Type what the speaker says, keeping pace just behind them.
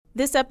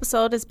This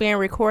episode is being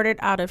recorded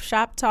out of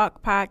Shop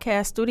Talk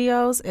Podcast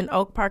Studios in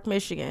Oak Park,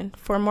 Michigan.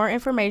 For more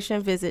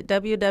information, visit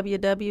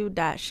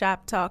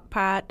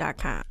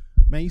www.shoptalkpod.com.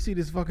 Man, you see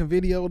this fucking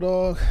video,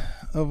 dog,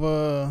 of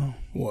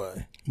What?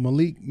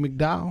 Malik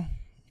McDowell?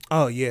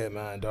 Oh yeah,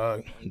 man,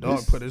 dog.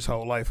 Dog put his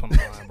whole life on the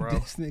line, bro.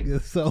 This nigga,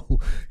 so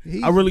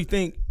I really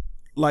think,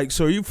 like,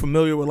 so are you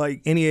familiar with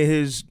like any of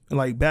his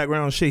like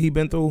background shit he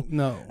been through?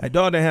 No. Like,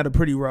 dog that had a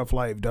pretty rough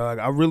life, dog.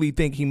 I really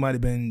think he might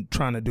have been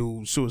trying to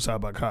do suicide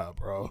by cop,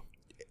 bro.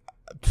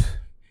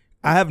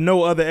 I have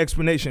no other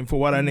explanation for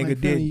what that nigga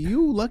fam, did.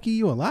 you lucky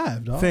you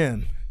alive, dog.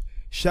 Fam,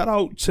 shout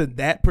out to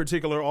that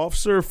particular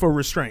officer for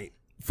restraint,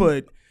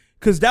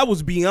 because that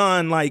was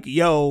beyond like,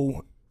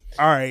 yo,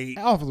 all right.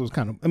 That officer was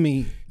kind of, I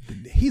mean,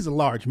 he's a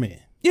large man.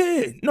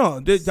 Yeah, no, I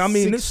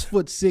mean,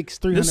 6'6",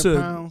 300 this a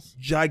pounds.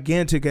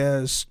 gigantic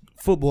ass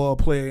football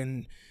player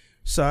and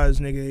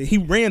size nigga. He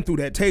ran through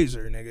that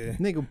taser, nigga.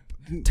 Nigga,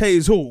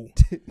 Tase who?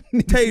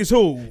 Tase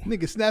who?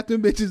 nigga snapped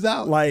them bitches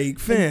out. Like,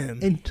 fam.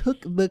 And took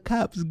the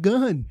cop's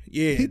gun.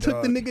 Yeah, he took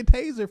dog. the nigga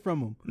taser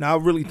from him. Now, I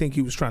really think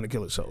he was trying to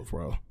kill himself,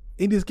 bro.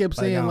 He just kept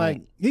saying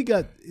like he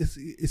got.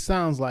 It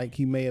sounds like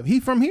he may have.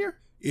 He from here?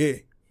 Yeah.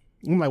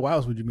 I'm like, why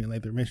else would you be in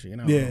Lathrop, Michigan?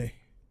 I don't Yeah. know.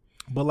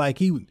 But like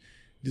he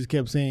just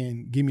kept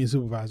saying, "Give me a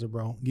supervisor,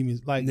 bro. Give me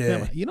like Yeah.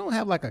 fam, you don't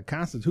have like a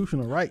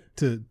constitutional right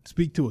to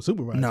speak to a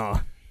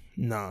supervisor."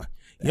 Nah.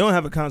 You don't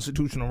have a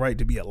constitutional right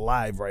to be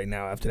alive right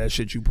now after that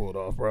shit you pulled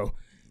off, bro.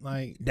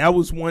 Like That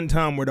was one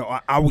time where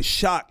I was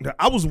shocked.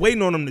 I was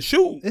waiting on him to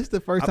shoot. it's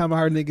the first time I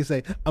heard niggas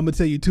say, "I'm gonna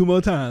tell you 2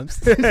 more times."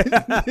 This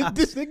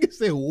nigga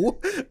said,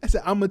 "What?" I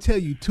said, "I'm gonna tell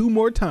you 2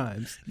 more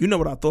times." You know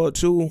what I thought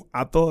too?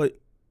 I thought,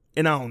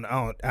 and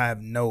I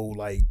have no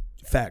like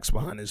facts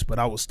behind this, but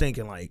I was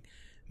thinking like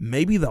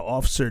maybe the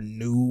officer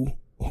knew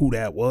who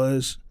that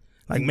was.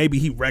 Like maybe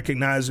he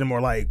recognized him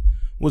or like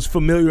was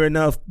familiar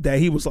enough that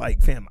he was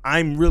like, fam,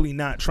 I'm really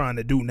not trying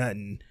to do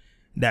nothing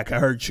that could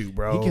hurt you,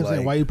 bro. He kept like,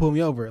 saying, "Why you pull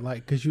me over?"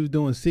 Like, cause you was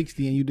doing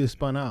 60 and you just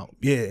spun out.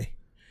 Yeah.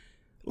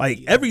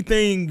 Like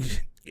everything,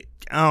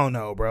 I don't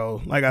know,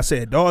 bro. Like I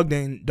said, dog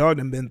done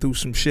been through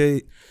some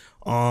shit.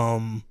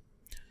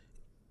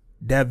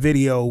 That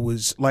video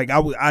was like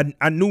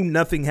I knew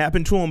nothing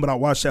happened to him, but I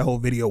watched that whole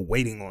video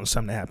waiting on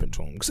something to happen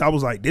to him because I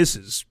was like, this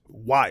is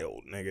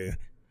wild, nigga.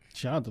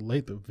 Shout out to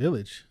Lathrop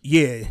Village.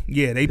 Yeah,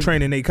 they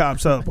training they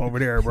cops up over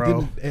there,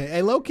 bro.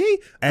 Hey, low key,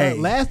 Hey.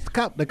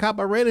 the cop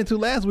I ran into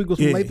last week was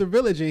from Yeah. Lathrop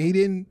Village, and he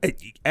didn't.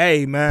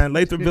 Hey, man,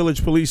 Lathrop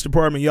Village Police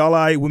Department, y'all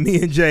all right with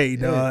me and Jay,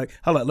 Yeah. dog.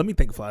 Hold on, let me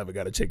think if I ever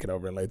got a ticket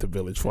over in Lathrop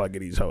Village before I get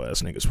these hoe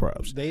ass niggas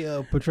props. They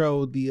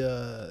patrolled the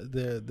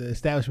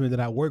establishment that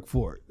I work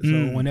for. So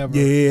whenever,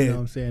 yeah. you know what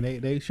I'm saying,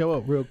 they show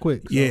up real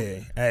quick. So. Yeah,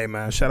 hey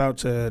man, shout out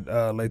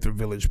to Lathrop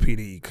Village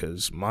PD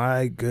because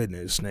my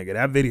goodness, nigga,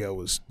 that video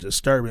was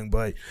disturbing.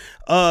 But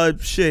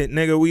shit,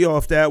 nigga, we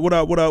off that. What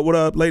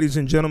up, ladies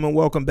and gentlemen?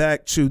 Welcome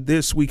back to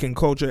This Week in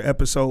Culture,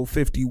 episode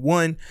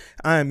 51.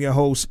 I am your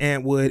host,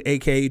 Ant Wood,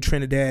 aka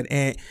Trinidad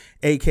Ant,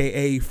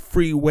 aka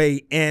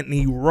Freeway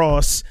Anthony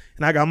Ross,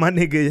 and I got my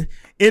nigga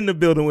in the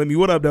building with me.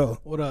 What up, though?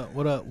 What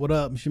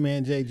up? It's your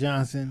man Jay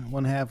Johnson,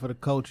 one half of the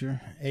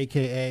culture,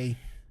 aka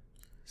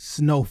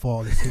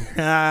Snowfall is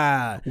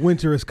here.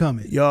 Winter is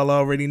coming. Y'all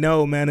already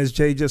know, man, as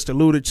Jay just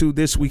alluded to,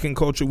 This Week in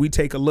Culture, we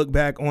take a look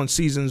back on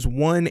seasons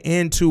 1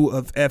 and 2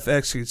 of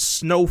FX's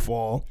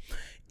Snowfall,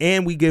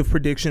 and we give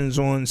predictions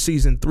on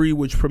season 3,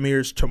 which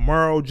premieres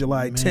tomorrow,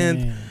 July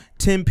 10th,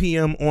 10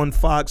 p.m. on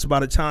Fox. By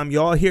the time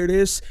y'all hear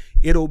this,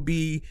 it'll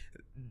be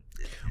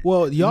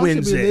y'all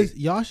Wednesday.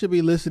 y'all should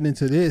be listening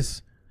to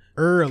this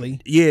early.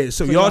 Yeah,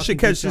 so y'all should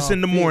can catch get this y'all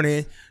in the fix.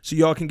 morning so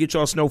y'all can get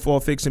y'all Snowfall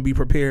fix and be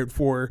prepared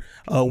for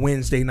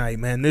Wednesday night,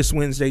 man. This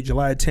Wednesday,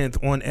 July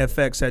 10th on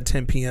FX at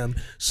 10 p.m.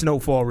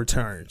 Snowfall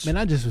returns. Man,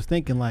 I just was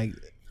thinking like,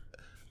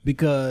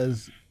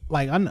 because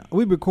like I know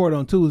we record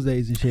on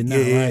Tuesdays and shit now,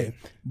 Yeah. right?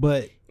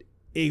 But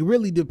it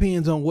really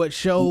depends on what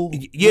show,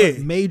 Yeah, what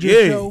major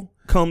yeah, show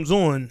comes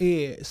on.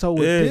 Yeah. So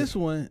with Yeah. this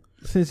one,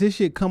 since this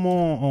shit come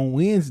on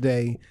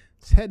Wednesday,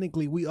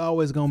 technically we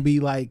always gonna be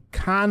like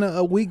kind of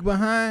a week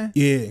behind.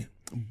 Yeah.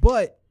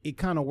 But it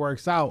kind of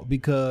works out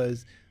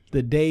because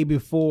the day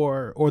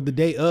before or the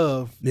day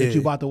of that Yeah.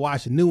 you about to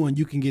watch a new one,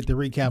 you can get the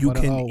recap You of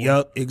the can, whole one.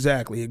 yup,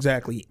 exactly.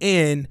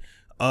 And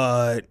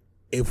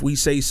if we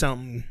say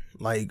something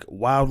like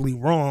wildly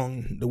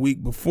wrong the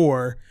week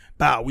before,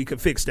 we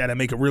could fix that and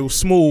make it real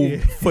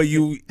smooth for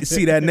you to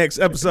see that next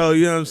episode.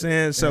 You know what I'm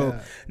saying? So,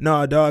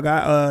 no, dog,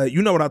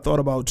 you know what I thought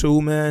about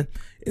too, man?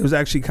 It was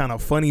actually kind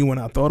of funny when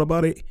I thought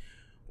about it.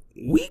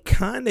 We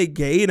kind of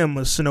gave them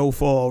a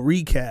Snowfall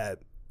recap.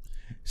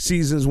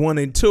 Seasons 1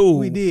 and 2.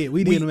 We did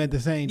them at the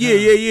same time.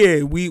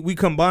 Yeah. We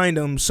combined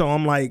them. So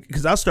I'm like,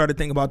 because I started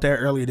thinking about that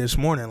earlier this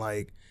morning,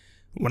 like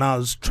when I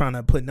was trying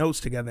to put notes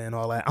together and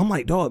all that. I'm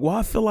like, dog, well,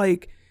 I feel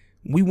like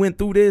we went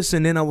through this,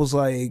 and then I was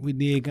like, We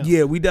did.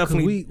 yeah, we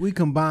definitely, we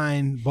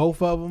combined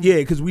both of them. yeah,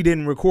 because we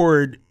didn't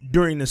record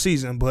during the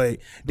season, but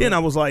then I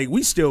was like,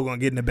 we still gonna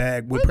get in the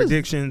bag with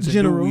predictions and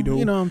general, do what we do.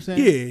 you know what I'm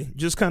saying? Yeah,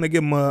 just kind of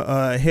give them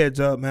a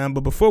heads up, man.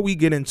 But before we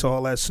get into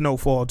all that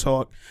Snowfall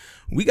talk,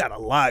 we got a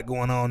lot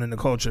going on in the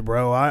culture,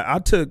 bro. I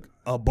took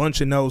a bunch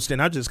of notes,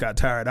 and I just got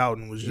tired out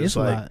and was just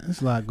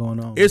it's a lot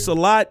going on. It's a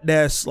lot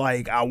that's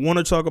like I want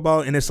to talk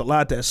about, and it's a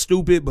lot that's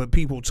stupid, but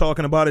people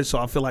talking about it, so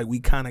I feel like we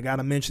kind of got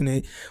to mention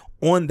it.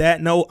 On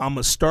that note, I'm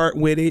going to start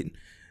with it.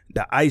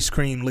 The ice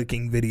cream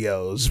licking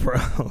videos,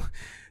 bro.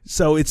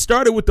 So it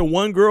started with the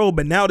one girl,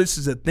 but now this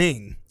is a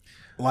thing.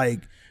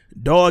 Like,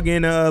 dog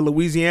in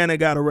Louisiana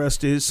got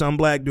arrested, some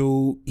black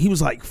dude. He was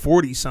like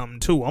 40-something,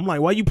 too. I'm like,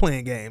 why you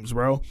playing games,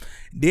 bro?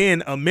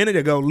 Then a minute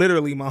ago,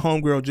 literally, my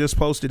homegirl just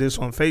posted this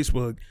on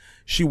Facebook.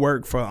 She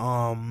worked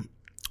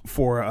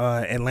for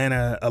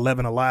Atlanta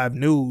 11 Alive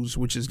News,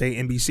 which is their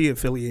NBC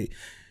affiliate.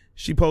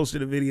 She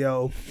posted a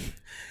video.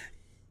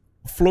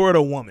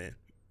 Florida woman.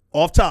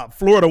 Off top,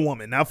 Florida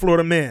woman, not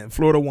Florida man,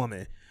 Florida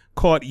woman,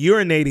 caught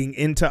urinating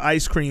into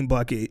ice cream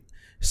bucket,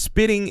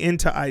 spitting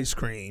into ice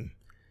cream,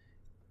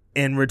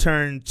 and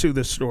returned to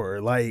the store.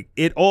 Like,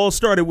 it all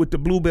started with the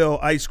Bluebell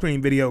ice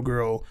cream video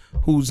girl,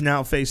 who's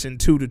now facing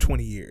 2 to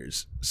 20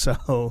 years.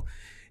 So,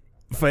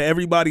 for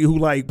everybody who,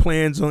 like,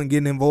 plans on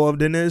getting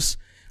involved in this,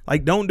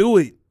 like, don't do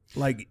it.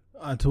 Like,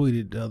 I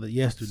tweeted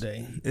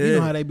yesterday. Yeah. You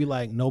know how they be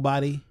like,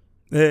 nobody?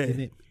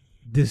 Yeah.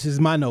 This is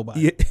my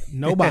nobody. Yeah.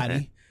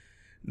 Nobody.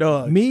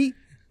 Dog. Me,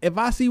 if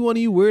I see one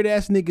of you weird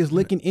ass niggas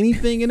licking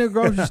anything in a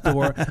grocery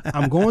store,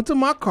 I'm going to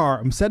my car,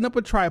 I'm setting up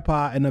a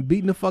tripod, and I'm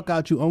beating the fuck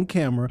out you on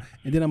camera,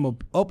 and then I'm going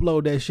to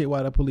upload that shit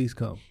while the police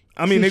come.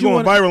 I mean, they're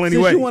going viral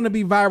anyway. Since you want to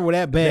be viral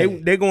that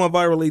bad. They're going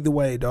viral either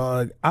way,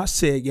 dog. I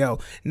said, yo.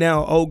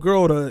 Now, old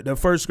girl, the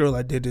first girl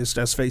I did this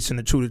that's facing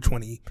the 2 to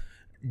 20,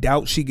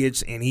 doubt she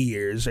gets any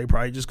years. They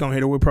probably just going to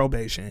hit her with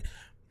probation.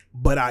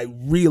 But I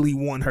really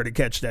want her to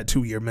catch that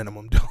 2-year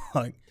minimum,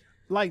 dog.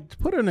 Like,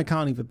 put her in the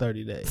county for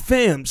 30 days.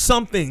 Fam,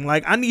 something.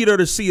 Like, I need her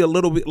to see a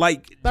little bit,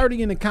 like...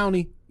 30 in the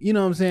county, you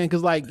know what I'm saying?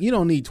 Because, like, you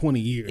don't need 20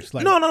 years.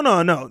 Like,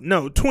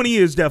 No. 20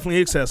 years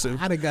definitely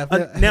excessive.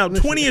 Now,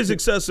 20 is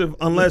excessive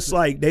unless,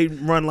 like, they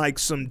run, like,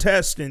 some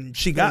tests and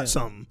she got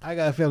something. I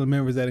got family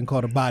members that didn't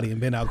caught a body and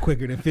been out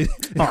quicker than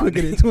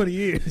 20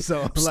 years.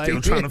 So, I'm like,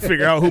 still trying to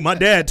figure out who my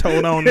dad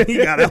told on and he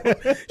got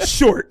out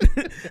short.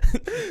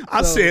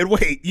 I said,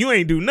 wait, you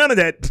ain't do none of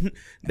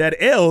that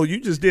L. You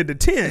just did the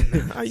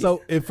 10.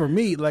 So, and for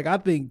me, like, I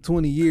think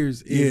 20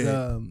 years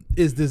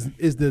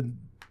is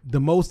the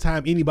most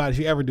time anybody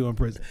should ever do in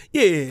prison.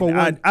 Yeah, for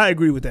one, I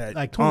agree with that.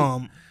 Like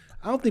 20,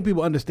 I don't think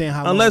people understand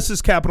how unless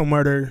it's capital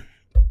murder.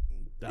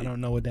 I don't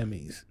know what that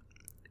means.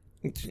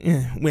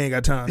 Yeah, we ain't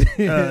got time.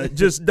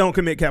 Just don't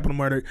commit capital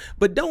murder,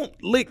 but don't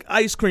lick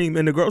ice cream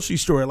in the grocery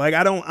store. Like,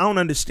 I don't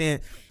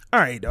understand. All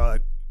right,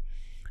 dog.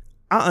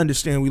 I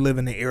understand we live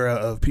in the era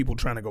of people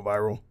trying to go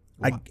viral.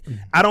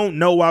 I don't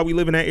know why we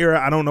live in that era.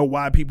 I don't know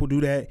why people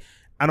do that.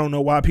 I don't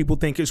know why people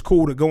think it's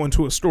cool to go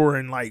into a store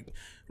and, like,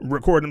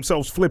 record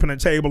themselves flipping a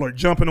table or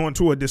jumping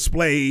onto a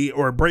display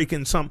or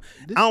breaking something.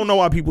 I don't know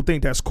why people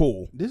think that's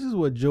cool. This is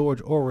what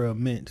George Orwell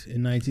meant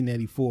in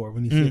 1984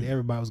 when he said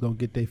everybody was going to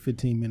get their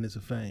 15 minutes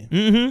of fame.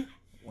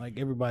 Mm-hmm. Like,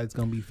 everybody's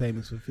going to be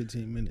famous for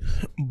 15 minutes.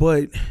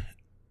 But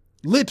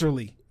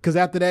literally, because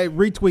after that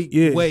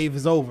retweet wave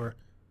is over,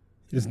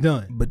 it's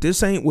done. But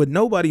this ain't what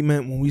nobody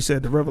meant when we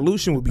said the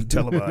revolution would be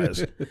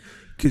televised.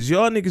 Because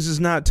y'all niggas is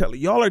not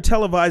y'all are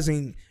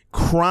televising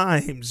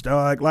crimes,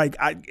 dog. Like,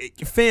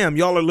 fam,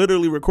 y'all are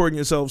literally recording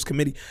yourselves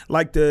committing.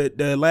 Like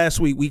the last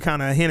week we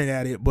kind of hinted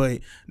at it,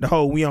 but the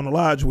whole we on the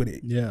lodge with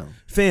it. Yeah,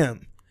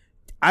 fam.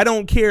 I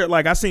don't care.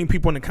 Like, I seen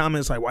people in the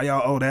comments like, why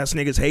y'all old ass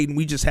niggas hating?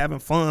 We just having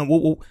fun.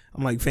 Whoa.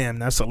 I'm like, fam,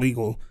 that's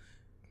illegal.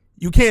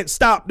 You can't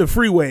stop the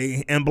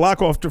freeway and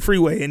block off the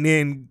freeway and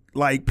then,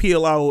 like,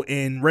 peel out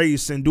and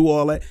race and do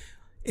all that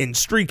and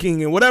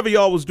streaking and whatever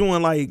y'all was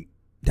doing. Like,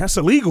 that's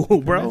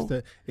illegal, bro.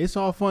 It's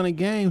all fun and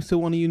games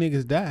till one of you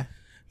niggas die.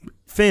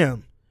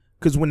 Fam,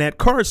 because when that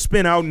car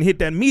spin out and hit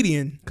that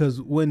median, because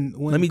when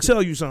let me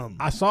tell you something.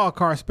 I saw a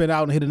car spin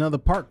out and hit another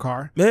parked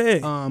car. Hey.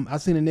 I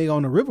seen a nigga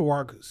on the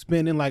Riverwalk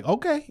spinning like,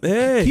 okay,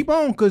 hey, keep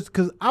on, because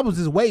I was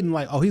just waiting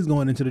like, oh, he's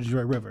going into the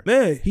Detroit River.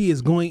 Hey. He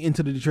is going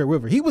into the Detroit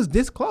River. He was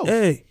this close.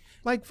 Hey.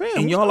 Like, fam,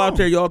 and y'all out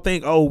there, y'all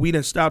think, oh, we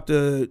done stopped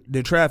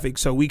the traffic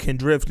so we can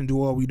drift and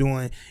do all we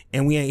doing,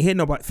 and we ain't hitting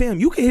nobody. Fam,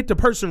 you can hit the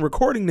person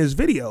recording this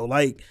video.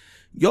 Like,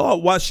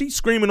 y'all, while she's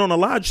screaming on the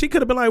lodge, she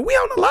could have been like, we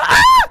on the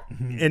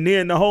lodge. And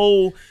then the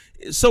whole,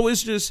 so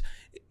it's just,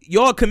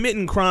 y'all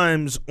committing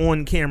crimes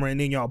on camera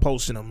and then y'all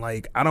posting them.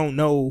 Like, I don't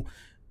know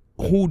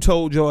who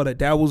told y'all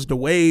that was the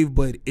wave,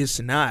 but it's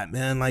not,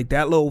 man. Like,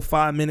 that little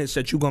 5 minutes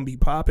that you gonna be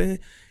popping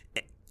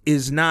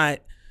is not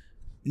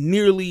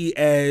nearly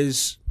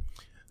as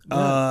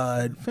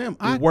fam,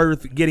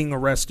 worth getting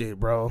arrested,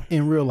 bro.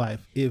 In real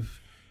life,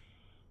 if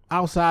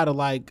outside of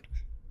like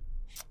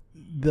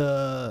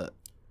the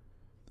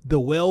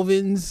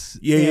Welvins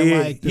and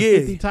like the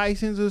 50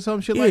 Tysons or some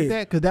shit like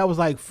that, because that was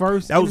like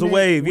first. That was a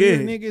wave,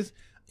 niggas.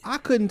 I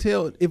couldn't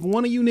tell if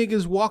one of you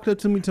niggas walked up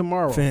to me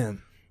tomorrow,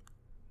 fam.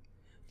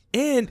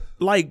 And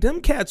like,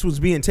 them cats was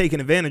being taken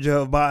advantage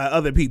of by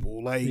other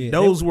people. Like,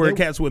 those were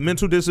cats with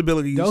mental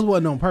disabilities. Those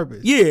wasn't on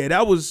purpose. Yeah,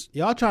 that was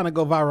y'all trying to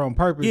go viral on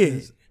purpose. Yeah,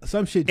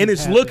 some shit. And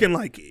it's happened. looking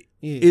like it.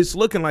 Yeah. It's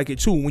looking like it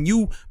too. When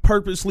you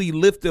purposely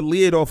lift the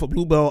lid off of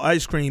Bluebell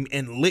ice cream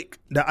and lick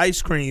the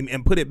ice cream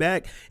and put it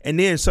back, and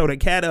then so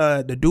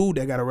the dude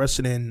that got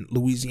arrested in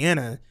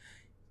Louisiana,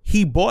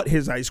 he bought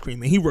his ice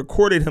cream and he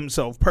recorded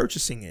himself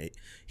purchasing it.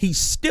 He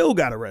still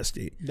got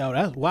arrested. No,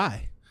 that's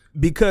why.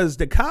 Because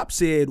the cop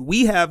said,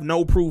 we have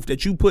no proof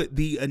that you put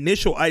the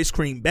initial ice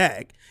cream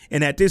back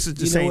and that this is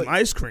the same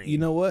ice cream. You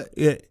know what?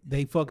 Yeah.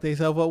 They fucked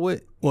themselves up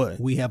with? What?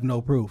 We have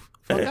no proof.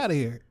 Fuck out of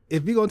here.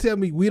 If you're going to tell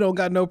me we don't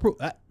got no proof.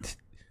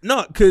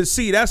 No, because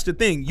see, that's the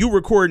thing. You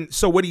recording.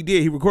 So what he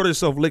did, he recorded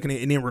himself licking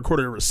it and then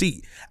recorded a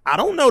receipt. I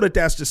don't know that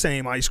that's the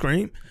same ice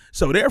cream.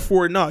 So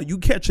therefore, no, you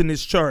catching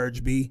this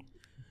charge, B.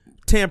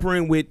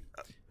 Tampering with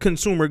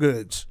consumer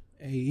goods.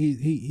 Hey,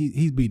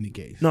 he's beating the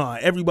case. No,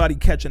 everybody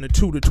catching a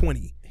 2 to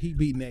 20. He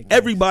beating that case.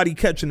 Everybody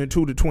catching a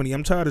 2 to 20.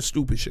 I'm tired of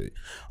stupid shit.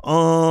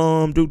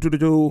 Yo,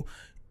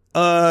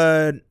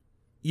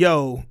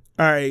 all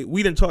right,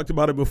 we done talked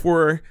about it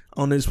before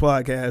on this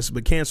podcast,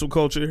 but cancel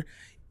culture,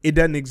 it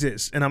doesn't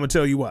exist, and I'm gonna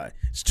tell you why.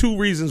 It's 2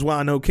 reasons why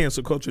I know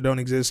cancel culture don't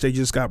exist. They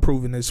just got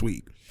proven this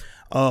week.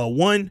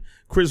 One,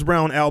 Chris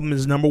Brown album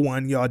is number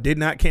 1. Y'all did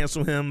not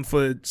cancel him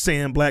for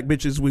saying black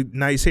bitches with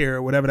nice hair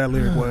or whatever that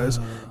lyric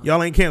was.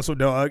 Y'all ain't canceled,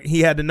 dog.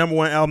 He had the number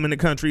 1 album in the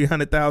country,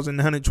 100,000,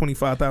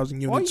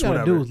 125,000 units, all you gotta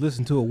whatever. do is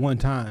listen to it one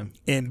time.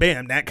 And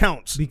bam, that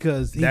counts.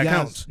 Because he that got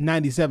counts.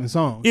 97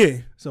 songs. Yeah.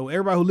 So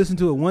everybody who listened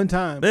to it one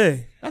time,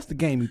 Hey. that's the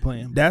game he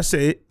playing. That's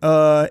it.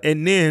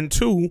 And then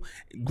 2,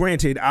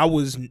 granted, I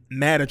was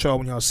mad at y'all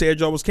when y'all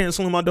said y'all was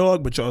canceling my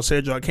dog, but y'all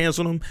said y'all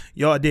canceled him.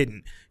 Y'all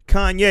didn't.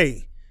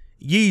 Kanye,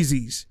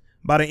 Yeezys,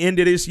 by the end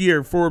of this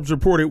year, Forbes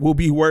reported will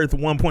be worth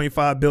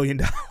 $1.5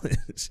 billion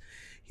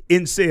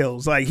in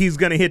sales. Like, he's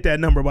going to hit that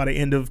number by the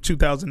end of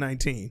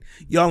 2019.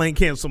 Y'all ain't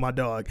cancel my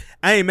dog.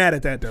 I ain't mad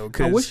at that, though.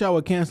 I wish y'all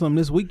would cancel him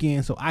this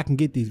weekend so I can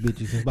get these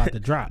bitches. It's about to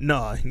drop.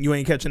 Nah, you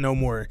ain't catching no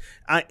more.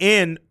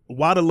 And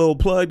why the little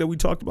plug that we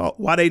talked about,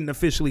 why they didn't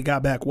officially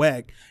got back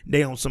whack,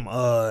 they on some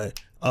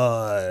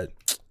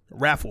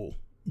raffle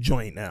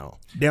joint now.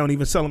 They don't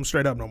even sell them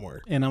straight up no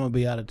more. And I'm gonna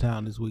be out of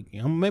town this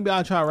weekend. Maybe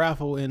I'll try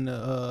raffle in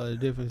the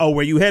different. Oh,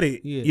 where you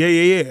headed? Yeah.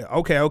 Yeah.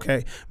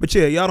 Okay. But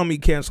yeah, y'all don't be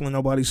canceling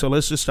nobody, so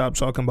let's just stop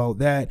talking about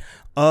that.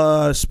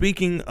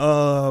 Speaking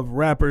of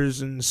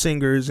rappers and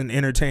singers and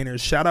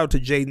entertainers, shout out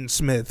to Jaden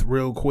Smith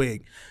real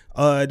quick.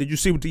 Did you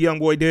see what the young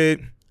boy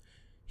did?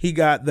 He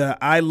got the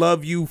I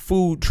Love You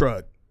food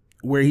truck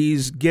where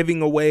he's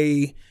giving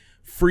away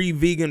free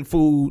vegan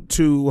food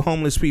to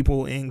homeless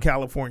people in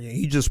California.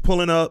 He just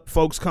pulling up,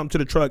 folks come to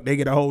the truck, they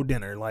get a whole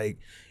dinner. Like,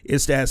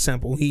 it's that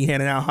simple. He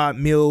handing out hot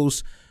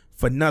meals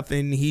for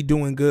nothing. He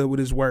doing good with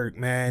his work,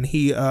 man.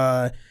 He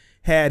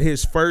had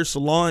his first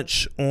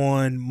launch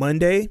on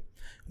Monday,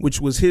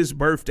 which was his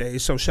birthday,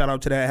 so shout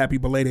out to that, happy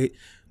belated.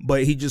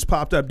 But he just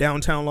popped up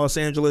downtown Los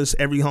Angeles.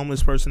 Every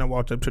homeless person that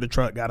walked up to the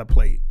truck got a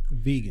plate.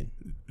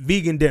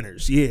 Vegan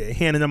dinners, yeah,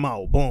 handing them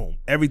out, boom.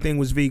 Everything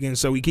was vegan,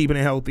 so he keeping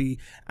it healthy.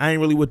 I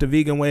ain't really with the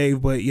vegan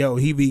wave, but yo,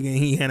 he vegan,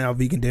 he handing out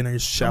vegan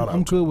dinners, shout out.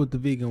 I'm cool with the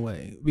vegan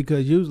wave,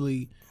 because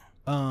usually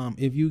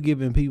if you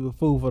giving people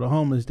food for the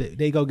homeless,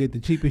 they go get the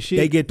cheapest shit.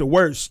 They get the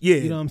worst, yeah.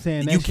 You know what I'm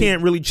saying? You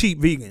can't really cheap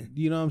vegan.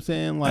 You know what I'm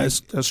saying? Like,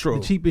 that's true.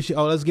 The cheapest shit,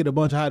 let's get a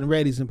bunch of hot and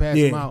readies and pass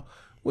them out,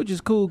 which is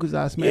cool because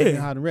I smash it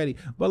hot and ready.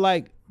 But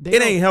like, it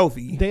ain't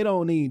healthy. They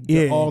don't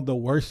need all the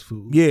worst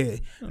food. Yeah.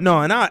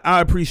 No, and I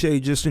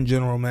appreciate just in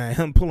general, man,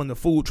 him pulling the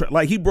food truck.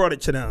 Like, he brought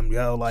it to them,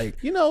 yo. Like,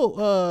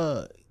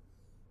 21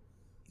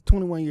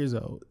 years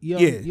old.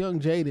 Young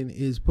Jaden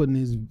is putting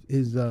his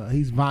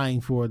he's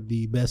vying for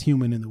the best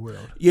human in the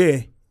world.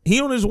 Yeah.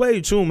 He on his way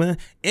too, man.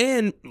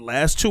 And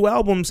last 2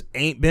 albums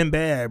ain't been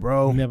bad,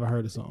 bro. Never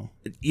heard a song.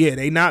 Yeah,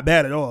 they not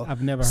bad at all.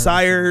 I've never heard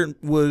Sire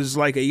was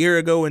like a year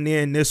ago, and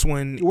then this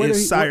one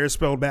is Sire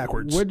spelled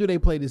backwards. Where do they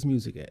play this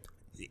music at?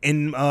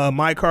 In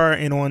my car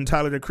and on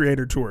Tyler the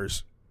Creator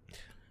tours.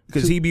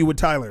 Because he be with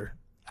Tyler.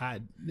 Yeah,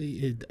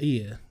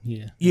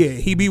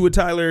 he be with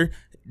Tyler.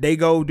 They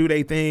go do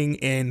their thing,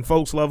 and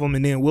folks love them.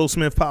 And then Will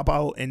Smith pop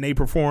out, and they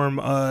perform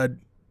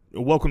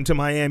Welcome to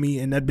Miami,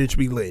 and that bitch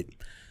be lit.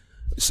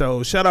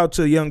 So shout out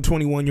to young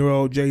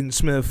 21-year-old Jaden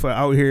Smith for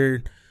out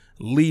here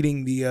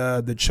leading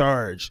the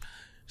charge.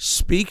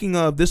 Speaking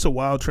of, this a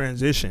wild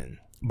transition,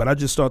 but I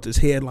just thought this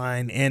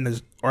headline and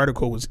this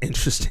article was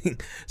interesting.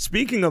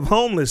 Speaking of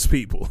homeless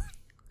people,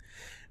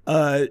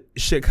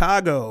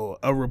 Chicago,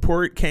 a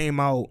report came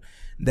out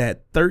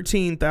that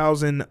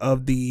 13,000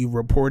 of the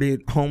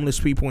reported homeless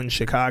people in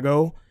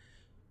Chicago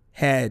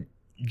had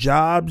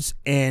jobs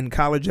and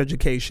college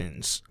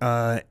educations,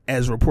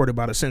 as reported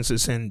by the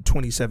census in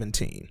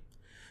 2017.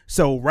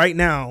 So right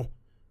now,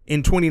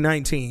 in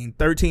 2019,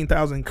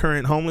 13,000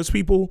 current homeless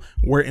people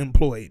were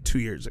employed 2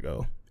 years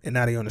ago, and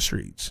now they on the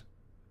streets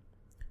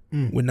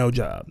with no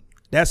job.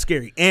 That's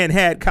scary, and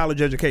had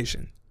college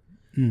education.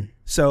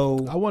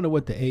 So I wonder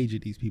what the age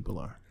of these people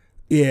are.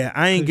 Yeah,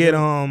 I ain't get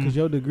because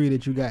your degree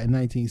that you got in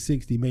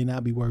 1960 may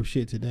not be worth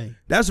shit today.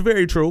 That's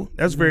very true.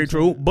 That's very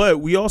true.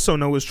 But we also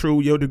know it's true.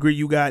 Your degree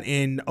you got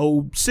in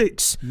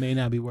 06 may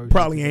not be worth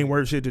probably shit ain't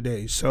worth shit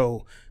today.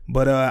 So,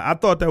 But I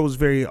thought that was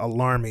very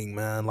alarming,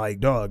 man. Like,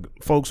 dog,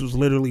 folks was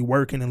literally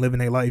working and living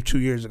their life 2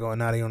 years ago, and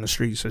now they on the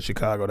streets of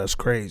Chicago. That's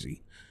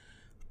crazy.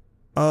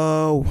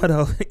 What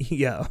else?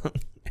 Yeah.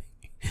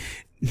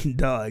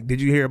 Dog,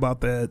 did you hear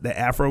about the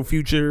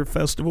Afrofuture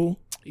Festival?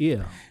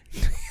 Yeah.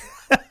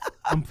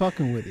 I'm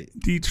fucking with it.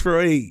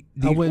 Detroit.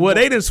 Well,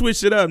 they done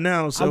switched it up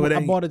now, so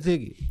I bought a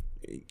ticket.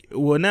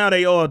 Well, now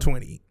they all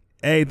 20.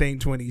 Everything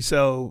 20.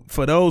 So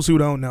for those who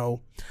don't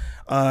know,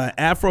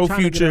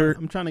 Afrofuture.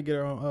 I'm trying to get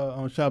her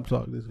on Shop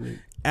Talk this week.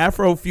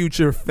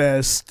 Afrofuture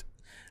Fest,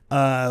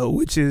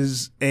 which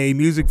is a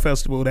music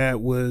festival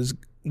that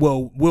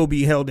will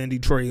be held in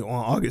Detroit on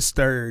August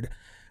 3rd.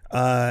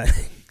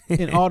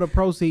 And all the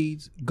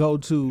proceeds go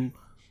to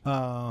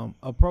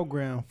a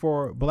program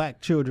for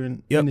black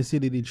children in the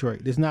city of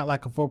Detroit. It's not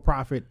like a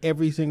for-profit.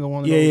 Every single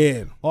one of those.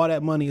 Yeah. All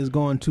that money is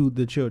going to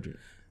the children.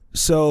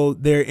 So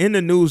they're in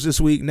the news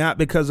this week, not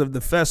because of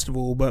the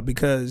festival, but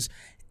because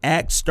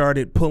acts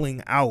started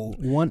pulling out.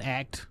 One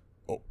act.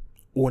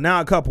 Well, now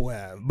a couple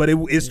have, but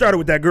it started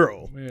with that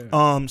girl.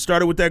 Yeah.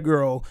 Started with that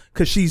girl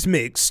because she's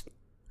mixed.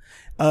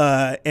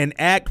 An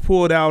act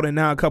pulled out, and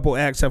now a couple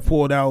acts have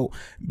pulled out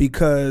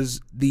because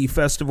the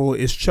festival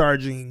is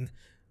charging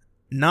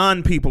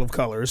non-people of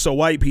color, so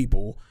white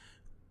people,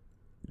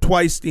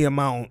 twice the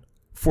amount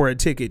for a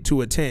ticket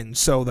to attend.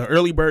 So the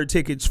early bird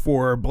tickets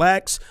for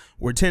blacks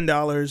were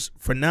 $10,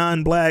 for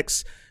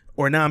non-blacks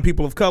or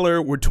non-people of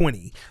color were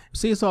 $20.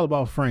 See, it's all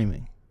about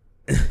framing.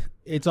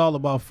 It's all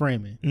about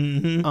framing.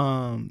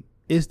 Mm-hmm.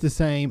 It's the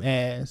same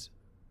as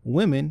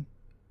women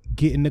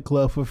getting the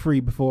club for free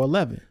before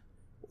 11.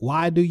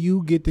 Why do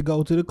you get to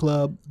go to the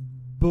club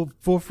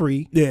for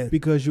free? Yeah.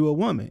 Because you're a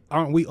woman.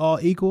 Aren't we all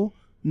equal?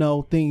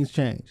 No, things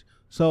change.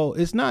 So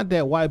it's not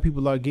that white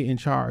people are getting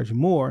charged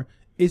more.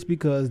 It's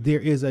because there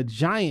is a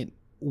giant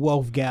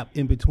wealth gap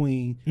in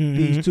between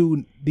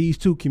these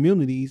two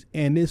communities,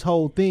 and this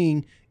whole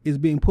thing is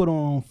being put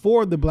on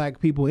for the black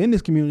people in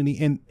this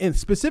community and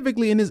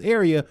specifically in this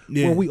area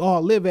where we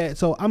all live at.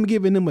 So I'm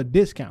giving them a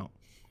discount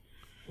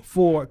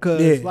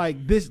because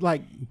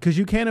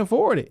you can't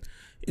afford it.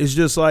 It's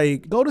just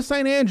like, go to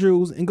St.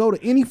 Andrews and go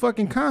to any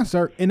fucking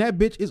concert, and that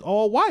bitch is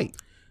all white.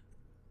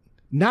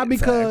 Not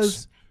because.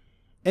 Facts.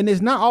 And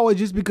it's not always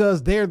just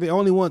because they're the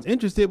only ones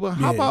interested, but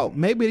how about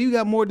maybe you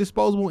got more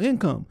disposable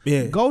income?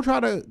 Yeah. Go try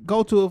to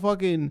go to a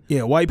fucking...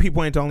 Yeah, white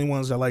people ain't the only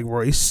ones that like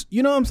Royce.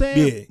 You know what I'm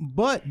saying? Yeah.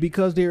 But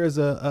because there is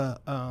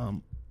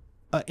a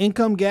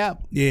income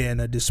gap. Yeah,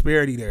 and a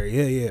disparity there.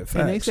 Yeah, facts.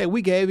 And they said,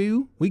 we gave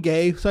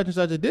such and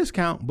such a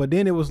discount, but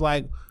then it was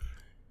like,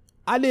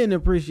 I didn't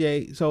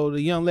appreciate, so the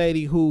young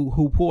lady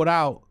who pulled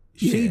out,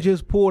 she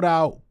just pulled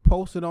out,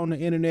 posted on the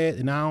internet,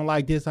 and I don't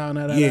like this, I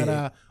don't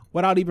know,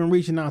 without even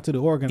reaching out to the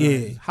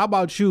organizers. How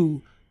about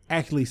you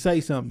actually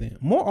say something?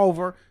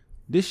 Moreover,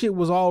 this shit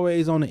was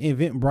always on the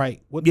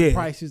Eventbrite with the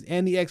prices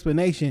and the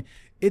explanation.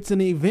 It's an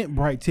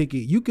Eventbrite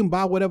ticket. You can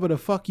buy whatever the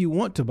fuck you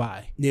want to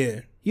buy.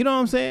 Yeah. You know what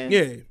I'm saying?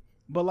 Yeah.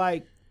 But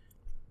like,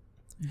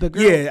 the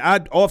girl...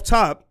 off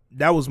top,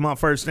 that was my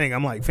first thing.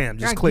 I'm like, fam,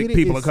 just click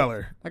people of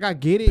color. Like, I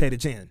get it. Pay the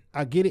 10.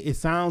 I get it. It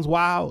sounds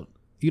wild.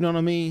 You know what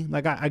I mean?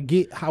 Like, I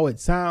get how it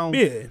sounds.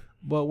 Yeah.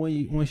 But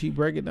when she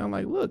break it down,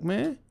 like, look,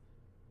 man.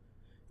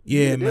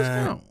 Yeah,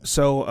 man.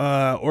 So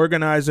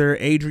organizer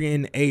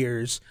Adrienne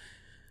Ayers,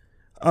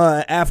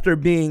 after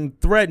being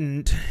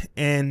threatened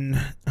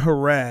and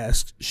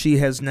harassed, she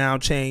has now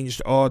changed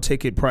all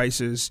ticket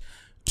prices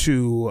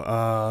to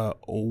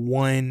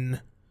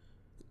one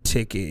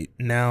ticket.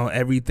 Now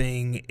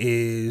everything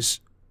is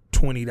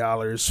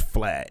 $20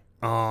 flat.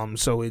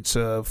 So it's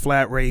a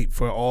flat rate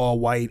for all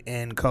white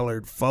and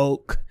colored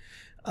folk.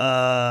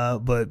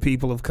 But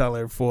people of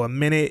color, for a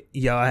minute,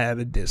 y'all had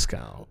a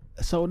discount.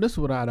 So this is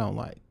what I don't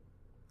like.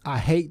 I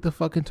hate the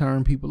fucking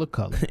term people of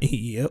color.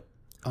 Yep.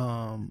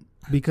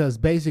 Because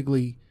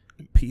basically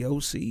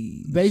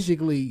POC.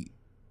 Basically,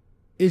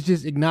 it's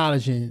just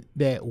acknowledging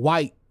that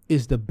white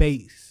is the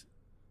base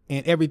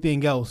and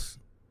everything else.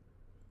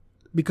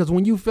 Because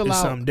when you fill it's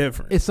out something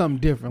different. It's something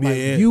different.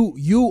 Like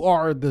you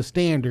are the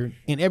standard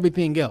in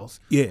everything else.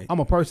 Yeah. I'm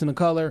a person of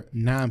color,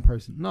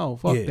 non-person. No,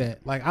 fuck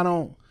that. Like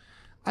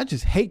I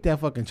just hate that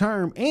fucking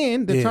term.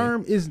 And the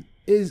term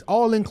is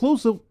all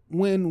inclusive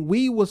when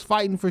we was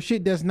fighting for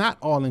shit that's not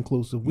all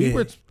inclusive. We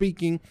were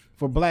speaking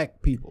for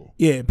black people.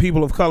 Yeah,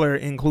 people of color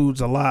includes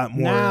a lot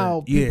more.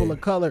 Now people of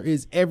color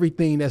is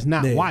everything that's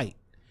not white.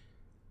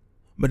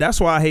 But that's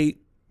why I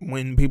hate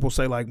when people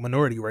say like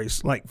minority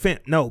race. Like,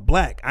 no,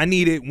 black. I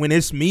need it when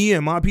it's me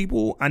and my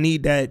people. I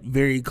need that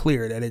very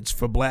clear that it's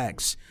for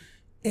blacks.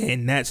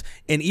 And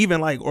even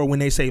like, or when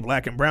they say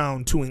black and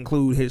brown to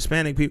include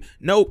Hispanic people.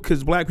 Nope,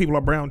 because black people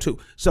are brown too.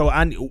 So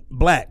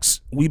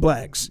we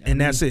blacks,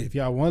 and that's it. If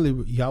y'all want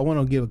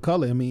to give a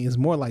color, I mean, it's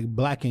more like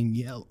black and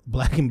yellow,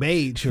 black and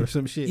beige or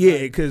some shit. Yeah,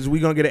 because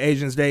we gonna get an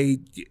Asians Day.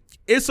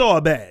 It's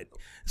all bad.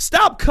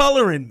 Stop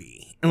coloring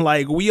me. And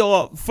like, we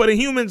all, for the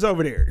humans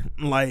over there,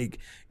 like,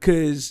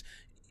 because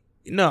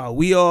no,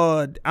 we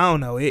all, I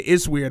don't know.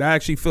 It's weird. I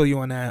actually feel you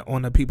on that,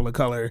 on the people of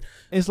color.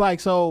 It's like,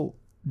 so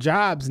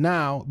jobs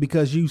now,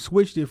 because you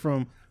switched it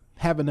from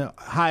having to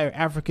hire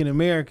African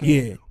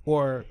American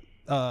or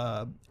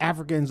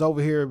Africans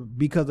over here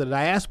because of the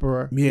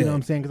diaspora. You know what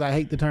I'm saying? Because I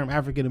hate the term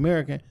African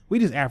American. We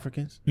just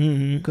Africans.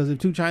 Because of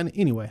two China.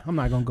 Anyway, I'm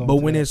not gonna go. But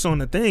when it's on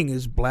the thing,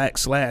 it's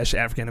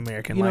black/African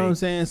American. You know what I'm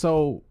saying?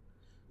 So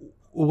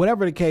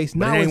whatever the case,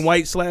 now it ain't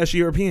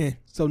white/European.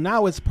 So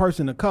now it's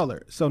person of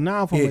color. So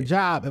now from a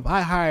job, if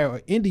I hire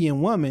an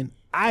Indian woman,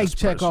 I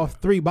check off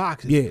 3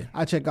 boxes. Yeah.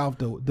 I check off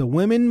the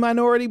women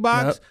minority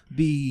box,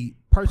 the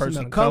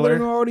person of color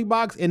minority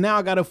box, and now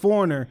I got a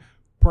foreigner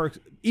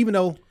even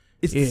though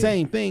it's the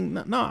same thing.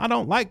 No, I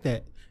don't like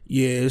that.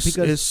 Yeah,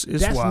 because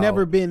that's wild.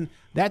 never been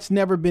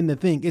the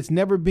thing. It's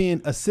never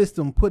been a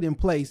system put in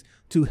place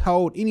to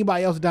hold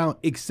anybody else down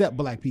except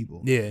black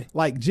people. Yeah.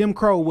 Like Jim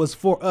Crow was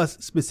for us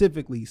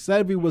specifically.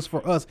 Slavery was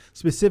for us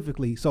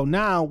specifically. So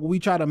now when we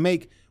try to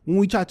make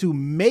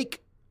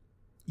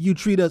you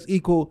treat us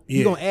equal,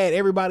 you gonna add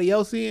everybody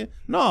else in?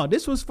 No,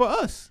 this was for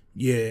us.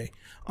 Yeah.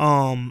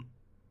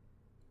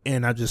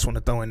 And I just want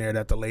to throw in there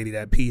that the lady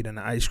that peed in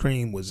the ice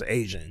cream was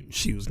Asian.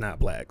 She was not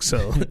black.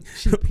 So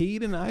she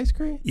peed in the ice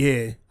cream?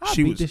 Yeah.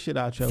 She beat this shit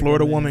out your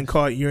Florida woman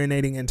caught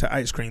urinating into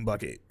ice cream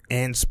bucket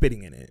and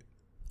spitting in it.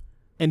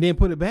 And then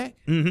put it back?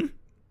 Mm-hmm.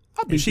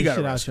 I beat this shit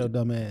out your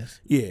dumb ass.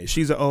 Yeah,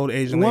 she's an old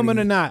Asian woman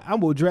lady. or not, I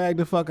will drag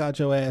the fuck out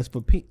your ass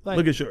for pee.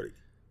 Look at Shorty.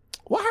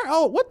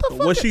 What the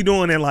fuck? What's she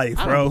doing in life,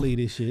 bro? I don't believe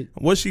this shit.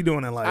 What's she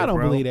doing in life, I don't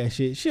believe that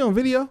shit. She on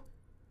video?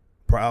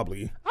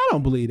 Probably. I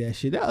don't believe that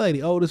shit. That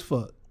lady old as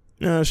fuck.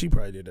 No, she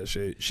probably did that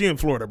shit. She in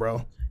Florida,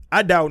 bro.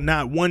 I doubt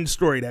not one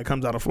story that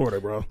comes out of Florida,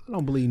 bro. I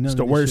don't believe none it's of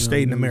the this worst shit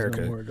state in no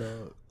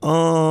America.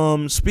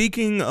 More,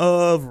 speaking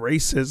of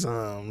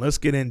racism, let's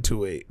get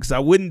into it. Because I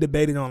wouldn't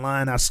debate it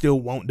online. I still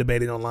won't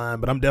debate it online,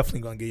 but I'm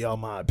definitely going to give y'all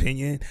my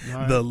opinion.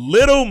 Right. The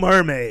Little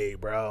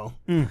Mermaid, bro.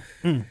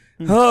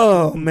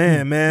 Oh,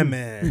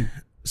 man.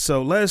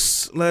 So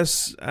let's all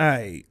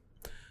right.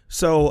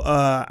 So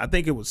I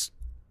think it was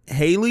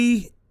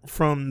Haley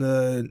from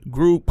the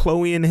group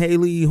Chloe and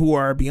Haley, who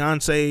are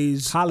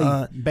Beyonce's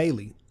Holly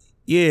Bailey.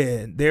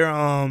 Yeah, they're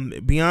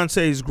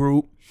Beyonce's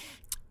group,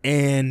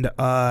 and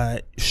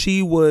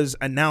she was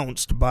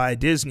announced by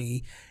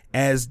Disney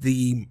as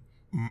the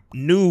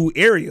new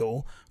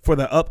Ariel for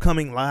the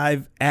upcoming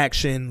live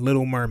action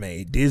Little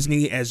Mermaid.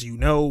 Disney, as you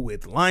know,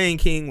 with Lion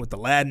King, with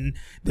Aladdin,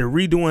 they're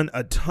redoing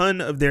a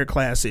ton of their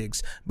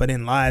classics, but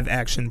in live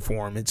action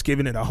form. It's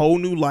giving it a whole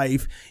new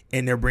life,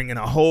 and they're bringing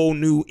a whole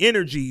new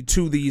energy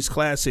to these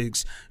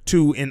classics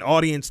to an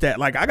audience that,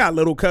 like, I got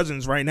little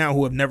cousins right now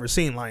who have never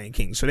seen Lion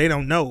King, so they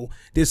don't know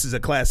this is a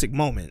classic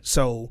moment.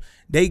 So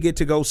they get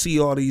to go see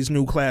all these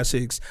new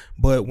classics.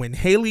 But when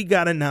Haley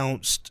got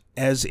announced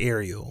as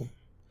Ariel,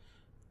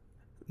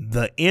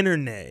 the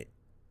internet,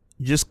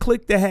 just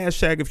click the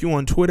hashtag if you're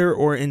on Twitter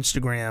or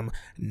Instagram,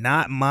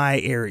 not my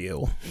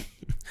Ariel.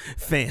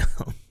 Fam,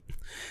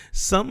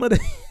 some of the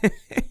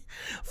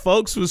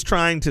folks was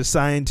trying to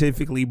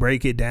scientifically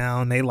break it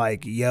down. They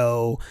like,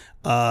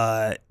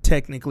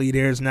 technically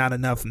there's not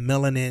enough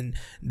melanin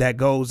that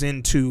goes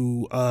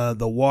into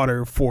the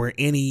water for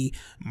any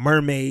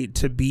mermaid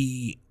to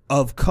be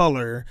of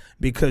color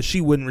because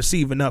she wouldn't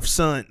receive enough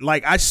sun.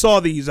 Like, I saw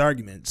these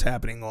arguments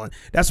happening on.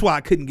 That's why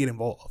I couldn't get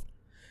involved.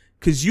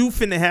 Cause you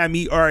finna have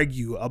me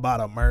argue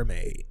about a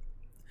mermaid.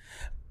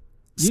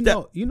 You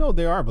know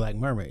there are black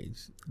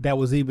mermaids. That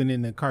was even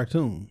in the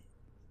cartoon.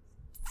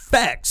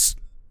 Facts.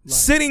 Like,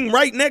 sitting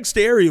right next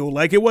to Ariel.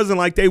 Like, it wasn't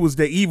like they was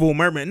the evil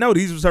mermaid. No,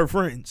 these was her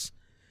friends.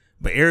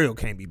 But Ariel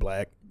can't be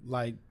black.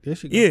 Like, there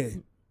she go. Yeah.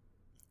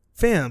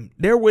 Fam,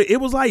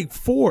 it was like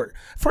 4.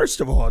 First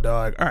of all,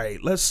 dog. All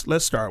right, let's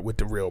start with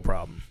the real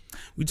problem.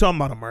 We talking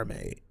about a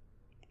mermaid.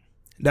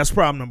 That's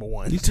problem number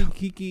 1. You see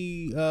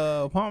Kiki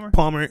Palmer?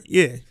 Palmer,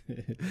 yeah.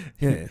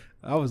 Yeah.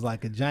 I was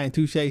like a giant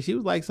touche. She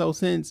was like, so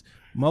since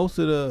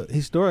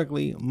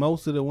historically,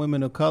 most of the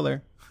women of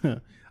color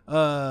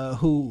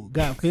who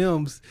got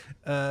films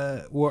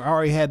were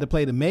already had to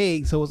play the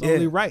maid, so it's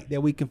only right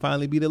that we can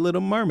finally be the Little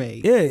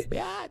Mermaid. Yeah.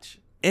 Biatch.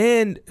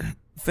 And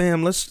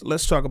fam,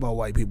 let's talk about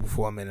white people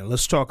for a minute.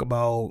 Let's talk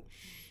about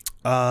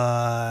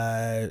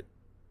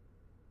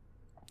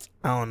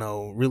I don't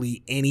know,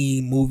 really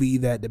any movie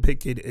that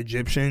depicted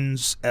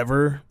Egyptians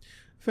ever.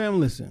 Fam,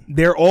 listen.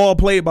 They're all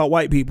played by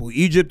white people.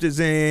 Egypt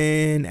is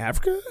in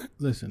Africa?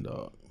 Listen,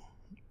 dog.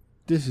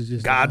 This is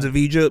just Gods of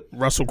Egypt,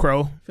 Russell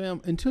Crowe.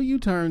 Fam, until you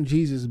turn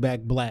Jesus back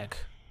black,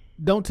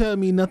 don't tell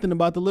me nothing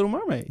about the Little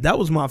Mermaid. That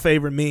was my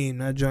favorite meme.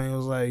 That joint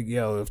was like,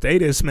 yo, if they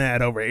this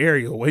mad over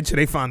Ariel, wait till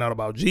they find out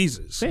about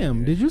Jesus.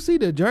 Fam, did you see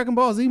the Dragon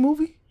Ball Z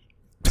movie?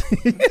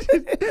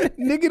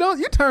 Nigga,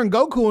 you turn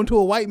Goku into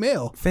a white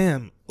male.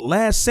 Fam,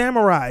 Last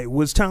Samurai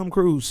was Tom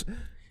Cruise.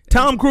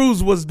 Tom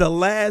Cruise was the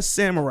last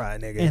samurai,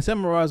 nigga. And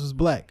Samurai was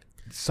black.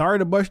 Sorry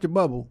to burst your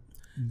bubble.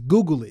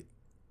 Google it.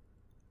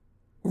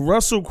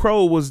 Russell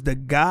Crowe was the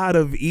god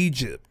of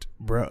Egypt,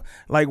 bro.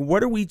 Like,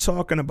 what are we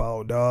talking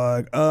about,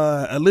 dog?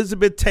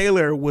 Elizabeth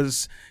Taylor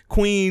was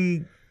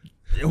Queen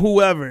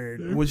whoever.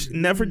 Was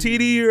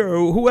Nefertiti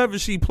or whoever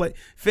she played.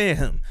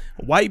 Fam,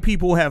 white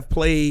people have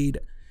played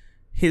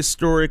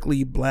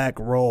historically black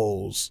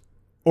roles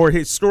or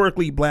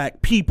historically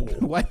black people.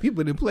 White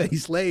people didn't play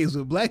slaves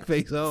with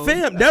blackface on.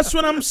 Fam, that's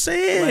what I'm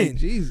saying. Like,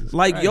 Jesus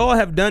Like, Christ. y'all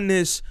have done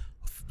this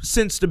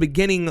since the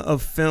beginning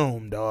of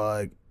film,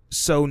 dog.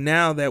 So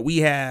now that we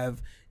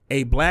have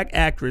a black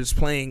actress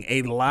playing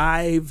a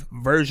live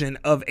version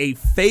of a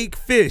fake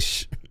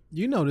fish,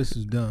 You know this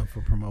is done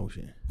for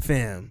promotion.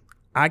 fam,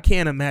 I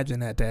can't imagine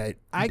that. I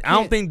don't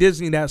can't- think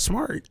Disney that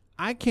smart.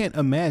 I can't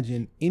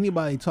imagine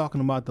anybody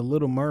talking about the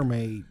Little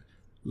Mermaid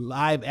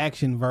live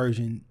action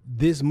version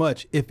this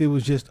much if it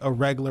was just a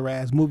regular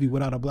ass movie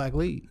without a black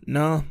lead.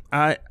 No,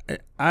 I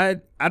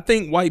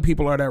think white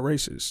people are that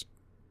racist.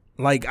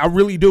 Like, I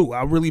really do.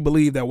 I really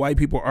believe that white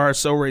people are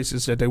so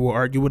racist that they will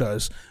argue with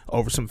us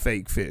over some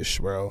fake fish,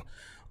 bro.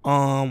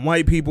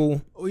 White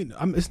people.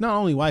 It's not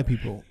only white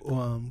people,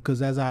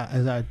 because as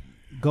I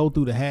go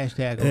through the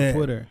hashtag on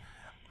Twitter,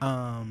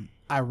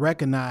 I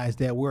recognize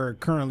that we're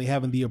currently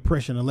having the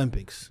oppression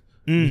Olympics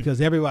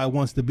because everybody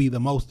wants to be the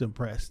most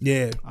impressed.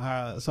 Yeah.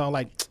 So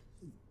like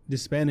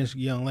this Spanish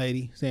young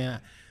lady saying,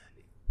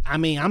 I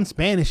mean, I'm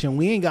Spanish and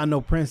we ain't got no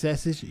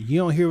princesses. You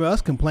don't hear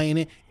us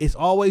complaining. It's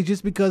always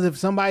just because if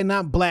somebody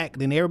not black,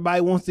 then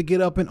everybody wants to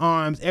get up in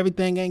arms.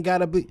 Everything ain't got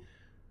to be.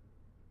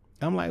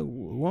 I'm like,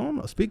 well,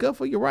 no, speak up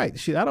for your right.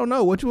 Shit, I don't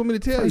know. What you want me to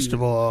tell you? First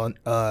of all,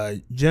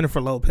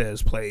 Jennifer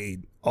Lopez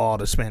played all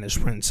the Spanish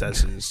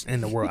princesses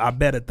in the world. I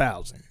bet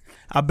 1,000.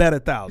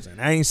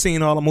 I ain't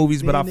seen all the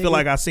movies, but I feel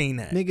like I seen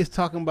that. Niggas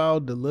talking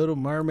about the Little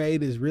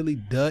Mermaid is really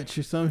Dutch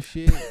or some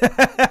shit.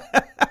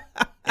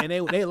 And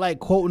they like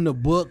quoting the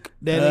book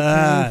that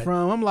it came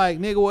from. I'm like,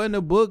 nigga, well, in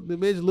the book, the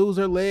bitch lose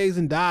her legs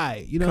and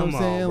die. You know what I'm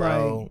saying?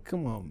 Bro. Like,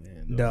 come on,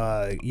 man.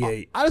 Dog,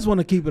 yeah. I just want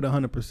to keep it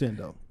 100%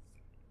 though.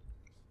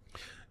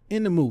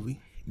 In the movie,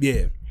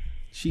 Yeah.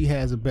 she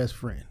has a best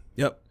friend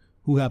Yep.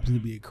 who happens to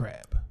be a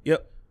crab,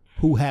 Yep.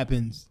 who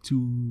happens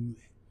to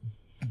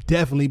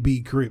definitely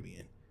be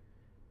Caribbean.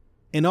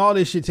 And all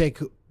this should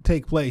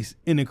take place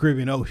in the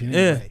Caribbean Ocean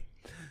anyway.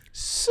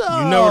 So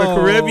You know what a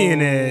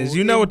Caribbean is.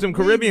 You know what them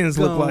Caribbeans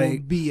look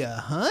like. Be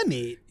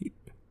 100.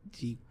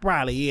 She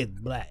probably is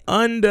black.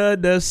 Under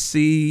the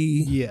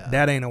Sea. Yeah.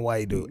 That ain't a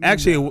white dude.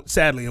 Actually,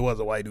 sadly, it was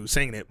a white dude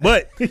singing it.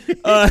 But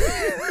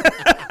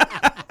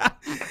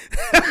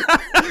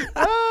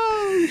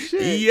Oh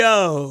shit!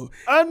 yo,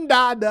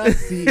 Under the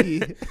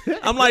Sea.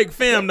 I'm like,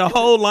 fam, the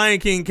whole Lion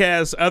King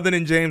cast, other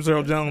than James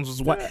Earl Jones,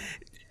 was white.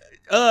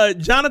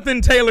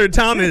 Jonathan Taylor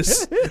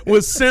Thomas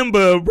was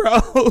Simba,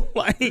 bro.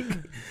 Like,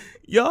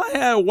 y'all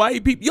had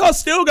white people. Y'all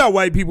still got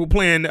white people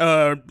playing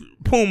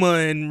Puma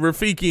and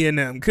Rafiki and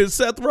them, because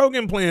Seth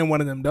Rogen playing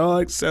one of them,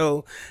 dogs.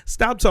 So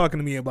stop talking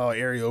to me about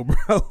Ariel,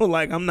 bro.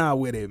 Like, I'm not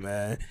with it,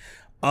 man.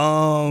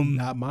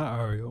 Not my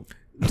Ariel.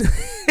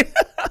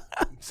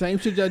 Same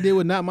shit y'all did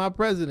with Not My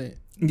President.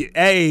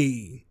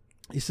 Hey.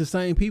 It's the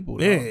same people.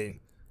 Though. Yeah.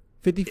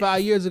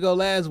 55 years ago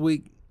last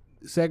week,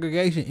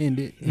 segregation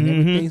ended and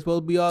everything's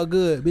supposed to be all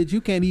good. Bitch,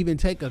 you can't even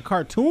take a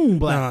cartoon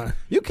black. Nah.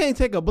 You can't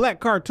take a black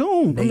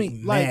cartoon. I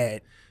mean, mad.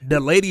 like, The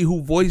lady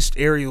who voiced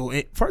Ariel,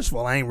 first of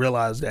all, I ain't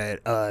realized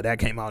that that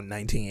came out in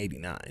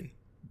 1989.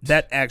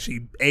 That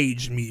actually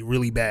aged me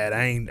really bad.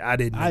 I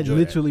didn't enjoy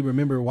literally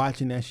remember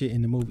watching that shit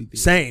in the movie theater.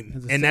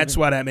 Same. And that's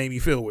why that made me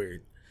feel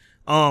weird.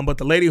 But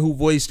the lady who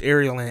voiced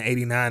Ariel in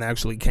 89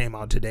 actually came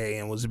out today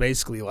and was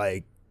basically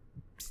like,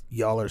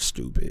 y'all are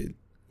stupid.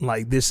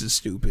 Like, this is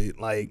stupid.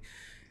 Like,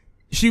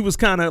 she was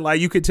kind of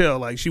like, you could tell,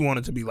 like, she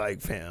wanted to be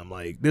like, fam,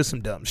 like, this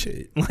some dumb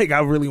shit. Like, I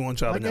really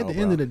want y'all Like, to know, at the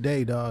bro. end of the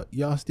day, dog,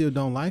 y'all still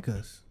don't like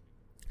us.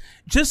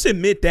 Just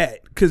admit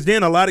that, because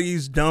then a lot of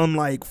these dumb,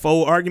 like,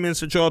 faux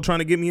arguments that y'all trying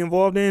to get me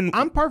involved in.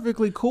 I'm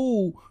perfectly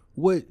cool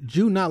with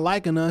you not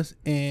liking us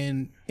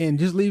and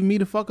just leaving me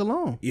the fuck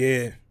alone.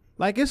 Yeah.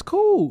 Like, it's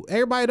cool.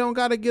 Everybody don't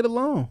got to get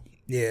along.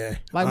 Yeah.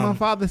 Like my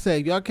father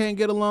said, y'all can't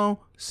get along,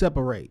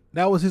 separate.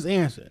 That was his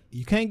answer.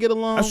 You can't get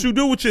along. That's what you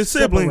do with your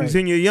siblings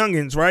and your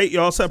youngins, right?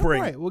 Y'all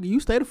separate. Right. Well, you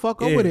stay the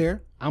fuck over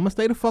there. I'm going to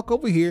stay the fuck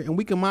over here, and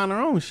we can mind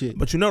our own shit.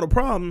 But you know the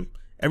problem?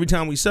 Every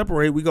time we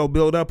separate, we go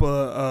build up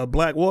a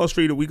Black Wall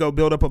Street, or we go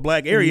build up a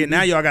black area.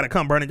 Now y'all got to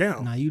come burn it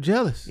down. Now you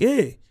jealous.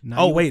 Yeah.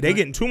 Now you- Wait, they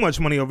getting too much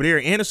money over there,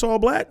 and it's all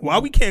black? Why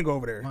we can't go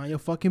over there? Mind your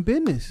fucking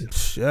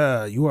business.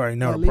 Yeah, you already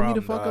know the Leave problem, me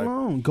the fuck dog.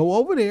 alone. Go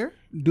over there.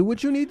 Do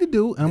what you need to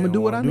do. I'm going to do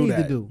what I need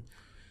to do.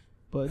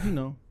 But, you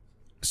know.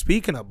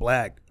 Speaking of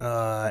black,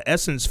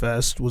 Essence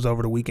Fest was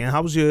over the weekend.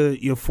 How was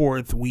your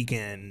fourth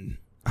weekend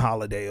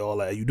holiday, all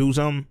that? You do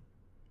something?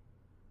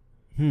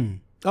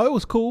 Oh, it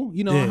was cool.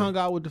 You know, I hung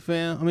out with the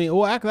fam. I mean,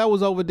 well, actually, I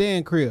was over there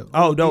in crib.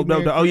 Oh, dope.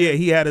 Oh, yeah,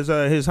 he had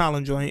his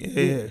Holland joint.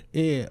 Yeah.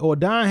 Yeah. Or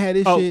Don had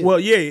his Oh, shit. well,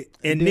 yeah.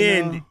 And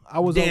then I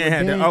was Dan over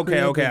had Dan the, okay,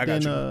 crib, I got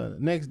and you. then,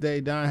 next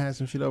day, Don had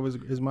some shit over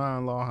his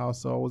mother-in-law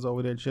house, so I was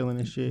over there chilling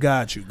and shit.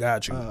 Got you.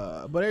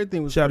 But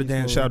everything was Shout out to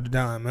Dan, shout out to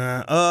Don,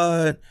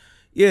 man.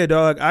 Yeah,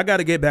 dog, I got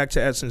to get back to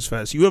Essence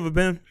Fest. You ever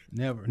been?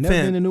 Never Fam,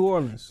 been to New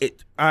Orleans.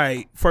 All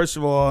right, first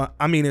of all,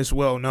 I mean, it's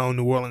well known,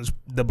 New Orleans,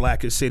 the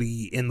blackest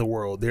city in the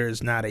world. There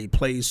is not a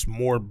place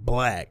more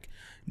black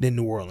than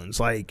New Orleans.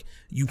 Like,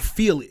 you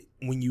feel it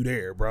when you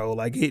there, bro.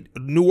 Like,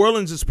 New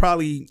Orleans is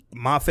probably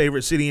my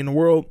favorite city in the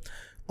world.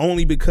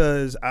 only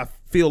because I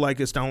feel like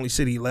it's the only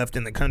city left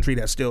in the country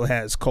that still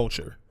has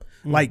culture.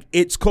 Like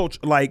it's culture,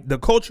 like the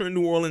culture in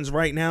New Orleans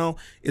right now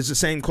is the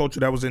same culture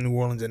that was in New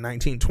Orleans in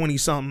 1920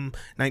 something,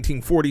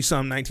 1940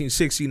 something,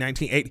 1960,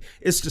 1980.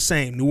 It's the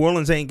same. New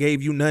Orleans ain't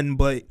gave you nothing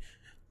but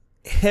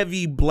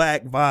heavy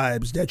black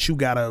vibes that you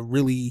gotta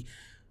really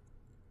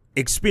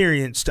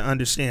experience to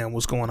understand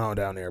what's going on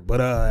down there.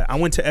 But I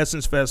went to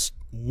Essence Fest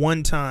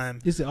one time.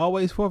 Is it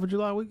always 4th of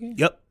July weekend?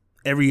 Yep,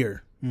 every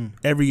year.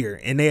 Every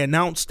year. And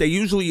they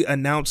usually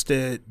announce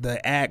the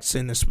acts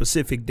and the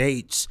specific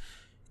dates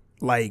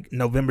like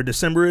November,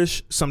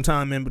 December-ish,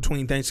 sometime in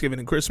between Thanksgiving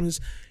and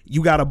Christmas.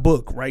 You got to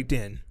book right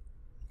then.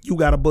 You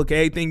got to book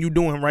everything you're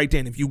doing right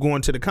then. If you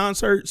going to the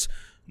concerts,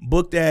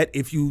 book that.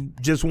 If you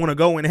just want to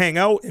go and hang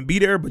out and be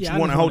there, but you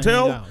want a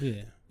hotel,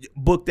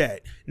 book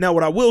that. Now,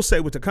 what I will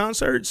say with the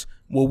concerts,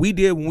 what we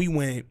did when we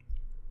went,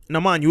 now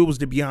mind you, it was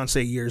the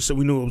Beyonce year, so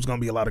we knew it was going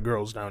to be a lot of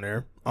girls down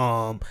there.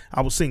 I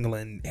was single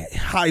and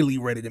highly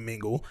ready to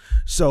mingle.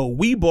 So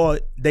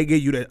they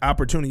gave you the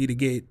opportunity to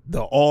get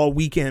the all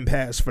weekend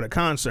pass for the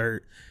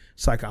concert.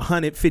 It's like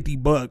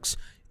 $150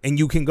 and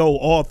you can go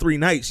all 3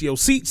 nights. Yo,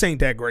 seats ain't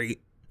that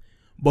great,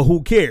 but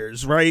who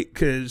cares, right?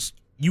 Because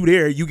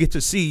you get to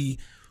see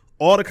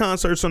all the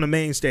concerts on the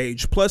main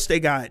stage. Plus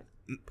they got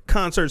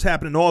concerts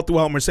happening all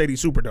throughout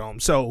Mercedes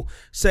Superdome. So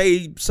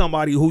say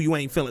somebody who you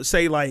ain't feeling,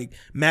 say like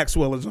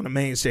Maxwell is on the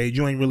main stage,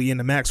 you ain't really in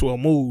the Maxwell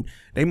mood,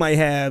 they might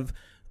have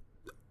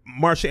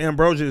Marsha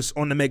Ambrosius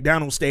on the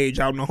McDonald's stage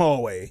out in the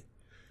hallway.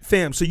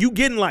 Fam, so you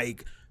getting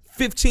like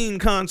 15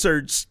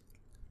 concerts,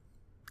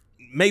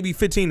 maybe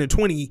 15 to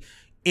 20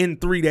 in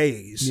 3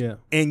 days. Yeah.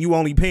 And you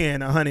only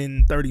paying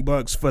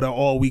 $130 for the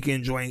all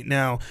weekend joint.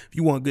 Now, if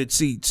you want good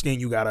seats, then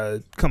you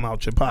gotta come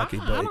out your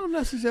pocket. I don't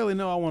necessarily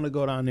know I want to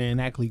go down there and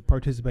actually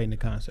participate in the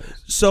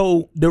concerts.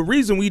 So the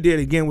reason we did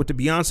again with the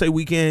Beyonce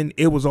weekend,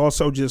 it was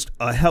also just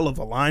a hell of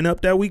a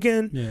lineup that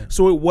weekend. Yeah.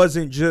 So it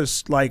wasn't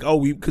just like,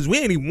 because we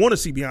didn't even want to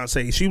see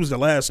Beyonce. She was the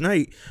last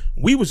night.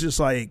 We was just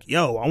like,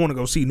 yo, I want to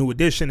go see New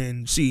Edition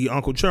and see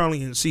Uncle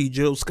Charlie and see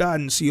Jill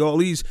Scott and see all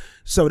these.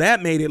 So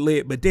that made it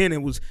lit. But then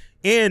it was.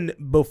 And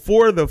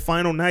before the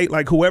final night,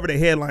 like whoever the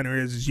headliner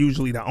is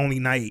usually the only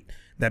night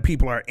that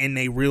people are in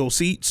their real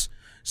seats.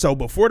 So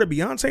before the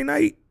Beyonce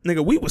night,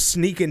 nigga, we was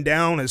sneaking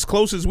down as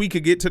close as we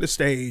could get to the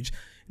stage.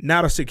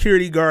 Not a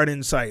security guard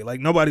in sight.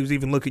 Like nobody was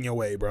even looking your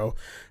way, bro.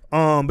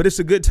 But it's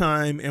a good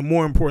time, and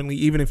more importantly,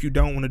 even if you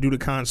don't want to do the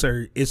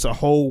concert, it's a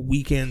whole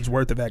weekend's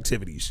worth of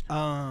activities.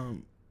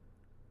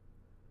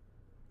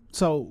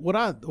 So what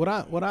I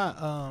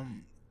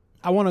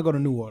want to go to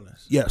New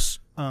Orleans. Yes.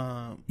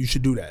 You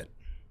should do that.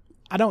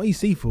 I don't eat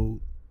seafood,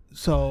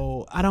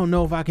 so I don't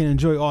know if I can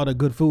enjoy all the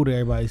good food that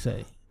everybody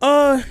say.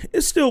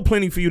 It's still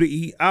plenty for you to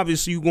eat.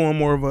 Obviously, you going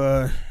more of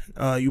a,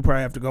 you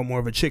probably have to go more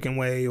of a chicken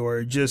way,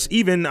 or just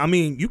even, I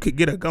mean, you could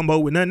get a gumbo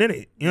with nothing in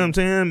it. You know what I'm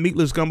saying?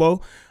 Meatless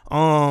gumbo.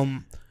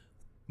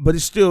 But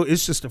it's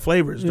just the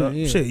flavors.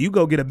 Yeah. Shit, you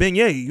go get a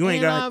beignet. You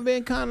ain't got. I've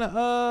been kind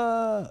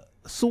of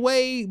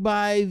swayed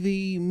by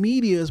the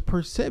media's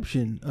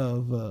perception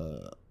of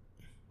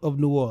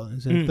New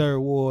Orleans and Third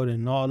Ward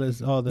and all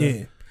the.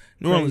 Yeah.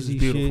 New Orleans is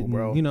beautiful, shit,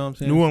 bro. You know what I'm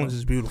saying? New Orleans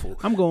is beautiful.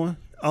 I'm going.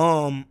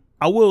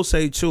 I will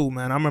say too,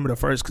 man. I remember the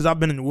first, because I've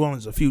been in New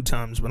Orleans a few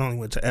times, but only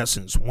went to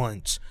Essence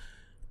once.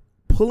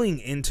 Pulling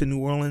into New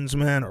Orleans,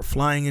 man, or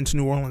flying into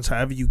New Orleans,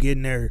 however you get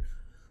in there.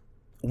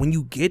 When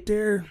you get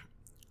there,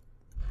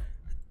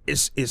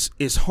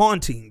 it's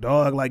haunting,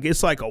 dog. Like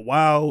it's like a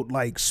wild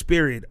like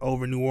spirit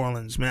over New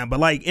Orleans, man. But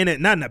like in it,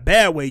 not in a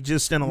bad way,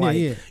 just in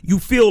a you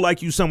feel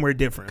like you somewhere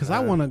different. Because I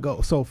want to go.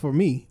 So for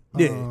me.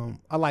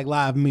 I like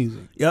live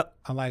music. Yep.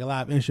 I like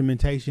live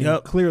instrumentation.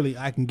 Yep. Clearly,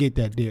 I can get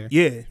that there.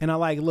 Yeah. And I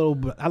like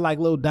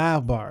little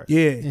dive bars.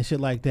 Yeah. And shit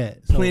like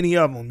that. So plenty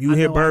of them. You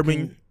hear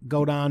bourbon.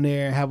 Go down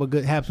there,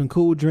 have some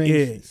cool drinks.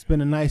 Yeah.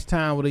 Spend a nice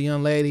time with a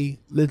young lady.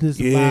 Listen to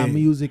some live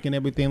music and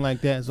everything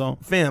like that. So,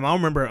 fam, I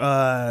remember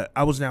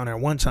I was down there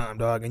one time,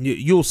 dog, and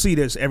you'll see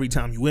this every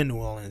time you in New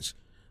Orleans.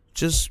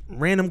 Just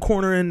random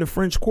corner in the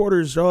French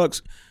Quarters,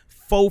 dogs.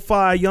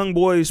 4-5 young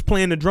boys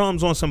playing the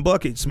drums on some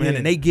buckets, man,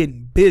 and they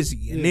getting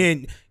busy. And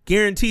then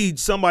guaranteed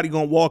somebody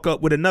gonna walk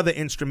up with another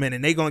instrument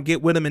and they gonna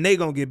get with them and they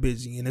gonna get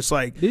busy. And it's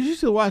like, did you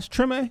still watch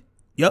Treme?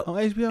 Yep. On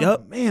HBO?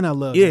 Yep. Man, I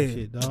love that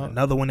shit, dog.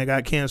 Another one that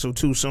got canceled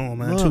too soon,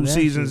 man. 2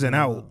 seasons and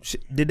out.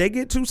 Did they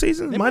get 2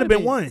 seasons? Might have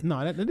been 1.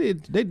 No, they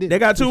did. They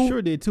got 2?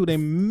 Sure did 2. They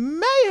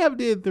may have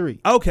did 3.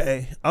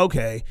 Okay.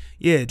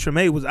 Yeah,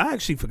 Treme was, I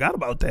actually forgot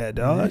about that,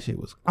 dog. Man, that shit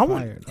was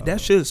fire, dog.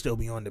 That should still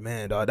be on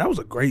demand, dog. That was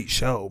a great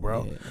show,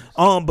 bro.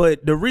 Yeah,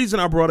 but the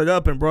reason I brought it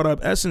up and brought up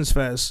Essence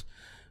Fest,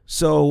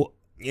 so,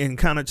 and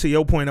kind of to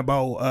your point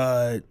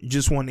about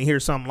just wanting to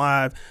hear something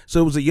live.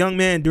 So it was a young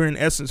man during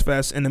Essence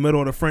Fest in the middle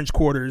of the French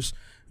Quarters,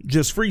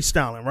 just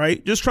freestyling,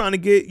 right? Just trying to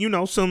get,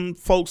 some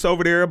folks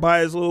over there, buy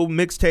his little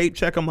mixtape,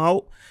 check him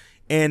out.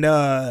 And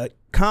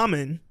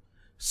Common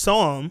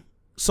saw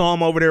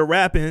him over there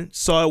rapping,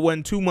 saw it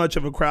wasn't too much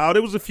of a crowd.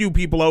 It was a few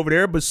people over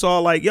there, but saw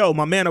like, yo,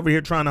 my man over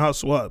here trying to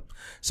hustle up.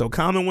 So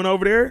Common went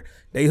over there.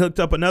 They hooked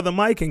up another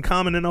mic, and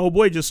Common and old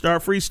boy just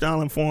started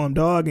freestyling for him,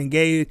 dog, and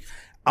gave,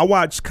 I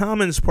watched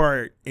Common's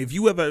part. If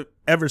you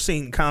ever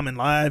seen Common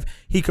live,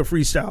 he could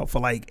freestyle for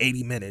like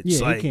 80 minutes.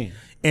 Yeah, like, he can.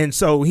 And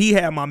so he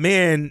had my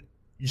man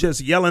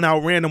just yelling out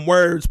random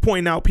words,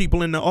 pointing out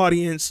people in the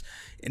audience.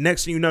 And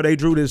next thing you know, they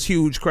drew this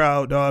huge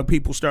crowd, dog.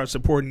 People start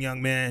supporting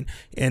Young Man.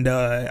 And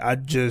I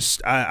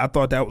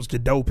thought that was the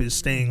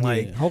dopest thing.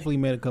 Like, yeah, hopefully he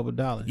made a couple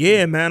dollars.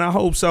 Yeah, man, I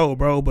hope so,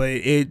 bro.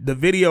 But the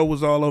video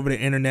was all over the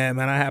internet,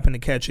 man. I happened to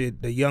catch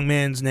it. The young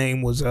man's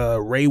name was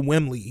Ray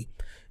Wimley.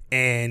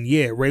 And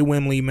yeah, Ray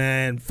Wimley,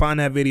 man, find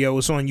that video.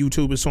 It's on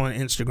YouTube. It's on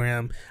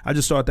Instagram. I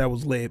just thought that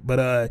was lit.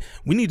 But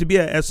we need to be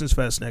at Essence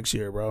Fest next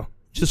year, bro.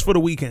 Just for the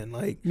weekend,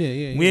 like we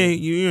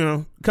ain't you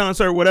know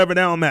concert whatever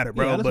that don't matter,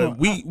 bro. Yeah, but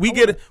we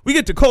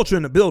get the culture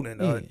in the building.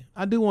 Yeah.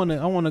 I want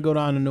to go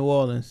down to New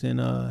Orleans and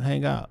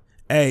hang out.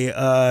 Hey,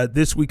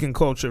 this Weekend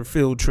Culture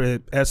field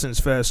trip, Essence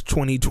Fest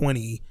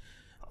 2020.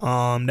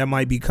 That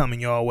might be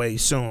coming your way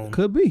soon.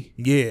 Could be.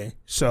 Yeah,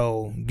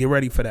 so get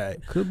ready for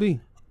that. Could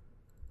be.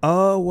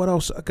 What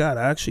else I got?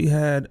 I actually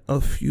had a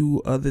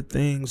few other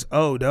things.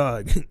 Oh,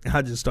 dog,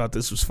 I just thought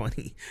this was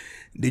funny.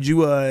 Did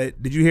you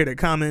hear the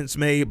comments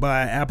made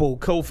by Apple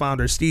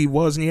co-founder Steve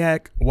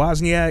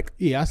Wozniak?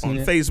 Yeah, I seen on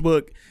it.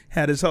 Facebook.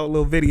 Had his whole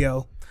little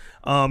video.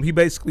 He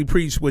basically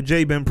preached what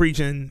Jay been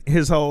preaching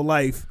his whole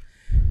life.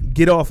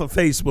 Get off of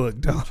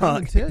Facebook, dog. I'm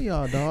trying to tell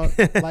y'all, dog.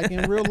 Like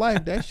in real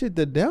life, that shit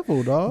the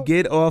devil, dog.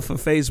 Get off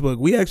of Facebook.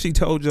 We actually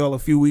told y'all a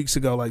few weeks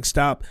ago, like,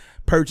 stop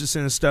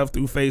purchasing stuff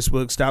through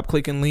Facebook. Stop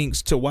clicking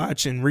links to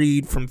watch and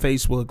read from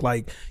Facebook.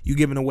 Like, you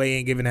giving away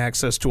and giving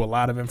access to a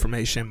lot of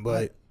information,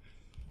 but.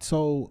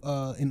 So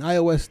in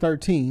iOS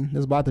 13,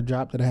 that's about to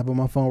drop that I have on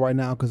my phone right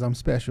now because I'm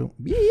special,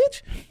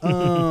 bitch.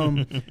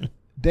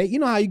 You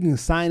know how you can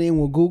sign in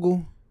with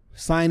Google,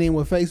 sign in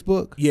with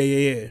Facebook?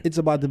 Yeah. It's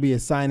about to be a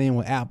sign in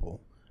with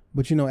Apple.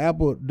 But you know,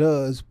 Apple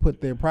does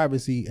put their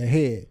privacy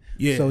ahead.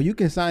 Yeah. So you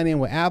can sign in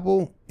with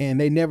Apple and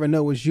they never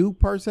know it's you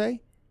per se.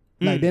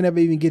 Like they never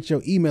even get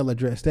your email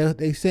address.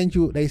 They set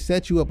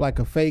you up like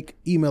a fake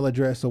email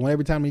address. So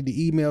every time you need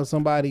to email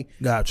somebody,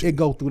 Gotcha. it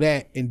go through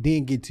that and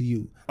then get to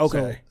you.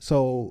 Okay.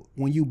 So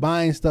when you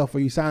buying stuff or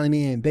you signing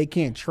in, they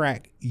can't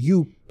track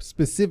you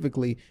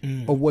specifically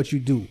of what you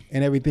do,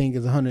 and everything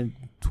is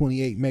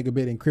 128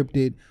 megabit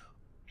encrypted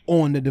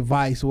on the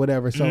device or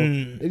whatever. So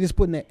they're just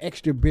putting that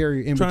extra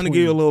barrier in Trying between. to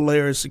give you a little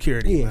layer of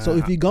security. Yeah. Man. So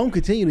if you're gonna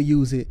continue to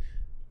use it,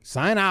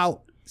 sign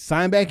out,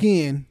 sign back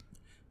in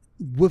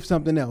with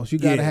something else. You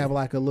gotta have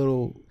like a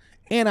little.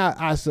 And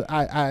I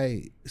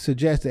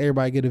suggest that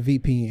everybody get a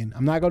VPN.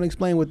 I'm not gonna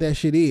explain what that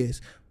shit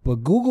is, but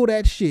Google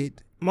that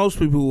shit. Most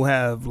people who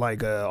have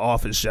like a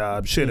office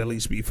job should at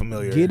least be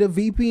familiar. Get a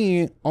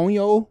VPN on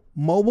your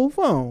mobile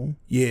phone.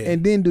 Yeah.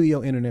 And then do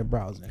your internet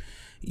browsing.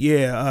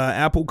 Yeah.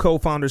 Apple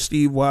co-founder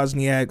Steve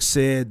Wozniak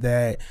said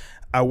that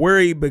I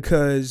worry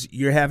because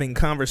you're having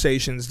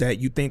conversations that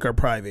you think are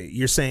private.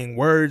 You're saying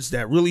words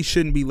that really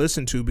shouldn't be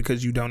listened to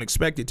because you don't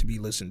expect it to be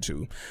listened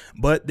to.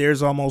 But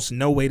there's almost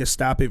no way to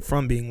stop it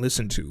from being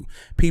listened to.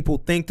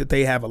 People think that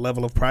they have a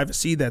level of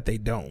privacy that they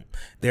don't.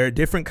 There are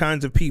different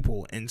kinds of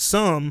people, and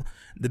some,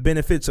 the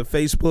benefits of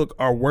Facebook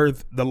are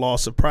worth the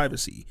loss of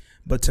privacy.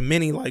 But to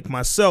many like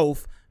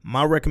myself,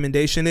 my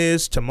recommendation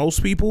is, to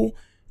most people,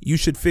 you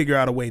should figure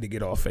out a way to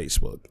get off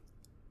Facebook.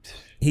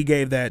 He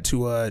gave that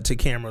to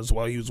cameras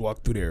while he was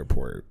walking through the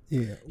airport.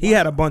 Yeah, he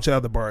had a bunch of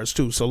other bars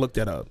too, so look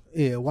that up.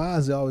 Yeah,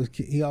 Wise always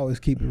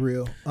keep it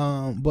real.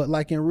 But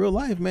like in real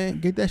life, man,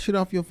 get that shit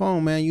off your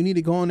phone, man. You need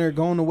to go on there,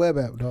 go on the web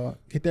app, dog.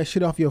 Get that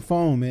shit off your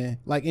phone, man.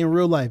 Like in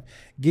real life,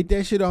 get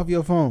that shit off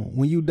your phone.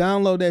 When you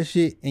download that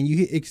shit and you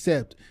hit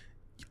accept,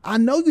 I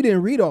know you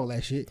didn't read all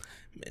that shit.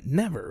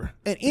 Never.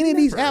 And any of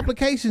these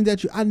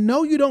applications I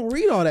know you don't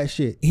read all that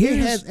shit. It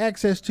has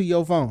access to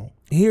your phone.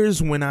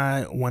 Here's when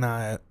I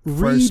first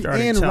Read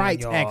started and telling write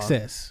y'all,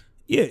 access.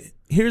 Yeah,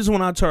 here's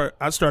when I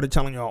started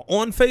telling y'all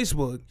on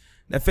Facebook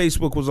that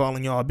Facebook was all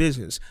in y'all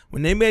business.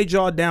 When they made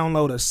y'all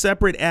download a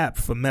separate app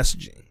for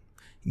messaging,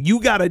 you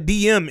got a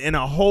DM in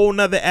a whole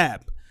nother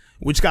app,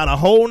 which got a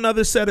whole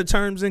nother set of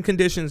terms and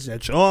conditions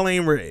that y'all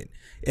ain't read.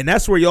 And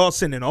that's where y'all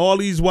sending all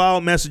these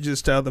wild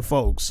messages to other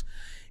folks.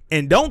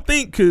 And don't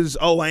think because,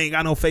 I ain't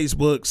got no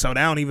Facebook, so that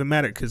don't even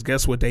matter, because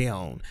guess what they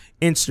own?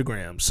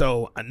 Instagram.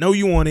 So I know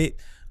you want it.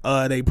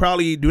 They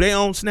probably, do they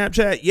own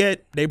Snapchat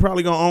yet? They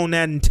probably gonna own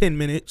that in 10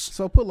 minutes.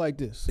 So put like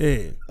this.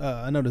 Yeah.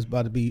 I know this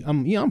about to be,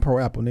 I'm pro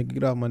Apple, nigga.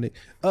 Get off my dick.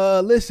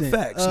 Listen.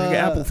 Facts, nigga.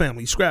 Apple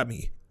family, scrap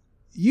me.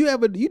 You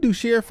do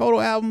share photo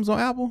albums on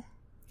Apple?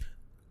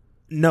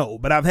 No,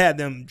 but I've had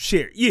them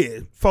share. Yeah,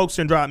 folks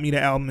can drop me the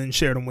album and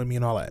share them with me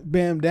and all that.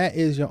 Bam, that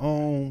is your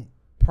own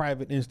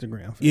private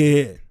Instagram.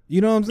 Yeah. You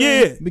know what I'm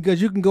saying? Yeah.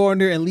 Because you can go in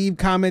there and leave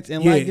comments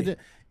and like it.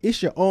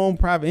 It's your own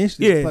private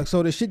Instagram. Yeah. Like,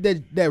 so the shit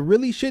that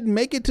really shouldn't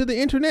make it to the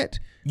internet,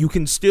 you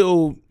can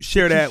still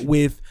share that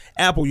with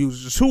Apple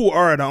users, who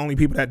are the only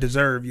people that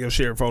deserve your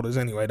shared photos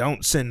anyway.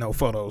 Don't send no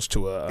photos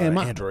to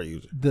Android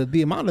user.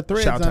 The amount of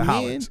threads Shout out to I'm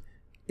Hollins.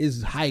 in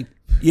is hype.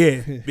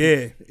 Yeah.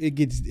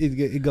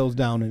 It goes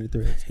down in the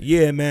threads.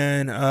 Yeah,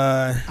 man.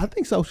 I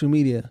think social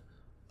media,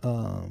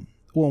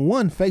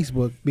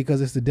 Facebook,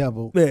 because it's the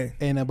devil. Yeah.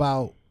 And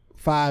about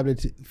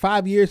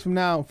 5 years from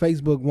now,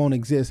 Facebook won't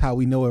exist how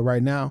we know it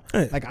right now.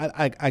 Hey. Like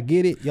I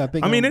get it. Y'all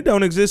think? I mean, it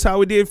don't exist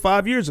how it did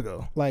 5 years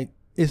ago. Like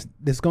it's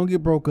gonna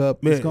get broke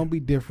up. Yeah. It's gonna be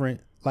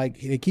different. Like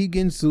they keep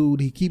getting sued.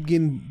 He keep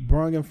getting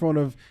brung in front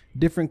of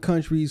different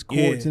countries,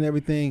 courts, and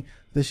everything.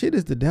 The shit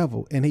is the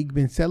devil, and he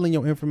been selling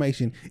your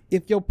information.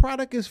 If your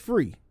product is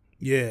free,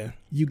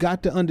 you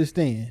got to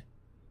understand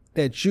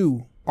that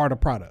you are the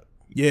product.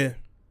 Yeah.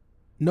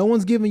 No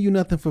one's giving you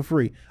nothing for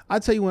free. I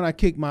tell you, when I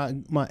kicked my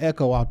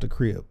Echo out the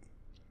crib,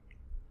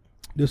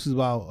 this was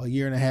about a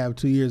year and a half,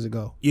 2 years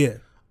ago. Yeah.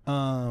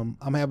 I'm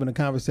having a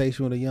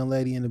conversation with a young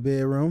lady in the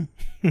bedroom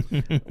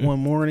one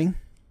morning.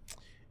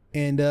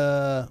 And,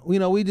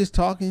 we just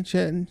talking,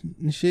 chatting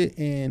and shit.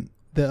 And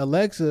the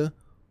Alexa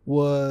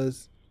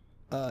was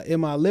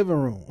in my living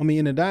room. I mean,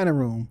 in the dining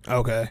room.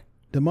 Okay.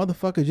 The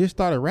motherfucker just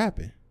started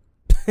rapping.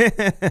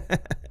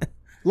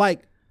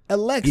 Like,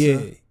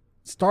 Alexa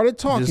started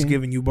talking. Just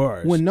giving you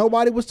bars. When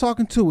nobody was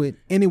talking to it,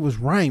 and it was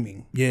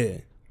rhyming. Yeah.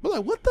 But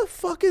like, what the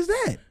fuck is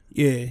that?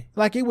 Yeah.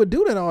 Like, it would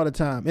do that all the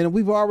time. And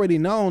we've already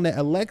known that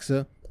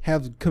Alexa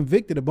have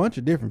convicted a bunch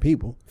of different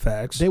people.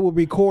 Facts. They were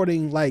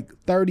recording like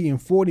 30 and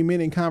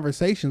 40-minute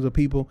conversations with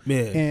people.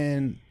 Yeah.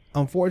 And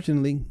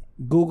unfortunately,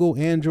 Google,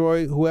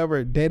 Android,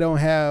 whoever, they don't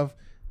have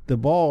the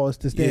balls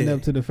to stand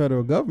up to the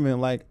federal government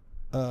like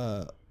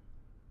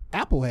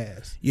Apple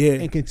has. Yeah.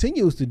 And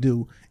continues to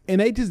do. And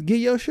they just give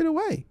your shit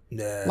away.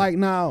 Yeah. Like,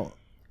 now,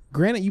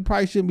 granted, you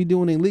probably shouldn't be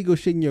doing illegal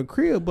shit in your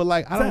crib, but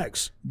like,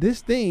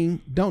 this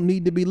thing don't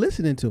need to be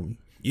listening to me.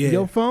 Yeah.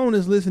 Your phone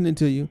is listening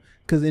to you,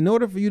 because in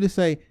order for you to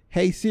say,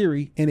 hey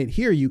Siri, and it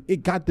hear you,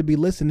 it got to be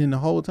listening the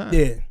whole time.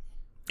 Yeah.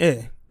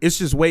 Yeah. It's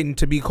just waiting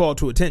to be called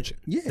to attention.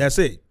 Yeah. That's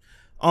it.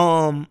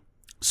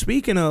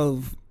 Speaking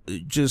of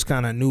just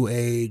kind of new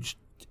age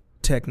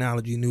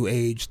technology, new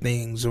age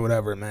things or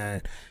whatever,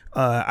 man,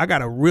 I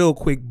got a real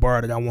quick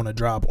bar that I want to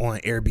drop on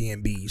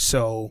Airbnb.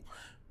 So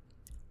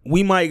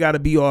we might got to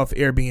be off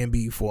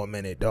Airbnb for a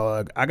minute,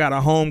 dog. I got a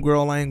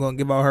homegirl. I ain't going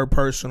to give out her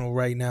personal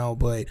right now,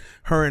 but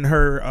her and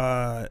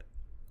her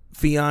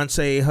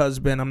fiance,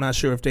 husband, I'm not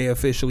sure if they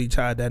officially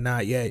tied that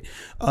knot yet,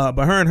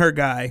 but her and her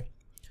guy,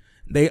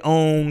 they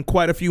own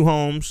quite a few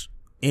homes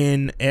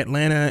in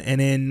Atlanta and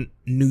in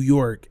New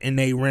York, and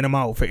they rent them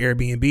out for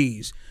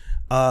Airbnbs.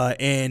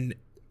 And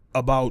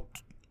about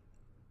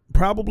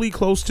probably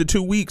close to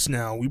 2 weeks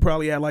now, we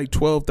probably had like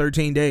 12,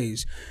 13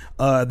 days,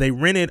 they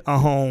rented a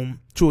home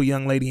to a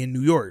young lady in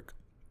New York.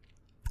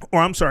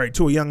 Or I'm sorry,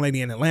 to a young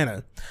lady in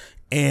Atlanta.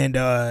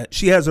 And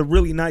she has a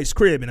really nice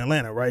crib in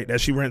Atlanta, right,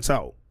 that she rents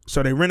out.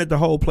 So they rented the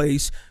whole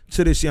place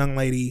to this young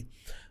lady.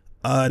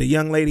 The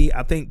young lady,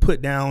 I think,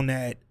 put down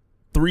that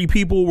 3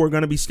 people were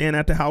going to be staying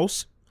at the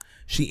house.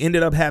 She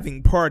ended up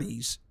having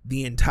parties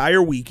the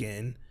entire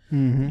weekend.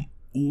 Mm-hmm.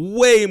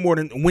 Way more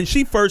than when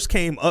she first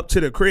came up to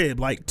the crib,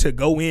 like to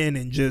go in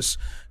and just,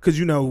 because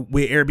you know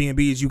with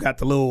Airbnbs you got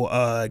the little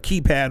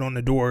keypad on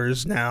the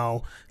doors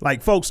now.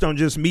 Like folks don't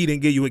just meet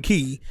and give you a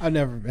key. I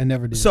never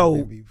did so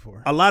Airbnb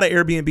before. A lot of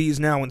Airbnbs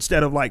now,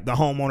 instead of like the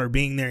homeowner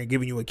being there and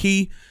giving you a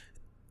key,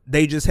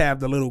 they just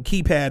have the little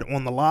keypad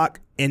on the lock,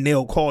 and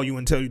they'll call you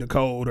and tell you the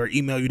code or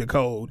email you the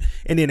code,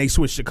 and then they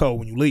switch the code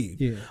when you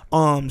leave.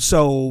 Yeah.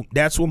 So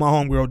that's what my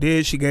homegirl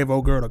did. She gave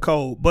old girl the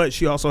code, but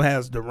she also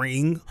has the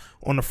ring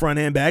on the front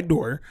and back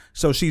door.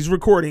 So she's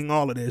recording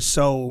all of this.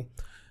 So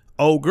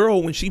old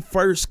girl, when she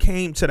first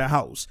came to the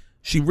house,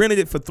 she rented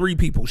it for 3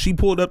 people. She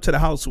pulled up to the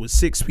house with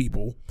 6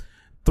 people,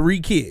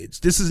 3 kids.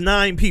 This is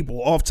 9 people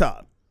off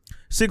top.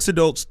 6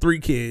 adults, 3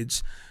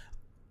 kids.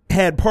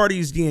 Had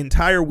parties the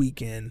entire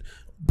weekend.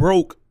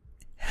 Broke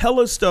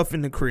hella stuff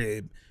in the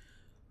crib,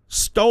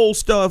 stole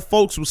stuff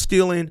folks was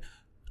stealing.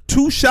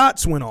 2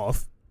 shots went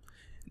off.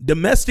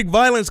 Domestic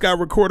violence got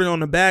recorded on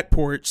the back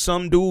porch.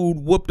 Some dude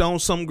whooped on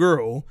some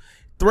girl,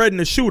 threatened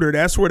to shoot her.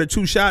 That's where the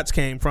 2 shots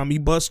came from. He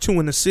bust 2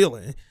 in the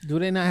ceiling. Do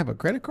they not have a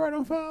credit card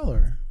on file?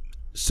 Or?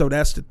 So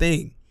that's the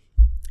thing.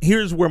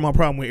 Here's where my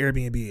problem with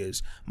Airbnb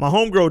is. My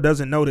homegirl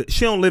doesn't know that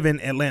she don't live in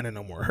Atlanta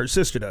no more. Her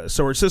sister does.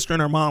 So her sister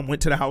and her mom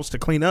went to the house to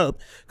clean up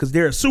because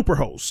they're a super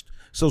host.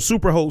 So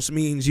super host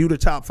means you the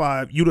top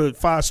 5, you the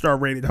 5-star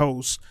rated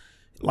host.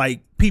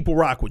 Like people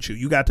rock with you.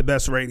 You got the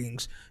best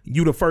ratings.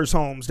 You the first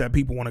homes that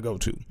people want to go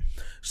to.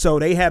 So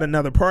they had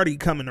another party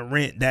coming to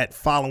rent that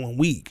following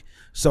week.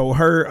 So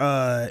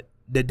her,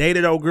 the day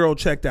that old girl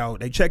checked out,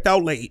 they checked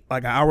out late,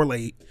 like an hour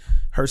late.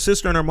 Her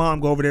sister and her mom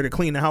go over there to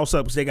clean the house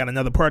up because they got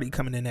another party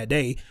coming in that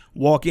day.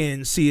 Walk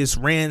in, see it's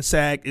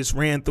ransacked, it's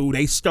ran through.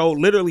 They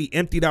literally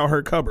emptied out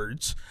her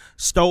cupboards,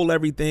 stole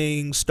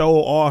everything,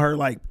 stole all her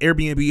like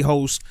Airbnb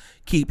hosts,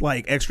 keep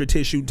like extra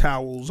tissue,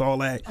 towels, all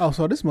that. Oh,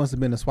 so this must have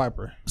been a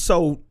swiper.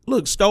 So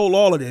look, stole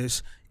all of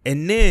this.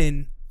 And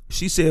then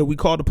she said, we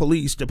called the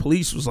police. The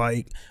police was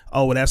like,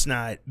 oh, well, that's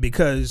not,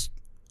 because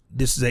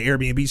this is an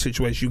Airbnb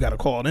situation. You got to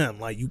call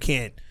them. Like you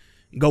can't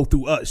go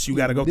through us. You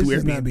got to go through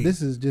Airbnb.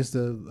 This is just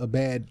a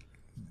bad,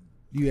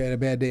 you had a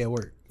bad day at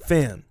work.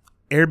 Fam,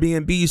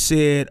 Airbnb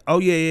said, oh,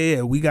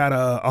 yeah. We got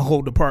a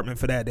whole department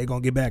for that. They're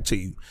going to get back to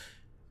you.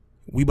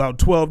 We about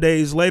 12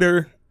 days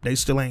later, they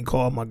still ain't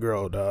called my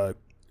girl, dog.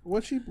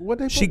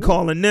 She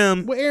calling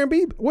them. What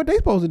Airbnb? What they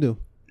supposed to do?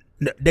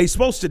 They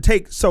supposed to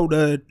take, so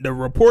the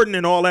reporting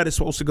and all that is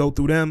supposed to go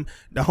through them.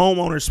 The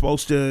homeowner's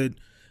supposed to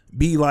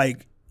be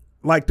like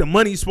the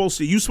money's supposed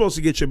to, you supposed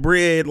to get your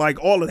bread,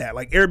 like all of that.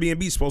 Like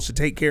Airbnb's supposed to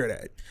take care of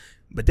that.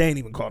 But they ain't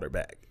even called her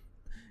back.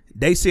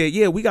 They said,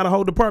 yeah, we got a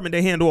whole department.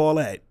 They handle all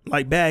that.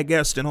 Like bad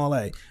guests and all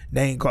that.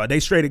 They ain't called. They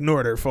straight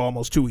ignored her for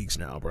almost 2 weeks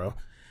now, bro.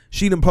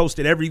 She done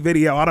posted every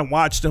video. I done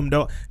watched them.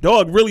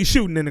 Dog really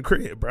shooting in the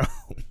crib, bro.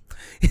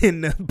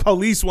 And the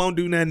police won't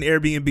do nothing.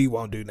 Airbnb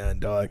won't do nothing,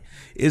 dog.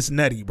 It's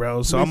nutty,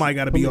 bro. So I might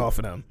got to be off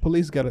of them.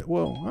 Police got to,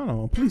 well, I don't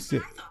know. Police.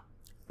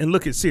 And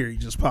look at Siri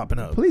just popping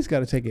up. Police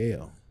got to take an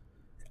L.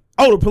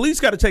 Oh, the police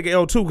got to take an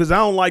L too, because I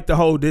don't like the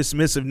whole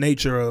dismissive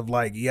nature of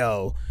like,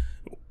 yo,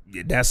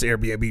 that's the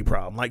Airbnb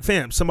problem. Like,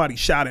 fam, somebody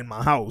shot in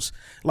my house.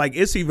 Like,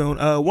 it's even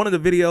one of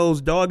the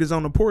videos, dog is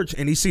on the porch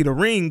and he see the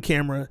Ring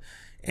camera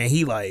and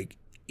he like,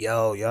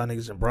 yo, y'all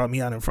niggas done brought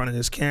me out in front of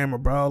this camera,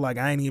 bro. Like,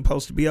 I ain't even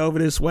supposed to be over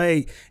this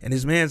way. And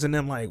his man's in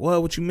them like,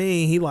 what you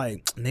mean? He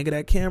like, nigga,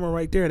 that camera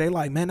right there. They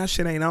like, man, that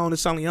shit ain't on.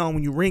 It's only on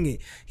when you ring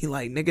it. He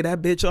like, nigga,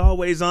 that bitch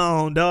always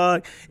on,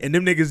 dog. And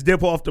them niggas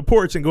dip off the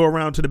porch and go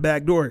around to the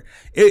back door.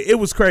 It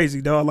was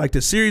crazy, dog. Like,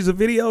 the series of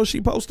videos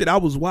she posted, I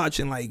was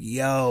watching like,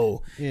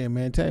 yo. Yeah,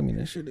 man, tag me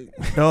that shit.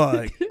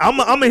 Dog, I'm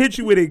going to hit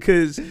you with it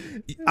because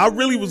I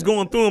really was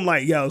going through them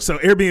like, yo, so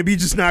Airbnb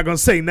just not going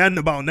to say nothing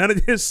about none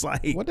of this.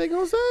 Like, what they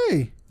going to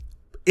say?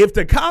 If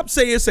the cops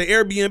say it's an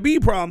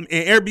Airbnb problem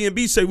and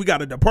Airbnb say we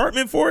got a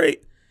department for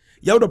it,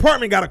 your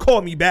department got to call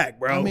me back,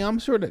 bro. I mean, I'm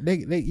sure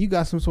that you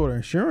got some sort of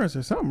insurance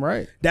or something,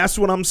 right? That's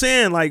what I'm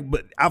saying. Like,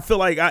 but I feel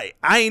like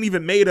I ain't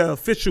even made an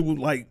official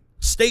like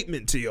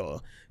statement to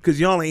y'all because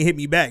y'all ain't hit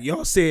me back.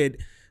 Y'all said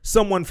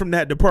someone from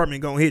that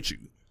department gonna hit you.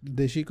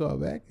 Did she call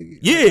back?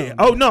 Yeah.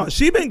 Oh no,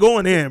 she been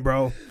going in,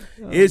 bro.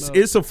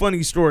 It's a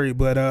funny story,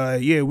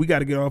 but yeah, we got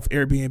to get off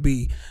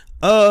Airbnb.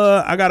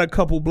 I got a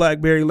couple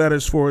BlackBerry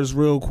letters for us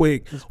real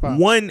quick.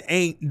 One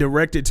ain't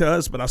directed to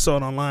us, but I saw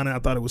it online and I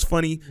thought it was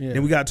funny. Yeah.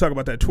 And we got to talk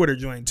about that Twitter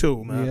joint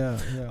too, man.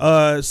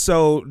 Yeah.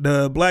 So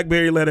the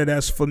BlackBerry letter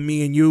that's for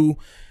me and you.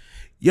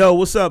 Yo,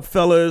 what's up,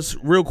 fellas?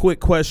 Real quick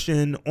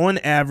question. On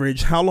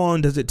average, how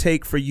long does it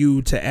take for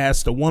you to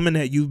ask the woman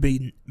that you've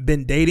been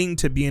dating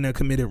to be in a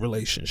committed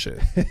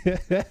relationship?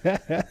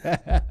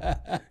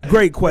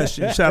 Great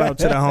question. Shout out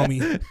to the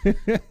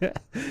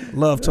homie.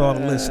 Love to all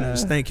the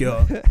listeners. Thank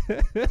y'all.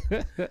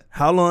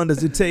 How long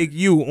does it take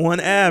you, on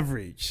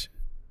average,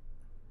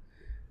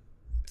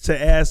 to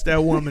ask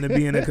that woman to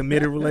be in a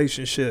committed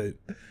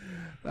relationship?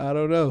 I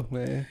don't know,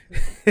 man.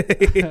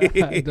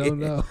 I don't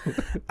know.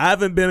 I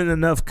haven't been in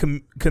enough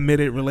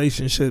committed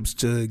relationships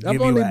to give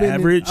you an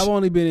average. I've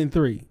only been in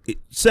 3.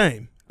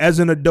 Same. As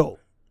an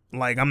adult.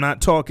 Like, I'm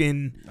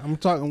talking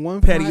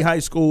one petty high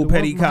school,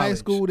 petty college. High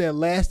school that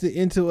lasted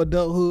into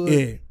adulthood.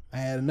 Yeah. I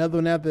had another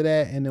one after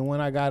that, and then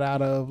when I got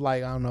out of,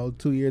 like, I don't know,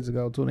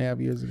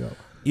 2.5 years ago.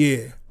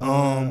 Yeah.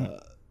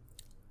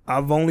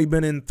 I've only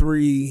been in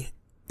 3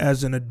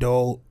 as an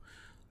adult,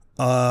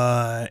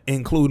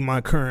 including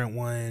my current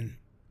one.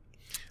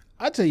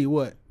 I tell you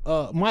what,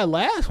 my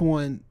last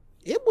one,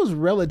 it was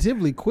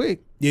relatively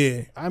quick.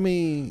 Yeah. I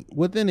mean,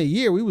 within a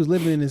year, we was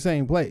living in the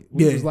same place.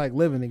 We was like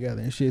living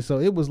together and shit. So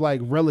it was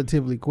like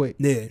relatively quick.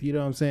 Yeah. You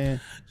know what I'm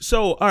saying?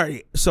 So, all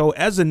right. So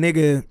as a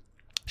nigga.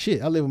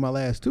 Shit, I live with my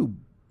last 2.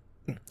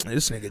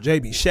 This nigga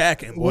JB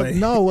shacking, boy.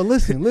 Well,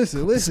 listen. This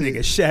nigga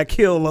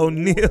Shaquille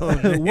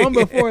O'Neal. One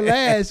before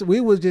last, we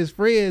was just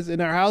friends and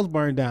our house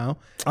burned down.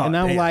 And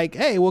I'm like,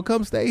 hey, well,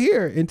 come stay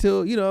here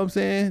until, you know what I'm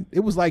saying?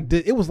 It was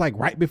like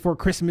right before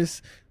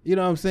Christmas. You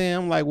know what I'm saying?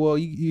 I'm like, well,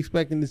 you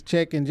expecting this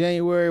check in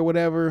January or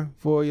whatever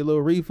for your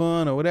little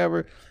refund or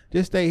whatever.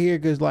 Just stay here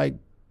because, like,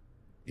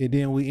 and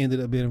then we ended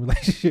up in a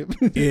relationship.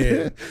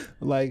 Yeah.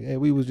 Like, and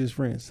we was just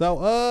friends.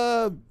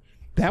 So,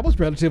 that was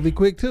relatively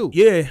quick too.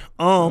 Yeah.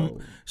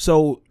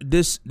 So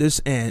this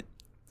aunt,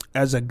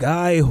 as a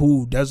guy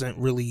who doesn't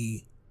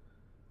really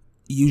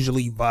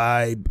usually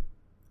vibe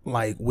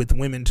like with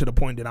women to the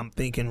point that I'm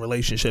thinking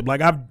relationship.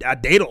 Like I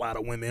date a lot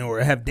of women or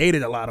have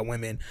dated a lot of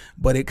women,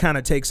 but it kind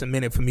of takes a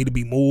minute for me to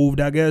be moved,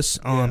 I guess.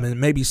 And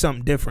maybe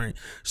something different.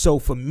 So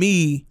for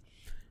me,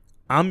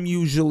 I'm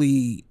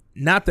usually,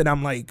 not that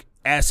I'm like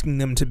asking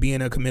them to be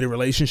in a committed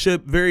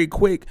relationship very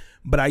quick,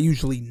 but I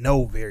usually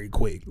know very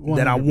quick 100%.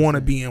 That I want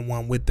to be in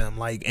one with them.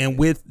 Like, and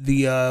with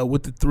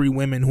the 3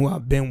 women who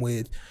I've been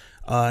with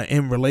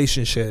in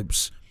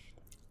relationships,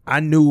 I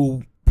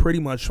knew pretty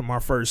much from our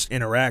first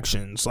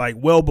interactions, like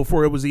well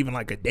before it was even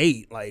like a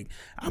date. Like,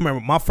 I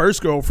remember my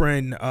first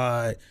girlfriend,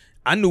 I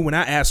knew when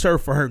I asked her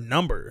for her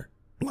number,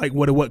 like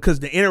what it was, because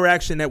the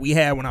interaction that we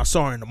had when I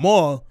saw her in the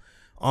mall,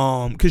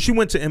 because she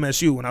went to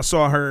MSU, and I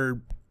saw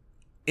her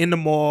in the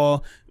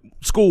mall.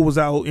 School was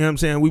out, you know what I'm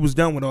saying? We was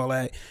done with all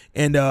that.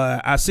 And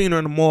I seen her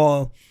in the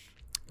mall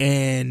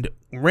and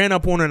ran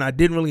up on her, and I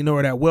didn't really know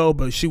her that well,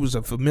 but she was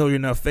a familiar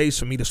enough face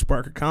for me to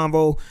spark a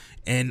convo.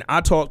 And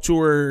I talked to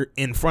her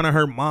in front of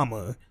her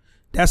mama.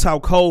 That's how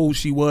cold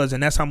she was,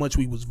 and that's how much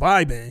we was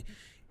vibing.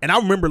 And I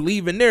remember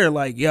leaving there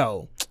like,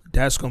 yo,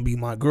 that's gonna be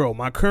my girl.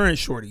 My current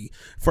shorty,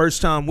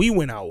 first time we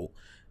went out,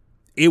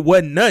 it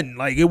wasn't nothing.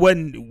 Like, it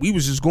wasn't, we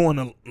was just going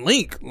to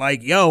link.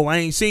 Like, yo, I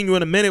ain't seen you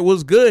in a minute,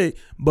 was good.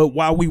 But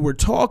while we were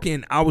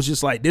talking, I was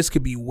just like, this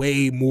could be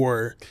way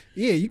more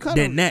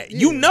than that. Yeah.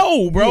 You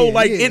know, bro.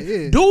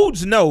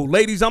 Dudes know.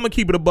 Ladies, I'm going to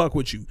keep it a buck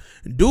with you.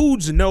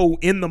 Dudes know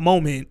in the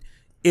moment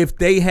if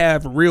they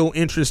have real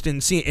interest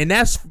in seeing. And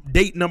that's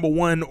date number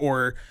one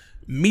or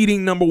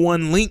meeting number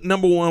one, link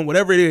number one,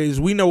 whatever it is.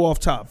 We know off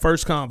top.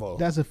 First convo.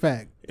 That's a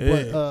fact.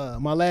 Yeah. But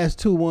my last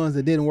two ones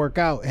that didn't work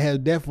out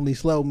have definitely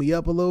slowed me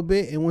up a little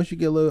bit. And once you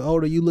get a little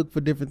older, you look for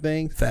different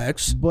things.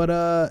 Facts.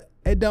 But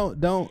it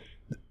don't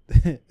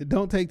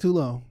take too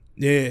long.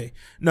 Yeah.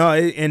 No,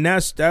 and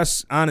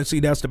that's honestly,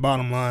 that's the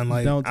bottom line.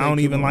 Like, I don't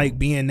even like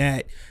being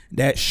that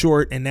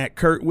short and that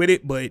curt with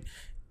it, but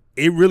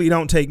it really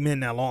don't take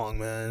men that long,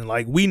 man.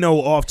 Like, we know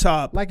off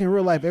top. Like in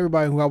real life,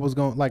 everybody who I was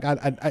going, like,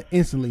 I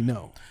instantly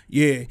know.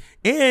 Yeah.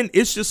 And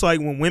it's just like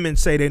when women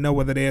say they know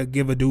whether they'll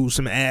give a dude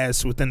some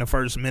ass within the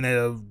first minute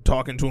of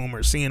talking to him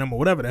or seeing him or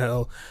whatever the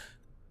hell.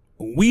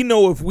 We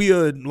know if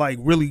we'll, like,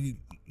 really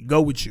go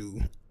with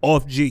you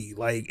off G.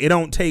 Like, it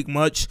don't take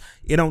much.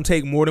 It don't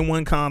take more than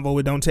one convo.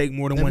 It don't take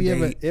more than one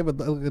date. Ever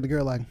look at the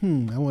girl like,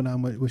 I wonder how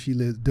much what she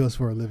does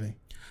for a living.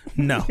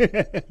 No.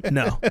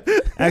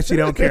 Actually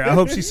don't care. I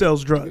hope she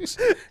sells drugs.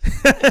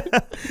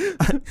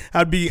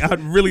 I'd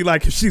really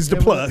like if she's the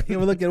plug. You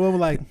ever look at a woman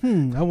like,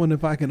 I wonder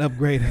if I can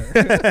upgrade her.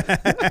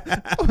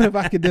 I wonder if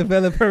I can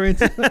develop her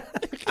into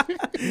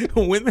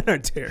Women are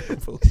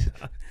terrible.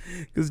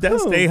 Because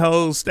that's their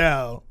whole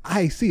style.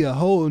 I see a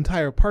whole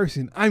entire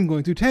person. I'm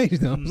going to change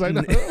them. It's like,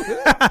 no.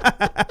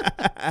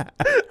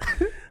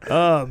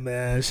 Oh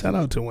man, shout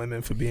out to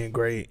women for being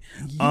great.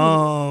 You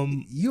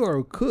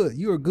are good.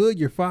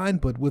 You're fine,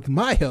 but with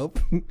my help.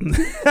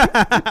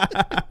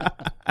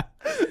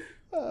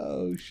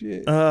 Oh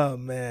shit. Oh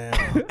man.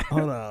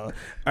 Hold on. All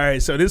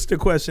right, so this is the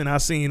question I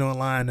seen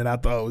online that I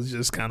thought was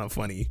just kind of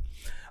funny.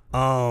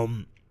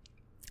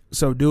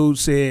 So dude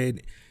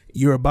said,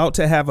 you're about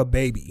to have a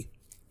baby.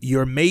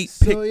 Your mate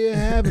So you're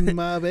having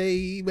my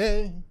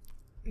baby.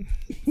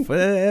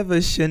 Forever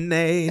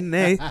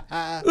Shanae.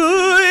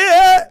 Ooh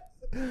yeah.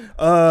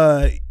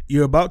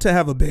 You're about to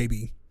have a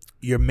baby.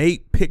 Your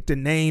mate picked a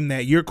name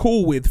that you're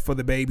cool with for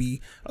the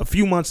baby a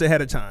few months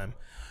ahead of time.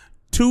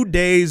 2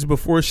 days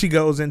before she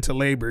goes into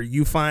labor,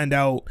 you find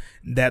out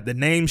that the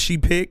name she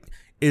picked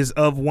is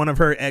of one of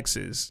her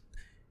exes.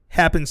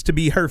 Happens to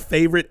be her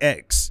favorite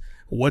ex.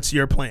 What's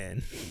your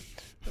plan?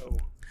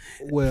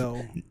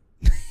 Well,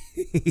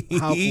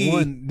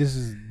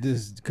 this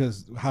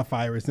because how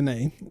fire is the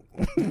name.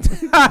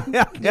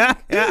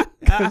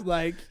 Cause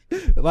like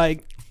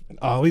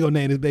oh, we gonna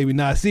name this baby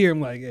Nasir.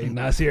 I'm like, hey,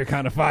 Nasir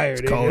kind of fired.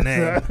 It's cold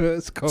name.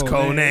 It's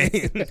cold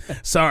name.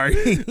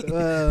 Sorry.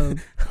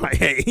 Like,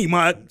 hey, he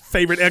my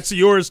favorite ex of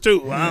yours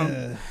too.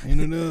 Yeah, you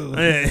know.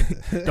 Hey,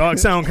 dog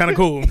sound kind of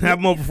cool. Have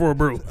him over for a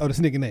brew. Oh, this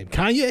nigga name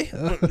Kanye.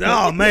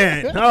 Oh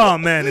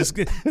man,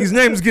 his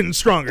name's getting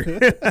stronger.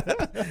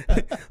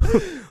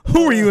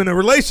 Who are you in a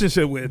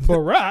relationship with?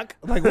 Barack.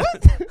 Like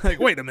what? Like,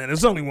 wait a minute.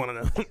 It's only one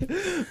of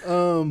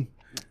them.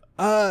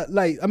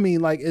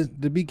 Is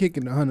to be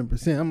kicking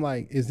 100%. I'm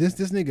like, is this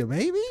nigga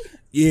baby?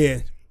 Yeah.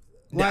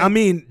 Like, I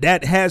mean,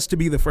 that has to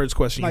be the first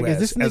question you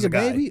ask. Is this nigga as a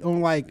guy. baby? Or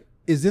like,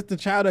 is this the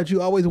child that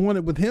you always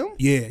wanted with him?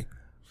 Yeah.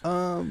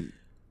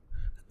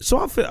 So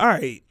I feel all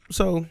right.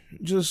 So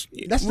just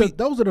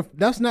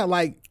that's not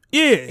like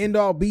end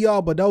all be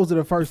all, but those are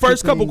the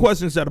first couple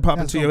questions that are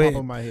popping to your head.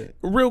 In my head.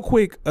 Real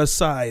quick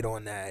aside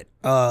on that,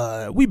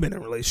 we've been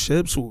in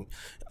relationships,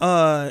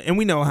 and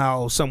we know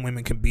how some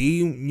women can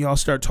be. Y'all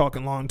start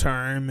talking long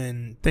term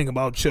and think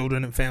about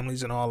children and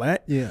families and all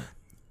that. Yeah.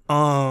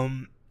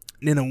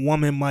 Then a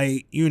woman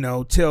might,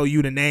 tell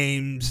you the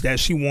names that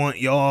she want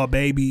y'all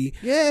baby.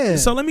 Yeah.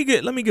 So let me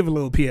give a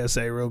little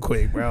PSA real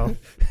quick, bro.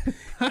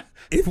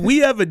 If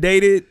we ever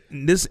dated,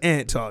 this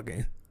ain't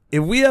talking.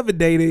 If we ever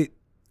dated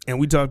and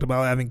we talked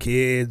about having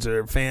kids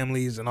or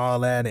families and all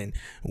that, and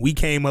we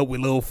came up with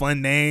little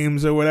fun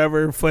names or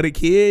whatever for the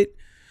kid,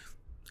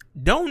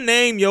 don't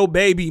name your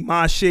baby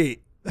my shit.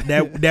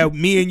 That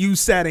me and you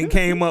sat and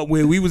came up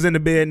with. We was in the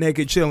bed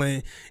naked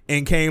chilling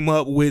and came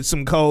up with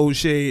some cold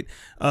shit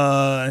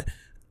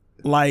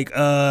like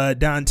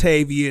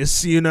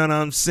Dontavius, you know what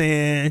I'm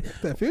saying?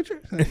 That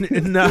Future?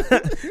 No,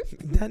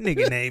 that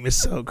nigga name is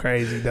so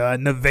crazy, dog.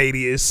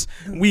 Nevadius.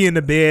 We in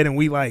the bed and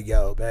we like,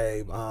 yo,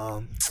 babe,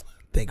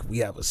 think if we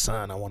have a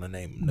son, I want to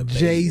name him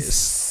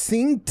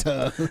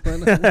Jacinta.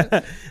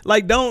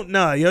 Like,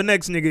 your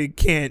next nigga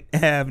can't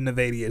have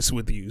Nevadius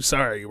with you.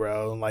 Sorry,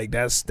 bro. Like,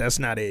 that's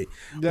not it.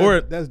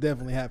 That's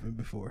definitely happened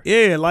before.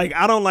 Yeah, like,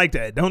 I don't like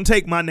that. Don't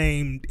take my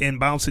name and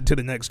bounce it to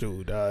the next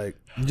dude, dog.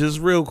 Just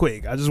real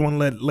quick. I just want to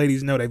let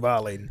ladies know they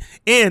violating.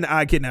 And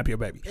I kidnap your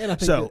baby. And I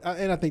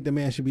think the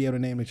man should be able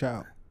to name the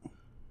child.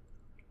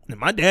 And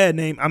my dad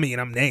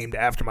I'm named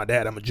after my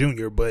dad. I'm a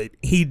junior, but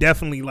he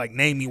definitely like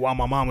named me while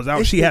my mom was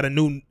out. She had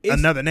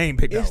another name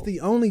picked out. It's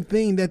the only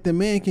thing that the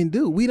man can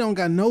do. We don't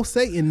got no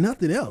say in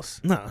nothing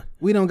else. Nah.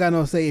 We don't got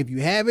no say if you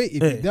have it,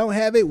 if you don't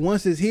have it.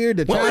 Once it's here,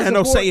 the we don't have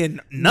no say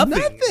in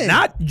nothing.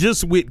 Not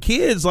just with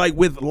kids, like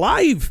with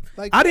life.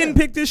 Like, I didn't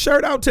pick this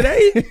shirt out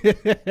today.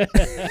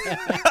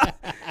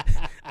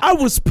 I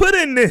was put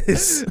in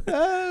this.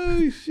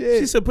 Oh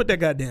shit! She said, "Put that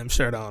goddamn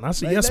shirt on." I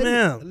said, "Yes,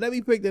 ma'am." Let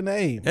me pick the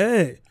name.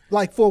 Hey.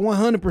 Like for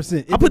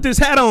 100%. I put this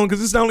hat on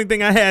because it's the only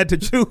thing I had to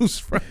choose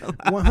from.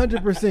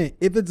 100%.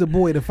 If it's a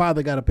boy, the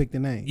father got to pick the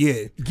name.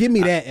 Yeah. Give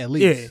me that at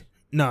least. Yeah.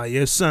 No,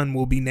 your son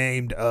will be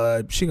named,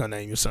 she going to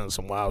name your son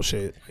some wild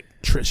shit. Like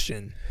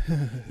Tristan.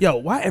 Yo,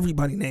 why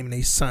everybody naming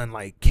their son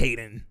like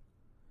Caden?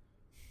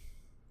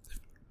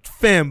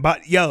 Fam,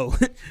 but yo,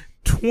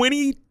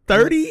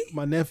 2030?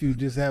 My nephew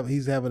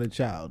he's having a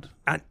child.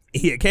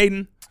 He a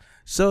Caden?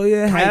 So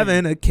you're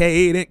having a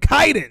Caden.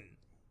 Caden.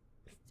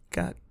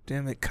 God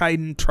damn it.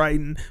 Kaiden,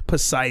 Triton,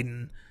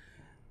 Poseidon.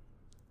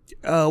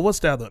 What's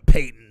the other one?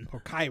 Peyton.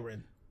 Or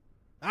Kyron.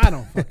 I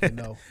don't fucking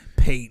know.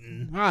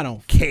 Peyton. I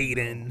don't.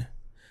 Caden.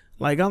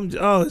 Like,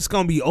 it's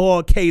going to be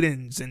all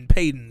Cadens and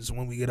Peytons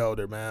when we get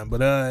older, man.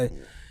 But,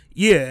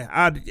 yeah,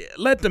 I'd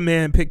let the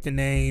man pick the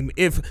name.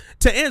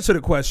 To answer the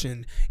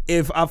question,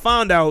 if I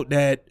found out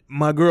that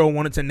my girl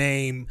wanted to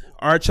name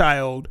our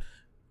child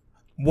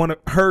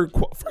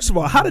first of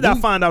all, how did I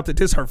find out that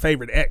this is her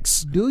favorite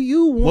ex?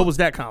 What was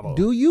that combo?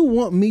 Do you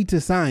want me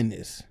to sign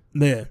this?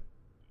 Yeah.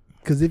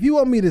 Because if you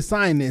want me to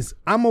sign this,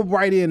 I'm going to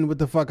write in what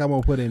the fuck I'm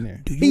going to put in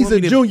there. He's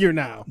a junior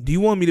now. Do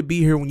you want me to be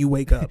here when you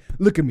wake up?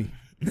 Look at me.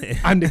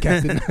 I'm the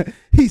captain.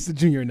 He's the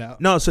junior now.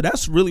 No, so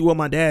that's really what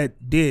my dad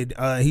did.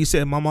 He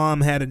said my mom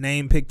had a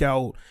name picked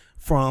out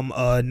from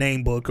a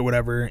name book or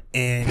whatever,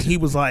 and he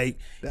was like,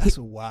 that's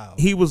wild.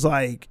 He was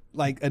like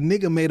a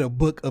nigga made a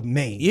book of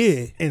names,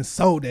 yeah, and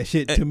sold that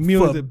shit to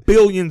millions of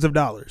billions of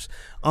dollars.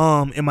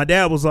 And my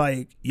dad was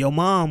like, your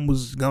mom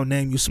was gonna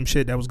name you some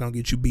shit that was gonna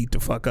get you beat the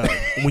fuck up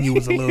when you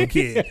was a little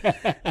kid.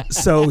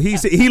 So he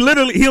said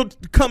he'll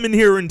come in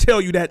here and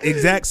tell you that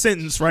exact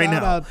sentence right now.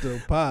 Shout out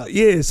to Pop.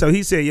 Yeah, so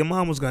he said your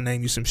mom was gonna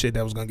name you some shit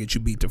that was gonna get you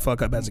beat the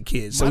fuck up as a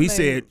kid. So he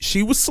said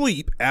she was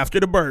asleep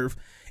after the birth.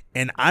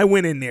 And I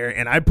went in there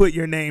and I put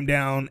your name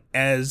down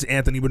as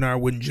Anthony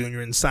Bernard Wooden Jr.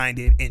 and signed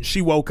it. And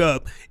she woke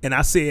up and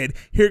I said,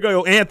 here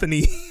go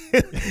Anthony.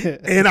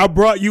 And I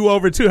brought you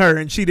over to her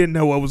and she didn't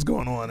know what was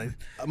going on.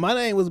 My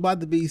name was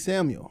about to be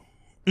Samuel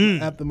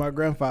after my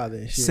grandfather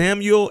and shit.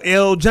 Samuel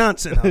L.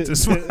 Johnson. I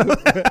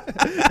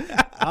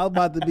was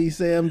about to be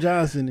Sam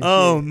Johnson and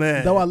shit.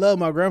 Man. Though I love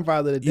my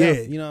grandfather to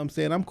death. You know what I'm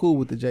saying? I'm cool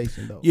with the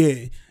Jason though.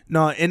 Yeah.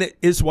 No, and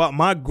it's what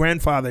my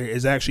grandfather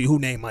is actually who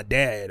named my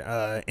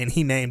dad, and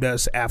he named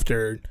us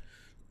after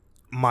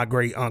my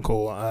great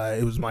uncle.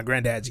 It was my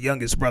granddad's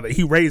youngest brother.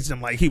 He raised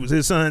him like he was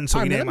his son, so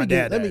he named my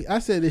dad. I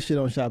said this shit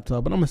on Shop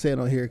Talk, but I'm gonna say it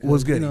on here.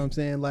 What's good? You know what I'm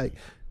saying? Like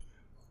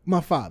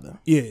my father,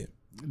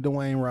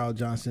 Dwayne Rowell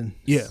Johnson,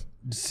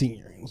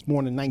 Senior. He was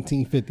born in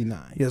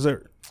 1959. Yes,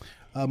 sir.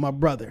 My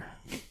brother,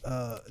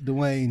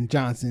 Dwayne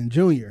Johnson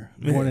Jr.,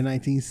 born in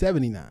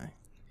 1979.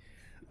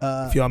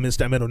 If y'all missed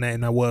that middle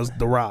name, that was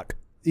The Rock.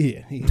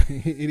 Yeah,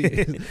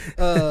 it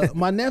is.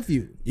 My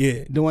nephew,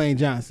 Dwayne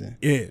Johnson,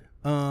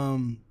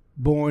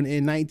 born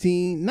in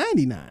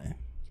 1999.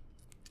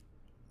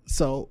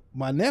 So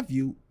my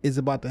nephew is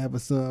about to have a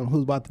son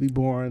who's about to be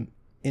born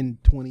in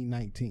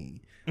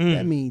 2019.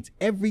 That means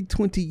every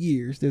 20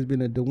 years there's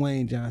been a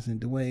Dwayne Johnson.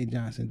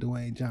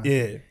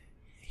 Yeah,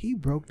 he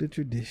broke the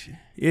tradition.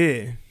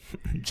 Yeah,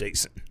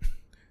 Jason.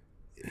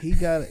 He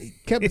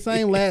kept the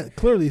same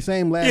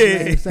same last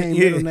name, same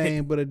middle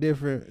name, but a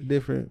different.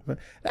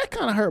 That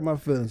kind of hurt my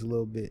feelings a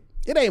little bit.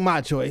 It ain't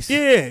my choice.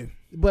 Yeah,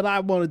 but I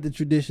wanted the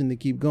tradition to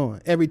keep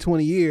going. Every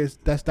 20 years,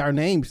 that's our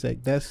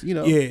namesake. That's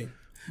Yeah.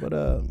 But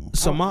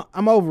so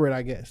I'm over it,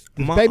 I guess.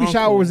 The baby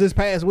shower was this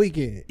past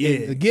weekend.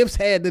 Yeah, the gifts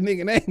had the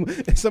nigga name,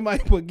 and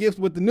somebody put gifts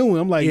with the new one.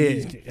 I'm like,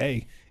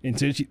 hey,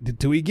 until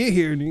we get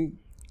here, then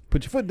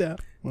put your foot down.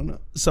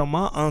 So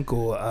my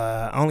uncle,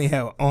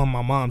 on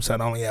my mom's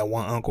side, I only had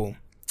one uncle.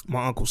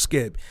 My uncle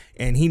Skip,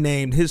 and he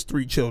named his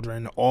 3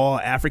 children all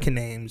African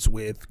names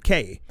with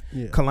K,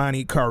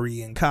 Kalani,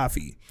 Curry, and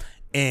Kofi.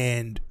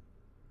 And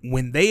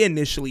when they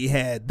initially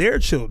had their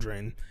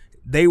children,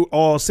 they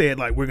all said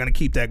like, we're gonna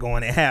keep that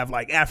going and have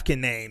like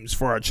African names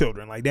for our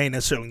children. Like they ain't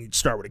necessarily need to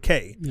start with a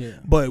K,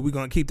 but we're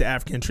gonna keep the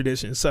African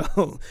tradition.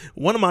 So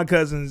one of my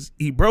cousins,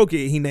 he broke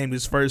it. He named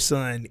his first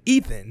son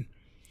Ethan.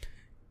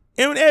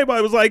 And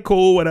everybody was like,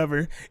 cool,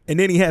 whatever. And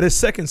then he had his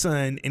second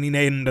son, and he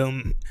named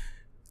him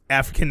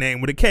African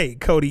name with a K,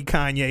 Cody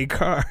Kanye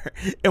Carr.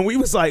 And we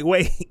was like,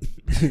 wait.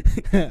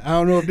 I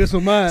don't know if this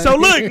was mine. So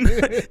look,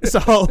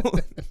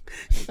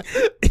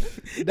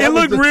 it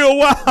looked real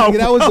wild. Nigga,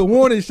 that was a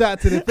warning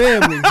shot to the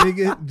family,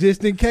 nigga,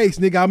 just in case,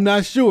 nigga, I'm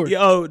not sure.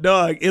 Yo,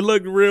 dog, it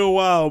looked real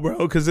wild, bro,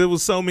 because there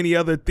was so many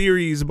other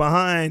theories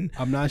behind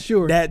I'm not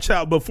sure that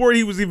child. Before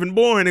he was even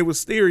born, it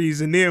was theories.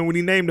 And then when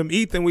he named him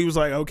Ethan, we was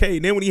like, okay.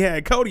 And then when he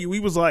had Cody,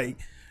 we was like,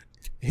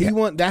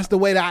 That's the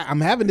way that I'm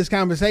having this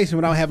conversation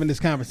without having this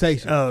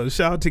conversation. Oh,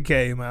 shout out to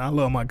K, man. I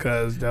love my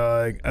cuz,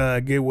 dog.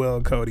 Get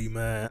well, Cody,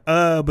 man.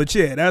 But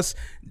yeah,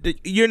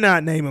 you're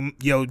not naming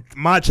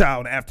my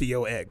child after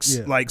your ex.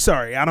 Yeah. Like,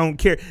 sorry, I don't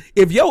care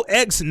if your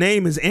ex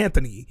name is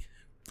Anthony.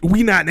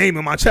 We not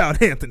naming my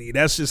child Anthony.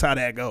 That's just how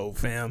that go,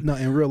 fam. No,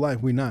 in real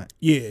life, we not.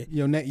 Yeah.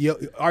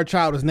 Our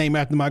child is named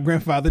after my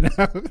grandfather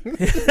now.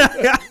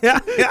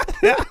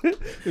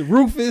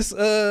 Rufus,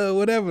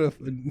 whatever.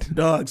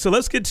 Dog, so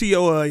let's get to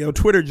your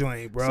Twitter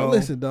joint, bro. So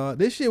listen, dog.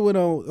 This shit went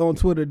on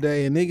Twitter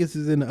today, and niggas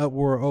is in the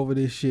uproar over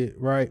this shit,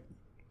 right?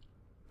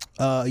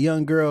 A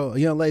young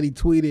lady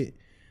tweeted,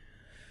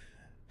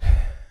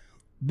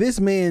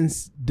 "This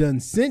man's done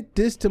sent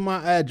this to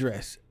my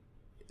address."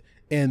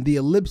 And the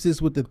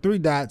ellipsis with the 3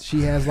 dots,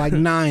 she has like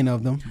 9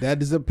 of them. That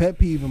is a pet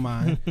peeve of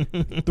mine.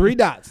 3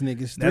 dots,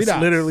 niggas. 3 That's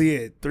dots. literally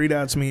it. 3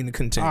 dots mean to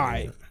continue. All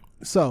right.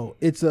 So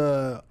it's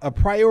a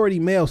priority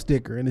mail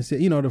sticker, and it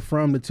says, the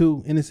from, the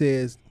to, and it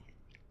says,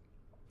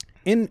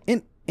 in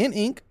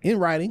ink, in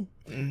writing,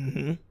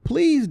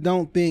 please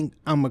don't think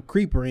I'm a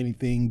creep or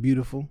anything,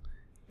 beautiful.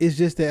 It's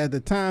just that at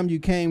the time you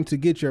came to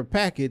get your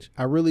package,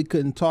 I really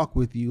couldn't talk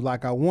with you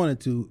like I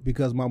wanted to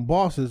because my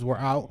bosses were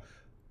out.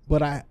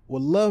 But I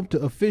would love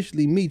to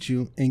officially meet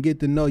you and get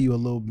to know you a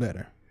little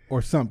better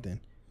or something.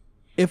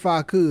 If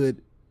I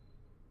could,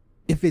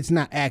 if it's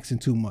not asking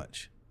too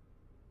much.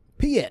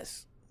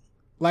 P.S.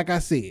 Like I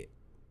said,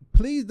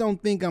 please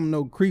don't think I'm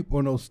no creep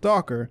or no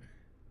stalker.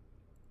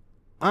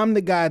 I'm the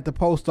guy at the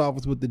post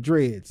office with the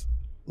dreads.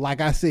 Like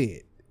I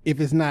said, if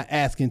it's not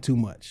asking too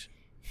much.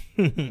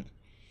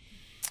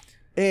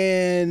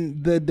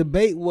 And the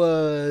debate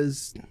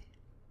was,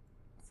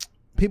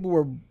 people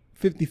were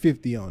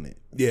 50-50 on it.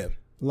 Yeah.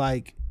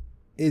 Like,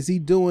 is he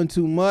doing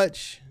too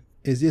much?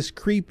 Is this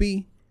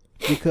creepy?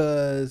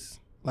 Because,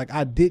 like,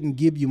 I didn't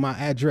give you my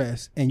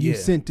address and you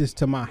sent this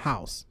to my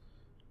house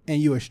and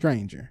you're a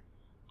stranger.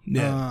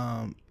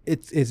 Yeah.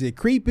 Is it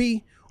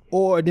creepy?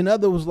 Or then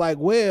other was like,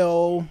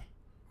 well,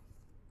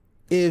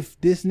 if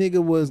this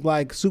nigga was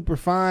like super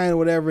fine or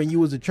whatever and you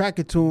was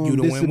attracted to him,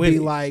 this would be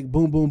like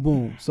boom, boom,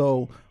 boom.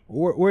 So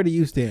where do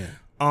you stand?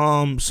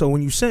 So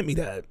when you sent me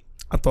that,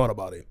 I thought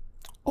about it.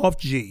 Off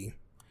G,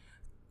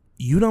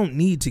 you don't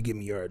need to give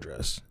me your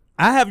address.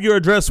 I have your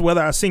address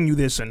whether I send you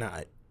this or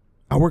not.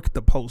 I work at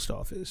the post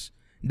office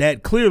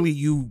that clearly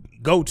you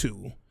go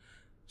to.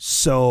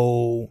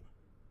 So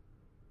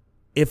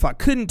if I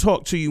couldn't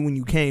talk to you when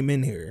you came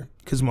in here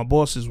because my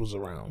bosses was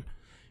around,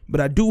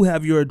 but I do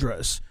have your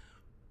address,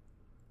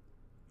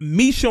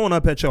 me showing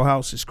up at your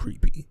house is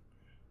creepy.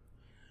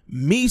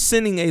 Me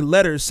sending a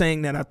letter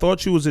saying that I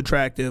thought you was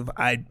attractive,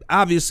 I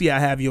have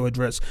your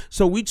address.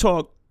 So we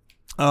talk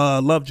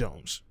Love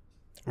Jones.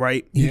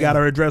 Right? He got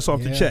her address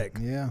off the check.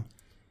 Yeah.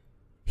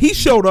 He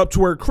showed up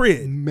to her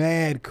crib.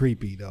 Mad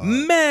creepy, dog.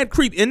 Mad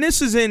creepy. And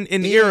this is in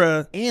an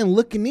era. And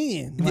looking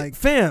in. Like,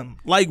 fam,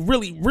 like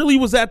really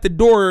was at the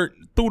door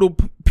through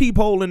the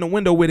peephole in the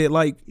window with it.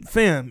 Like,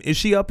 fam, is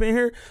she up in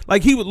here?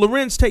 Like, he was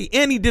Lorenz Tate,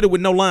 and he did it with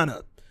no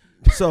lineup.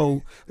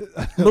 So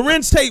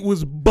Lorenz Tate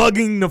was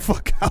bugging the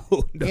fuck out.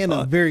 Dog. And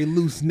a very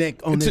loose neck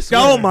on this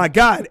sweater. Oh my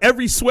God.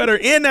 Every sweater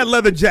and that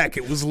leather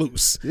jacket was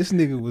loose. This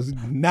nigga was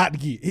not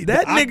geared.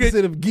 That the nigga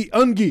opposite of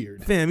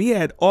ungeared. Fam, he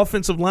had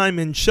offensive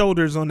lineman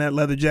shoulders on that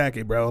leather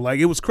jacket, bro.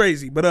 Like, it was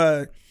crazy.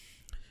 But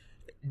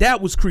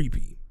that was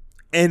creepy.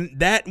 And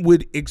that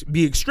would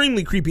be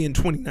extremely creepy in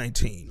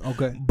 2019.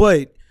 Okay.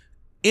 But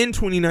in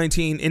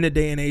 2019, in the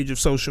day and age of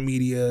social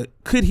media,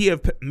 could he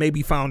have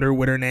maybe found her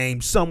with her name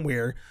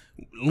somewhere?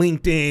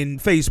 LinkedIn,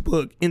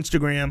 Facebook,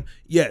 Instagram,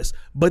 yes.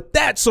 But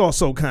that's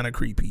also kind of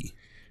creepy.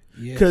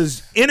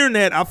 Because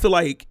internet, I feel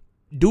like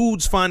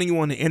dudes finding you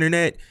on the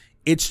internet,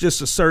 it's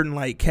just a certain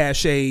like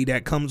cachet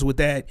that comes with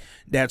that.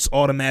 That's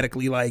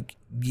automatically like,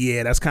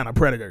 yeah, that's kind of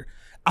predator.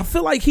 I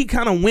feel like he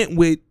kind of went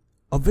with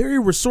a very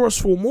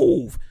resourceful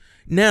move.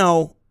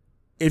 Now,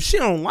 if she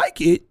don't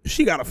like it,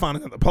 she got to find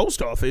another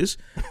post office.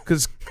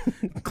 Because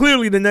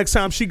clearly the next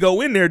time she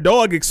go in there,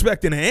 dog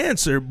expecting an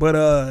answer.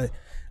 But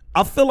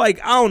I feel like,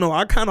 I don't know,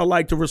 I kind of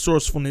like the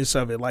resourcefulness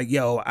of it. Like,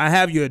 yo, I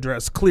have your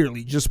address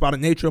clearly just by the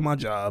nature of my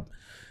job.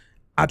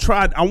 I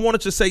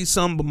wanted to say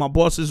something, but my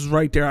bosses was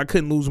right there. I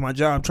couldn't lose my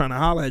job trying to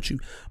holler at you.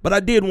 But I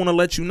did want to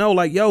let you know,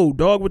 like, yo,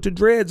 dog with the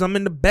dreads, I'm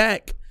in the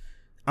back.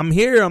 I'm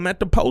here. I'm at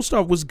the post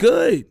office. What's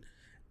good?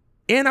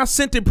 And I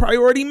sent it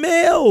priority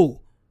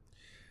mail.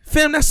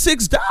 Fam, that's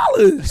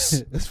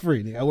 $6. That's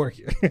free, nigga. I work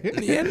here.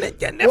 Fam,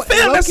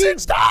 that's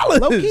 $6.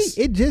 Low-key,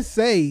 it just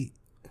say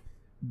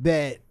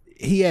that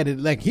he had it,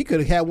 like, he could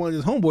have had one of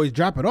his homeboys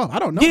drop it off. I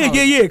don't know.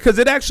 Yeah. Because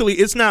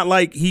it's not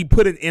like he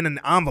put it in an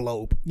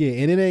envelope. Yeah,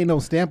 and it ain't no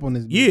stamp on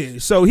this bitch. Yeah,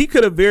 so he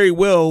could have very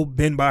well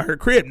been by her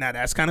crib. Now,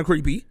 that's kind of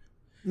creepy.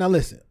 Now,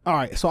 listen. All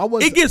right, so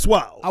it gets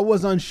wild. I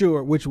was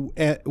unsure which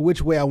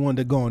way I wanted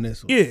to go on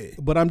this one. Yeah.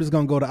 But I'm just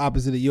going to go the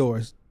opposite of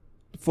yours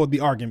for the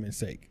argument's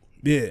sake.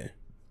 Yeah.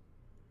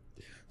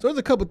 So there's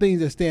a couple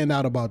things that stand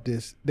out about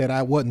this that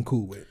I wasn't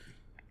cool with.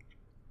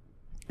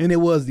 And it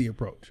was the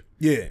approach.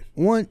 Yeah.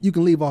 One, you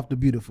can leave off the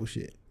beautiful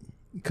shit.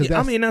 Because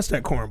I mean, that's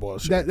that cornball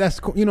shit.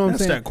 That's you know what I'm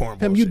saying. That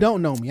cornball Him, you shit.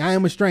 don't know me. I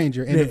am a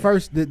stranger. And the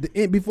first,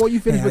 before you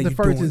finish with the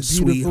first doing, is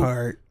beautiful.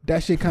 sweetheart?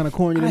 That shit kind of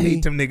corny to I me.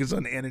 hate them niggas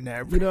on the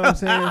internet. Bro. You know what I'm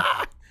saying?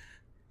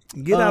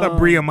 Get out of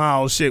Bria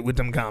Miles shit with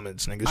them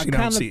comments, nigga. I She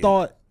don't kind see of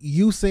thought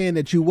you saying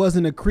that you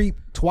wasn't a creep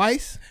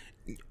twice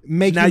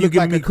make now you you look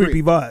giving like me a creep.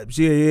 creepy vibes.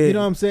 Yeah. You know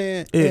what I'm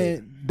saying? Yeah.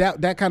 And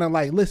that kind of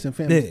like, listen,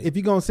 fam, Yeah. if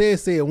you gonna say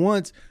it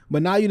once,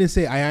 but now you didn't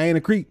say, I ain't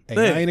a creep. Hey,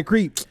 Yeah. I ain't a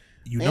creep.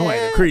 You know I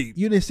ain't a creep.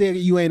 You didn't say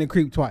you ain't a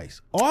creep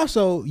twice.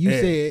 Also, you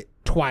said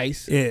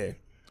twice, Yeah.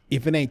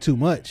 if it ain't too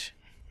much.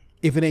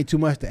 If it ain't too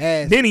much to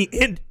ask. Then he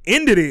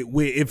ended it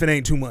with if it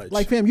ain't too much.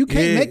 Like, fam, you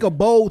can't make a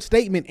bold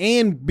statement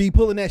and be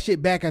pulling that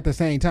shit back at the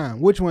same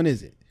time. Which one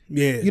is it?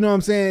 Yeah. You know what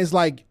I'm saying? It's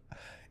like,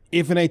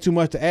 if it ain't too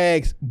much to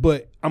ask,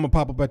 but I'm going to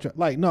pop up at your...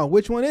 Like, no,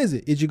 which one is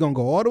it? Is you going to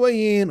go all the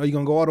way in or you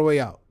going to go all the way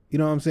out? You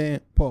know what I'm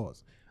saying?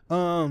 Pause.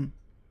 And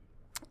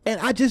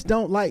I just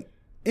don't like...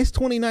 It's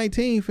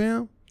 2019,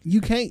 fam. You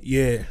can't...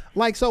 Yeah.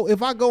 Like, so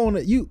if I go on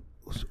a...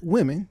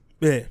 Women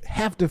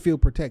have to feel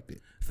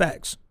protected.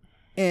 Facts.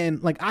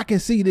 And, like, I can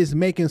see this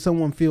making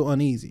someone feel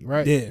uneasy,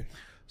 right? Yeah.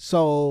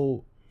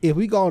 So... If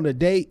we go on a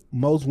date,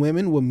 most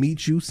women will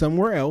meet you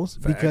somewhere else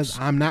because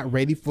I'm not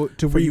ready to you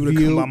to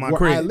review come by my where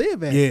crib. I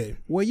live at. Yeah.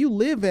 Where you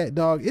live at,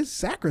 dog, it's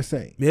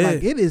sacrosanct. Yeah.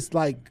 Like, it is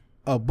like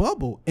a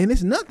bubble. And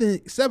it's nothing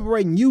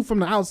separating you from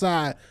the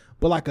outside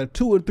but like a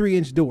 2 or 3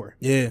 inch door.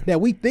 Yeah. That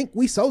we think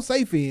we so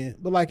safe in,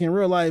 but like in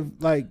real life,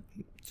 like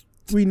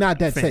we not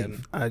that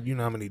safe. You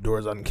know how many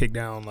doors I can kick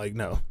down? Like,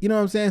 no. You know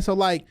what I'm saying? So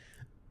like,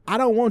 I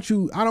don't want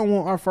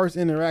our first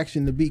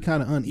interaction to be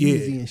kind of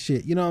uneasy and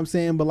shit. You know what I'm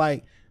saying? But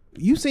like,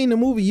 you seen the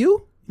movie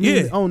on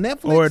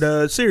Netflix or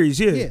the series,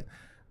 yeah.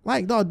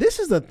 Like, dog, this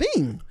is the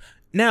thing.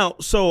 Now,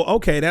 so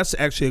okay, that's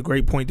actually a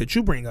great point that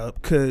you bring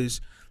up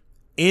because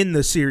in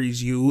the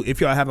series,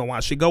 if y'all haven't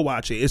watched it, go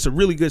watch it. It's a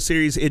really good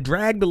series. It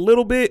dragged a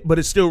little bit, but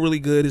it's still really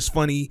good. It's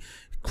funny,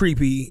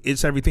 creepy.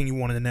 It's everything you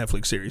want in a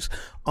Netflix series.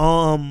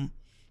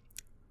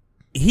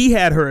 He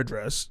had her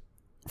address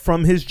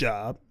from his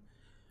job,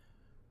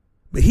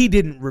 but he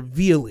didn't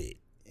reveal it.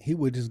 He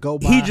would just go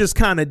by. He just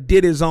kind of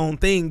did his own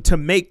thing to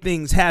make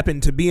things happen,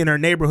 to be in her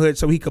neighborhood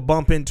so he could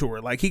bump into her.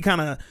 Like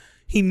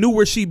he knew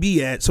where she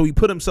be at, so he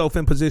put himself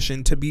in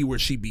position to be where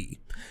she be.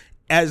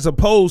 As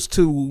opposed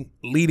to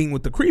leading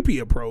with the creepy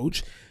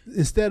approach.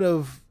 Instead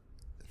of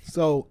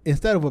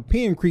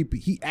appearing creepy,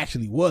 he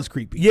actually was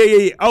creepy.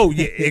 Yeah. Oh,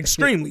 yeah,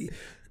 extremely.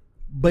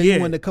 But he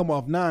wanted to come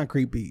off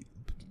non-creepy.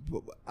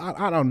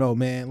 I don't know,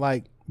 man.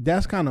 Like,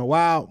 that's kind of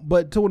wild.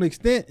 But to an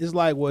extent, it's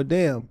like, well,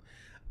 damn.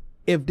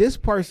 If this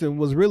person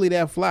was really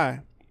that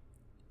fly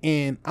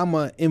and I'm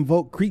going to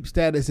invoke creep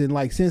status and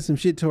like send some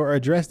shit to her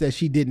address that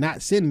she did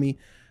not send me,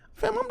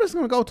 fam, I'm just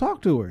going to go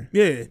talk to her.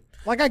 Yeah.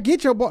 Like, I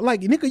get your...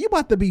 Like, nigga, you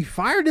about to be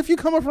fired if you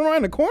come up from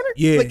around the corner?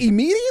 Yeah. Like,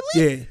 immediately?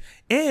 Yeah.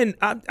 And,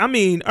 I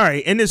mean, all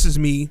right, and this is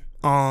me,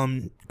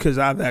 because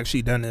I've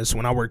actually done this.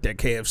 When I worked at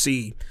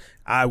KFC,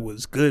 I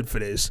was good for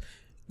this.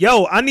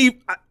 Yo, I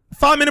need...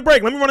 5-minute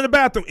break. Let me run to the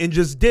bathroom and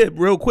just dip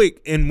real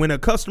quick. And when a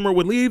customer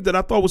would leave that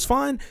I thought was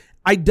fine,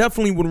 I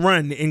definitely would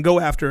run and go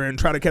after her and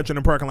try to catch her in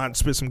the parking lot and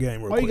spit some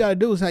game real quick. All you got to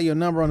do is have your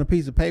number on a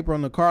piece of paper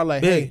on the car.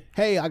 Like,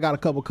 hey, I got a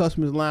couple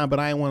customers in line,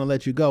 but I ain't want to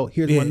let you go.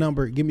 Here's my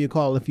number. Give me a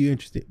call if you're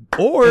interested.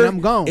 Or and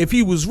I'm gone. If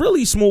he was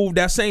really smooth,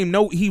 that same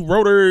note he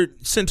wrote her,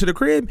 sent to the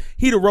crib,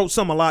 he'd have wrote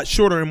something a lot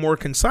shorter and more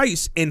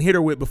concise and hit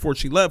her with before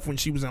she left when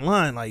she was in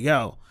line. Like,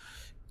 yo,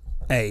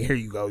 hey, here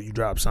you go. You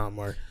dropped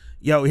something. Or,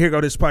 yo, here go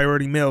this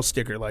priority mail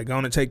sticker. Like, go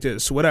on and take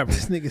this, whatever.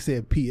 This nigga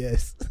said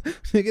PS.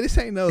 Nigga, this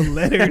ain't no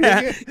letter,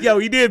 nigga. Yo,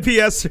 he did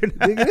PS.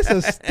 Nigga, this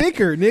is a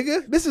sticker,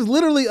 nigga. This is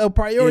literally a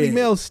priority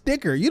mail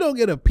sticker. You don't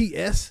get a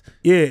PS.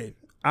 Yeah.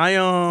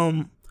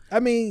 I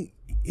mean,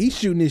 he's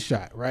shooting his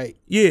shot, right?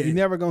 Yeah. You're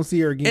never gonna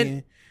see her again.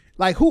 And,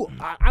 like, who?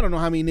 I don't know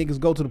how many niggas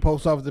go to the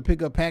post office to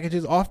pick up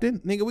packages often.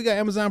 Nigga, we got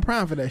Amazon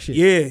Prime for that shit.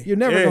 Yeah. You're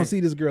never gonna see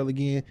this girl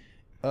again.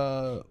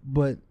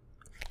 But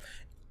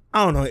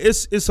I don't know.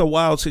 It's a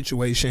wild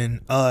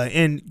situation.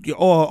 And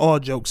all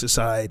jokes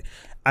aside,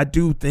 I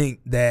do think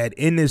that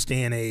in this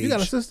day and age, you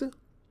got a sister?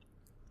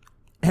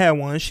 Had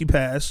one. She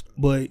passed,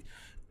 but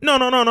no.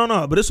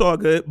 But it's all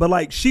good. But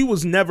like, she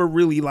was never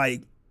really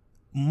like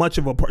much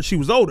of a part. She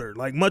was older,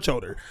 like much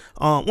older.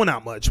 Well,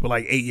 not much, but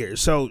like 8 years.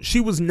 So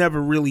she was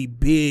never really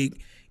big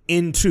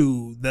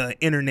into the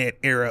internet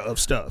era of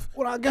stuff.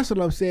 Well, I guess what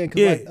I'm saying,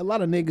 because like, a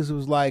lot of niggas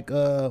was like,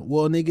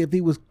 well, nigga, if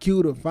he was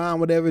cute or fine,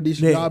 whatever, this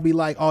should all be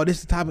like, oh, this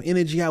is the type of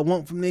energy I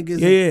want from niggas.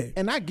 Yeah.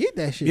 And I get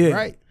that shit,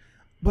 right?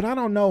 But I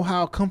don't know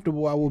how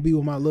comfortable I will be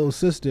with my little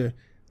sister.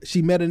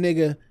 She met a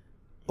nigga,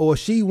 or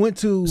she went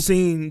to...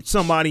 Seen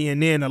somebody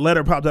and then a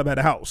letter popped up at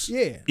the house.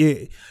 Yeah.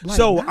 Yeah. Like,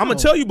 so no. I'm going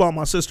to tell you about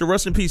my sister.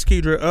 Rest in peace,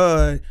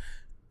 Kedra.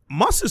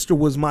 My sister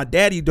was my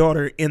daddy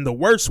daughter in the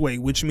worst way,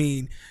 which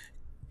means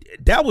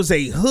that was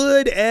a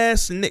hood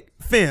ass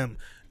fam.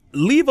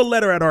 Leave a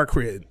letter at our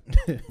crib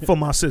for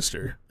my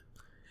sister.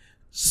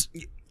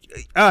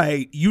 all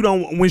right, you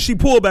don't. When she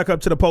pulled back up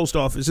to the post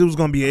office, it was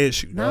gonna be an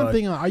issue. Now I'm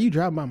thinking, are you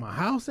driving by my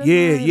house? At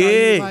Yeah, night?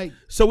 yeah. Like,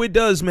 so it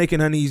does make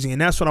it uneasy,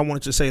 and that's what I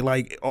wanted to say.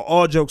 Like,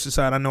 all jokes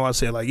aside, I know I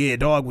said like, yeah,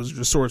 dog was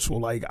resourceful.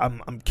 Like,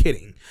 I'm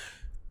kidding.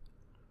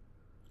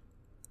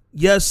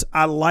 Yes,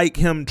 I like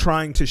him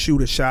trying to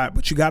shoot a shot,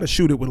 but you got to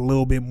shoot it with a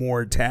little bit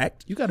more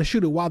tact. you got to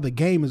shoot it while the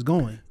game is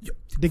going.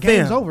 The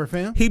game's over,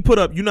 fam. He put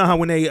up, you know how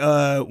when they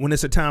when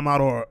it's a timeout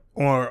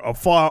or a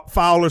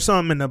foul or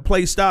something and the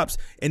play stops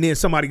and then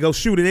somebody goes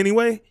shoot it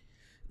anyway,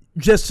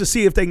 just to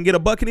see if they can get a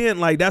bucket in.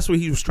 Like, that's what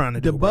he was trying to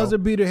do. The buzzer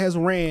beater has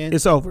ran.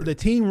 It's over. The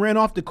team ran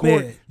off the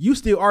court. Yeah. You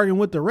still arguing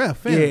with the ref,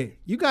 fam. Yeah.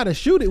 You got to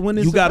shoot it when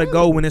it's you got to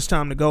available. go when it's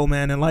time to go,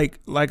 man. And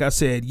like I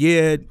said,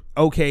 yeah,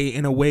 okay,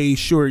 in a way,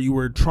 sure, you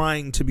were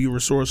trying to be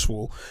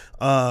resourceful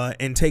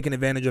and taking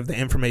advantage of the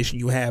information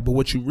you had. But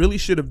what you really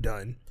should have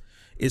done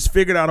is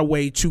figured out a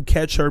way to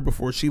catch her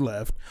before she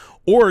left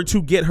or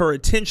to get her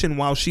attention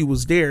while she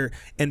was there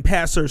and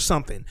pass her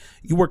something.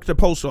 You work at the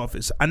post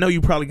office. I know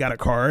you probably got a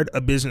card, a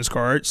business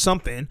card,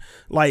 something.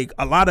 Like,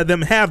 a lot of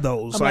them have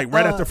those, like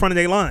right at the front of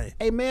their line.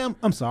 Hey, ma'am,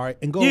 I'm sorry.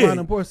 And go Yeah. around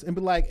and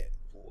be like,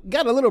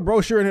 got a little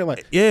brochure in there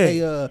like, Yeah.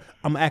 hey,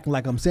 I'm acting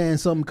like I'm saying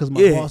something because my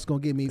Yeah. boss going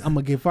to get me, I'm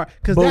going to get fired.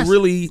 Because But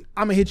really,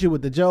 I'm going to hit you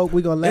with the joke.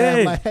 We're going to laugh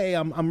Yeah. like, hey,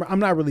 I'm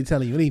not really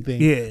telling you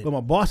anything. Yeah. But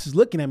my boss is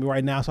looking at me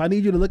right now, so I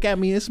need you to look at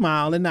me and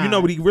smile and nod. you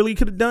know what he really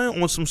could have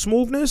done on some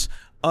smoothness?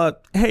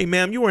 Hey,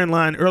 ma'am, you were in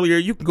line earlier.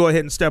 You can go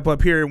ahead and step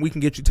up here and we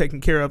can get you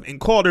taken care of, and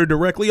called her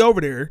directly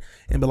over there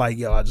and be like,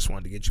 yo, I just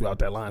wanted to get you out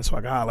that line so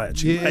I can holler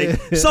at you. Yeah.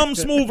 Like, something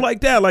smooth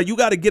like that. Like, you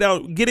got to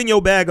get in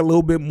your bag a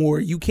little bit more.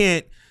 You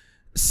can't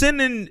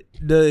sending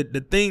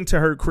the thing to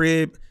her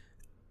crib,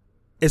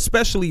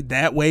 especially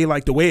that way,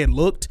 like the way it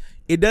looked.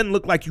 It doesn't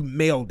look like you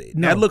mailed it.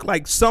 No. That looked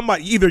like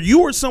somebody, either you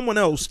or someone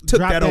else took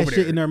Drop that over shit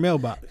there. in their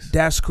mailbox.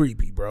 That's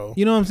creepy, bro.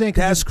 You know what I'm saying?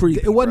 'Cause That's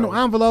creepy, It wasn't bro.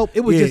 no envelope. It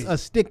was Yeah. just a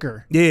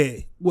sticker. Yeah.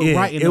 With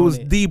writing it on was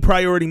it. the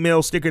priority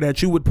mail sticker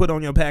that you would put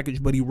on your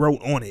package, but he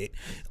wrote on it.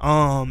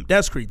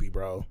 That's creepy,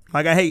 bro.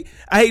 Like, I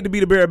hate to be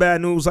the bearer of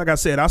bad news. Like I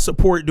said, I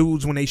support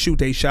dudes when they shoot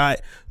they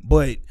shot,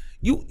 but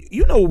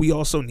you know what we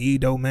also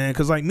need though, man,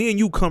 because like me and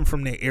you come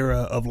from the era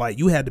of like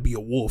you had to be a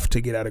wolf to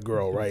get at a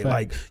girl, right? Fact.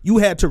 Like you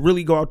had to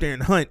really go out there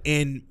and hunt,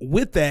 and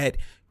with that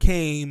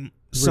came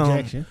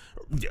Rejection.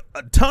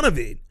 a ton of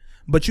it,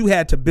 but you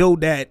had to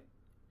build that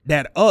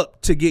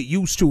up to get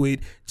used to it,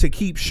 to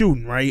keep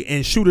shooting, right?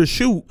 And shooters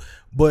shoot.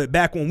 But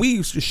back when we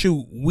used to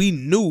shoot, we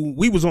knew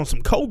we was on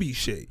some Kobe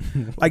shit.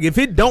 Like, if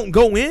it don't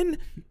go in,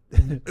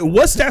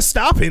 what's that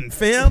stopping,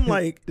 fam?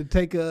 Like, To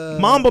take a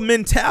Mamba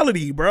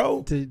mentality,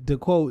 bro. to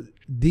quote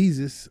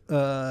Jesus,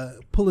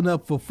 pulling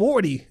up for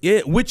 40. Yeah,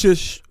 which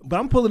is But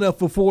I'm pulling up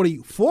for 40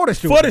 for the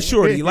shorty. for the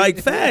shorty. Like,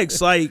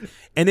 facts. Like,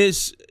 and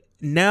it's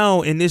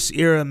now in this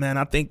era, man,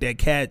 I think that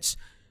cats,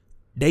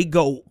 they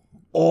go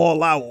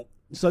all out.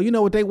 So you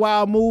know what they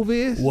wild move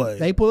is? What?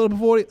 They pull up for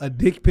 40, a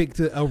dick pic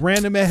to a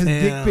random ass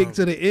dick pic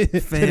to the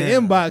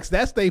inbox.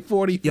 That's they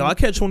 40. Yo, I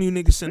catch one of you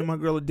niggas sending my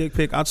girl a dick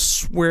pic. I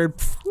swear,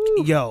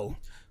 yo,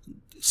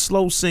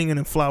 slow singing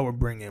and flower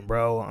bringing,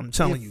 bro. I'm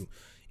telling you.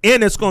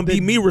 And it's going to be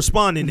me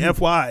responding,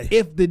 FYI.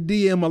 If the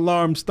DM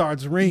alarm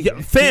starts ringing. Yeah,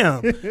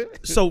 fam.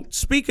 So,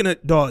 speaking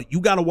of, dog,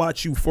 you got to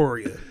watch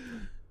Euphoria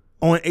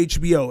on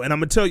HBO. And I'm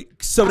going to tell you.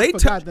 So, I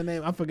forgot the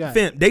name. I forgot.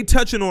 Fam, they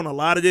touching on a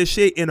lot of this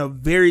shit in a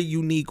very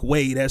unique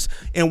way.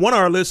 And one of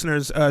our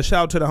listeners, shout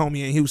out to the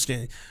homie in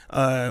Houston,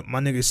 my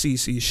nigga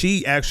Cece.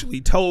 She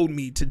actually told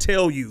me to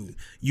tell you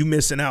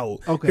missing out.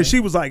 Okay. Because she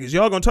was like, is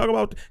y'all gonna talk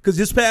about? Because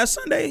this past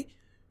Sunday,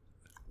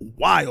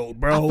 wild,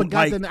 bro.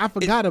 I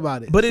forgot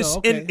about it. But So, it's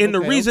okay, in the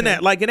okay, reason okay.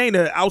 that, like, it ain't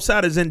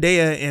outside of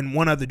Zendaya and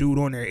one other dude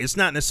on there. It's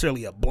not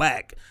necessarily a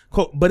black,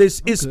 but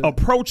it's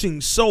approaching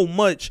so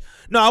much.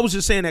 No, I was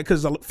just saying that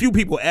because a few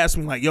people asked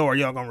me like, "Yo, are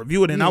y'all gonna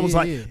review it?" And I was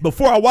like,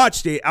 before I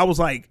watched it, I was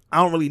like, I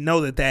don't really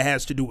know that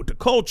has to do with the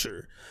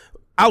culture.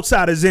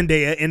 Outside of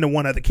Zendaya and the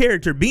one other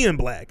character being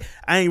black,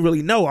 I ain't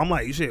really know. I'm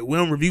like, shit, we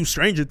don't review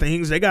Stranger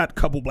Things. They got a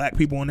couple black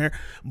people in there,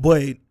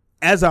 but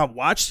as I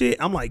watched it,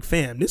 I'm like,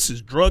 fam, this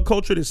is drug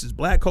culture, this is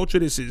black culture,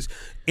 this is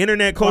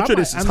internet culture,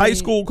 this is high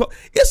school culture.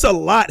 It's a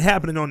lot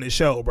happening on this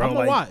show, bro. I'm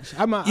gonna watch.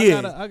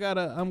 I got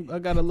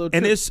a little.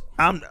 And trip. it's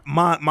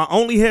my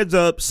only heads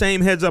up,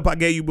 same heads up I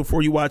gave you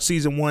before you watch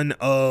season 1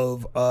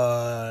 of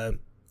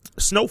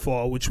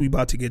Snowfall, which we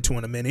about to get to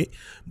in a minute.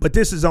 But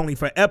this is only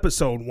for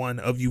episode 1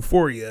 of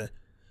Euphoria.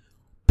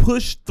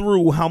 Push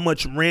through how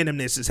much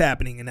randomness is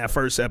happening in that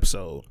first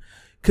episode.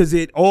 Because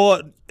it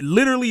all,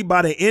 literally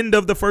by the end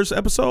of the first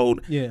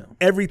episode,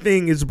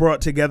 everything is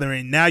brought together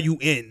and now you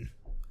in.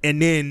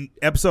 And then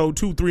episode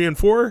 2, 3, and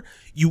 4,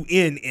 you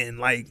in.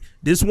 Like,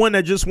 this one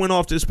that just went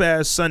off this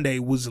past Sunday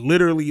was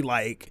literally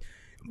like,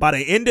 by the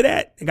end of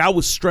that, like, I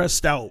was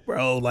stressed out,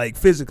 bro, like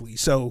physically.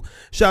 So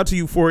shout out to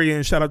Euphoria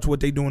and shout out to what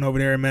they doing over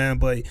there, man.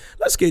 But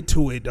let's get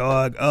to it,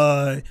 dog.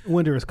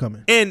 Winter is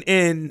coming.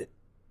 And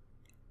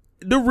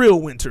the real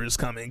winter is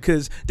coming,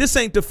 because this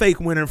ain't the fake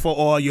winter for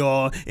all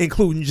y'all,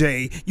 including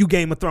Jay, you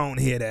Game of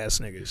Thrones head ass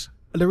niggas.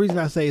 The reason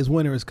I say is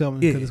winter is coming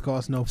because it's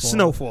called Snowfall.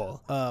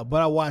 Snowfall.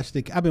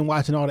 But I've been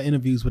watching all the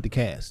interviews with the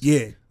cast.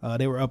 Yeah.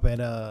 They were up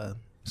at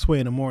Sway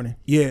in the morning.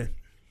 Yeah.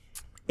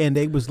 And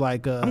they was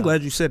like, I'm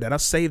glad you said that. I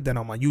saved that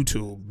on my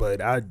YouTube,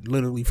 but I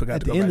literally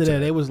forgot to go back to that. At the end of that,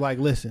 they was like,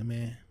 listen,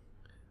 man,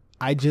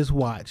 I just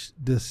watched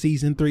the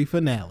season 3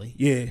 finale.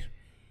 Yeah.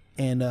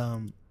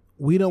 And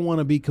we don't want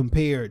to be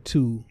compared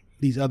to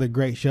these other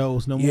great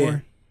shows no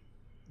more.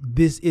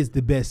 This is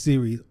the best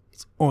series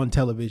on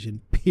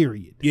television,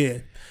 period. Yeah.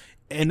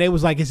 And they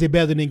was like, is it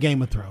better than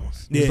Game of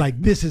Thrones? It's like,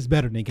 this is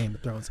better than Game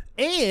of Thrones.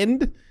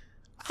 And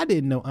I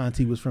didn't know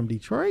Auntie was from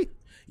Detroit.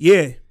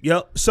 Yeah,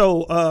 yep.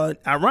 So,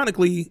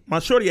 ironically, my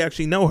shorty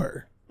actually know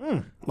her.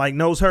 Like,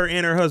 knows her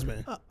and her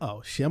husband.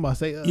 Shit, I'm about to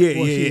say,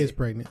 she is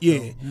pregnant. Yeah.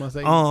 So I'm about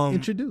to say,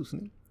 introduce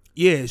me.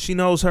 Yeah, she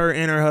knows her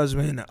and her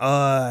husband,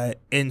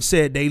 and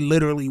said they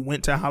literally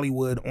went to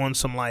Hollywood on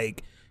some,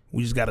 like,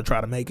 we just got to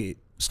try to make it,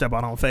 step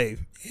out on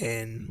faith,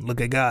 and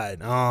look at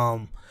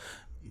God.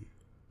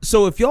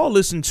 So if y'all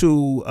listen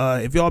to,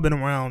 if y'all been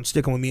around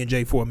sticking with me and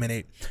Jay for a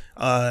minute,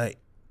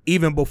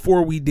 even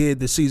before we did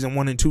the season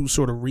 1 and 2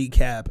 sort of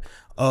recap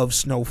of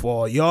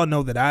Snowfall, y'all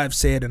know that I've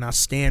said, and I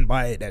stand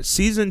by it, that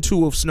season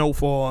 2 of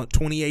Snowfall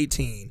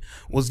 2018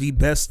 was the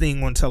best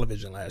thing on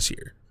television last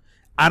year.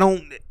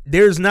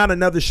 There's not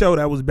another show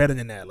that was better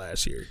than that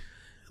last year.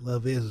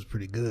 Love Is was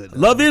pretty good.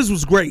 Love Is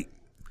was great,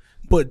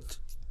 but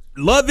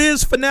Love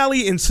Is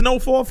finale and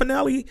Snowfall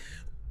finale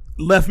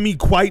left me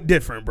quite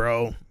different,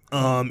 bro.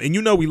 And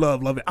you know we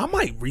love Love Is. I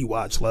might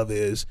rewatch Love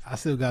Is. I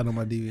still got it on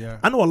my DVR.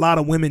 I know a lot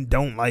of women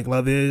don't like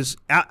Love Is.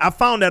 I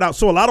found that out.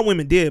 So a lot of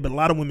women did, but a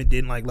lot of women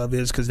didn't like Love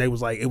Is because they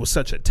was like, it was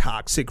such a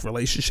toxic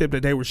relationship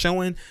that they were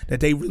showing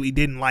that they really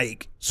didn't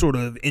like sort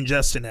of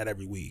ingesting that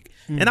every week.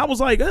 And I was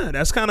like,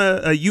 that's kind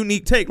of a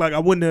unique take. Like I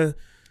wouldn't have.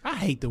 I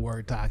hate the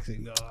word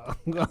toxic.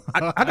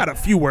 I got a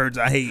few words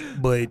I hate,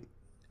 but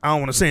I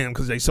don't want to say them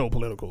because they so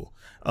political.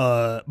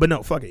 But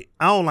no, fuck it.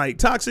 I don't like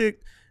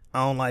toxic.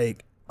 I don't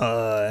like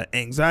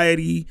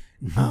anxiety.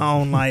 I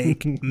don't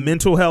like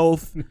mental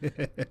health.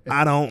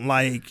 I don't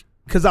like,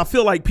 because I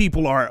feel like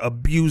people are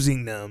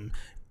abusing them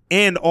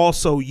and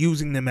also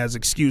using them as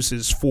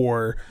excuses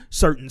for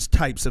certain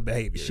types of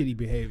behavior. Shitty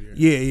behavior.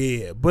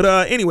 Yeah. But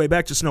anyway,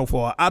 back to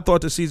Snowfall. I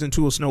thought the season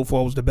 2 of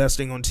Snowfall was the best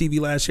thing on TV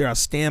last year. I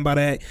stand by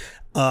that.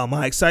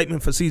 My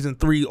excitement for season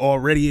 3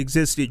 already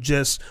existed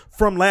just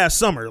from last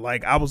summer.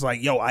 Like I was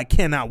like, yo, I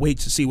cannot wait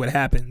to see what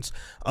happens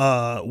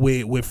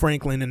with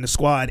Franklin and the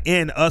squad,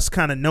 and us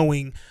kind of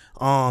knowing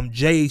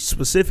Jay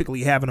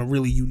specifically having a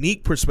really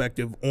unique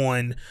perspective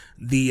on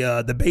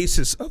the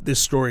basis of this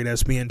story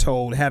that's being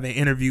told, having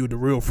interviewed the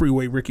real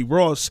Freeway Ricky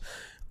Ross,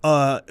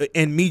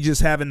 and me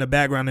just having the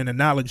background and the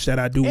knowledge that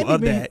I do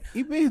of that.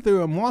 He been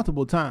through it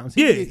multiple times.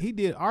 He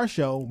did our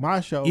show, my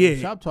show,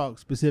 Shop Talk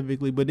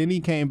specifically, but then he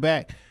came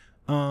back.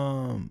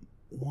 I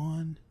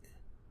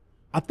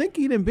think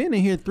he done been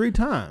in here 3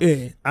 times.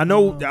 Yeah, I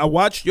know. I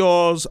watched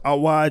y'all's. I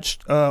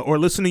watched or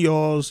listened to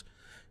y'all's,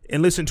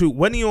 and listened to.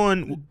 Wasn't he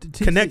on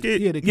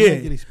Connected? Yeah, the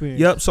Connected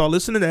Experience. Yep. So I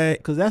listened to that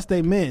because that's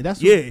they man.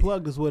 That's what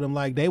plugged us with him.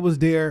 Like they was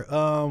there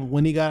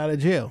when he got out of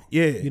jail.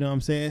 Yeah, you know what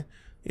I'm saying.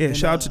 Yeah. And,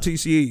 shout out to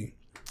TCE.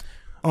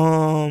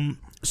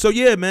 So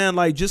yeah, man,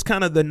 like just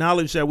kind of the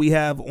knowledge that we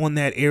have on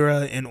that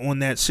era and on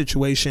that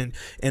situation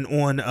and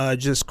on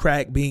just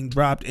crack being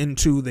dropped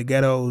into the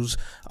ghettos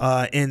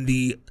in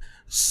the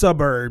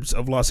suburbs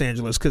of Los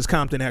Angeles, because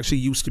Compton actually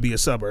used to be a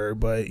suburb,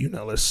 but you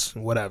know, let's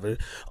whatever.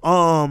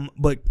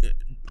 But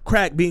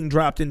crack being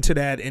dropped into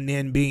that and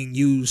then being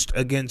used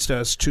against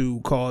us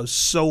to cause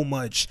so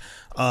much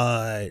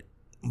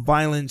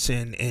violence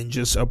and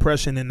just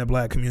oppression in the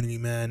black community,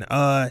 man.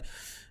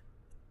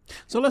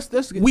 So let's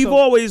get, we've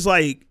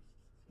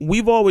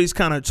always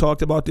kind of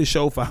talked about this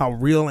show for how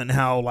real and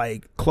how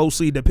like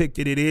closely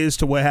depicted it is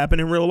to what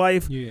happened in real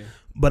life. Yeah.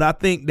 But I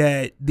think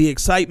that the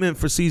excitement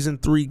for season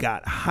 3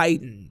 got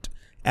heightened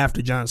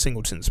after John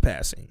Singleton's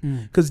passing.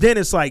 Because then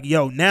it's like,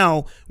 yo,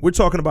 now we're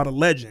talking about a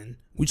legend.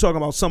 We're talking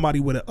about somebody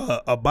with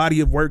a body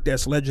of work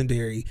that's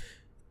legendary.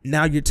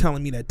 Now you're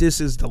telling me that this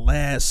is the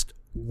last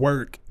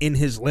work in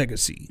his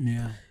legacy.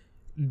 Yeah.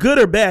 Good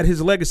or bad,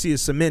 his legacy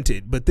is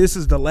cemented, but this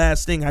is the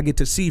last thing I get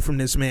to see from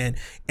this man.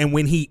 And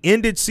when he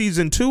ended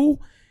season 2,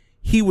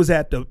 he was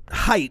at the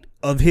height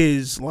of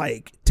his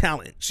like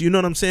talents. You know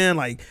what I'm saying?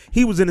 Like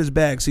he was in his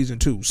bag season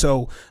 2.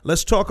 So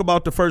let's talk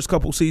about the first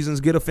couple seasons,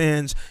 get the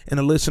fans and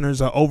the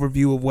listeners an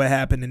overview of what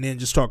happened, and then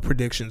just talk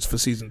predictions for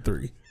season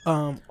 3.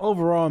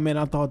 Overall, man,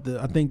 I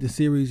think the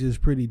series is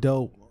pretty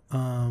dope.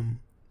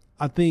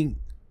 I think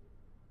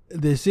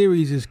the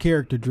series is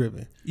character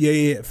driven.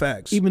 Yeah,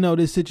 facts. Even though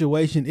this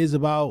situation is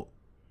about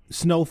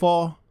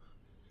Snowfall,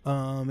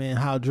 and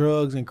how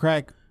drugs and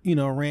crack,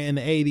 ran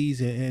the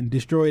 80s and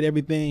destroyed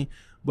everything,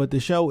 but the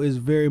show is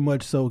very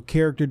much so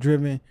character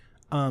driven.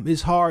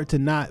 It's hard to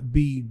not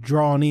be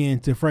drawn in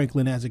to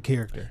Franklin as a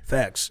character.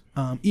 Facts.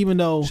 Even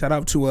though shout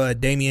out to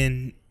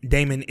Damon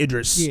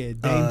Idris. Yeah,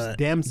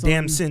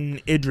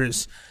 Damson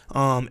Idris.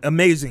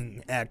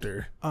 Amazing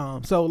actor.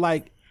 So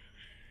like,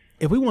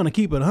 if we want to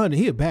keep it 100,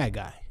 he a bad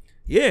guy.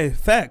 Yeah,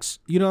 facts.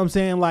 You know what I'm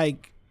saying?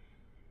 Like,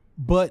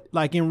 But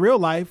like in real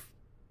life,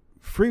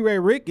 Freeway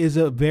Rick is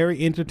a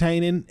very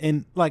entertaining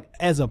and like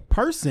as a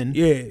person,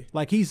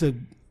 like he's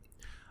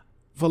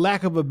for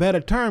lack of a better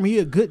term, he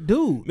a good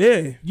dude.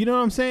 Yeah. You know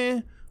what I'm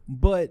saying?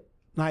 But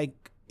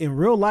like in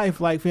real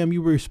life, like fam,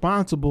 you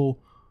responsible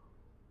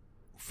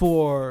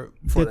for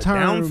the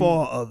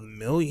downfall of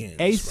millions.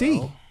 AC.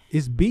 Bro.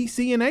 It's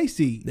BC and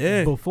AC.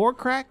 Yeah. Before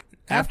crack,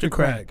 After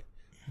crack.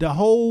 The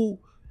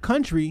whole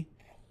country,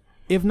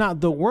 if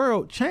not the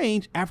world,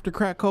 changed after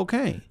crack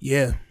cocaine.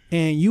 Yeah.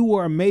 And you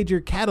were a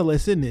major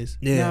catalyst in this.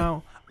 Yeah.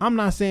 Now, I'm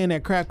not saying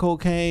that crack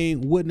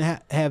cocaine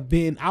wouldn't have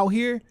been out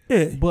here,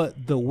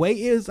 but the way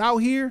it's out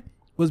here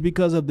was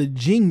because of the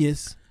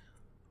genius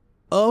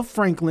of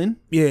Franklin.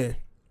 Yeah.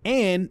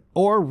 And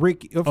or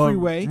Rick or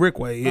Freeway.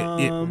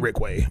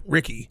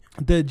 Ricky.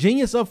 The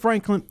genius of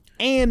Franklin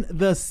and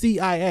the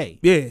CIA.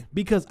 Yeah.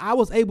 Because I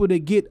was able to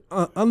get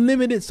an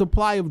unlimited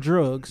supply of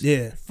drugs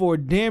for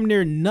damn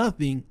near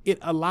nothing. It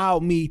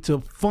allowed me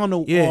to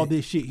funnel all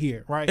this shit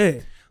here, right?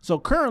 Yeah. So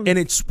currently, and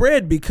it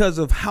spread because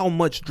of how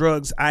much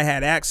drugs I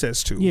had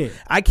access to. Yeah.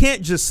 I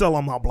can't just sell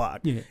on my block.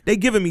 Yeah. They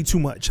giving me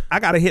too much. I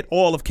got to hit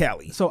all of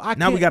Cali. So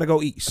now we got to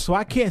go east. So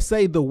I can't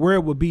say the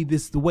world would be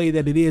the way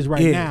that it is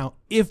right now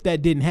if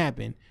that didn't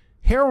happen.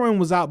 Heroin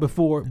was out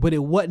before, but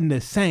it wasn't the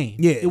same.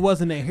 Yeah. It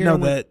wasn't a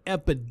heroin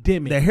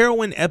epidemic. The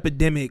heroin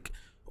epidemic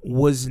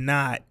was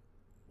not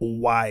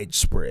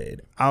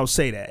widespread. I'll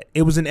say that.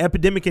 It was an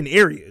epidemic in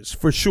areas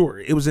for sure.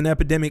 It was an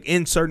epidemic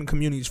in certain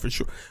communities for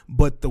sure.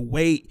 But the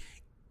way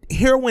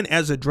heroin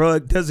as a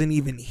drug doesn't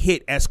even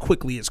hit as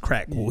quickly as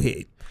crack will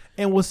hit.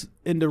 And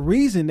the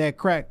reason that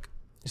crack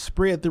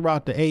spread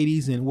throughout the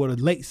 80s and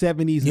the late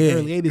 70s and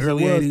early 80s,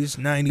 early 80s,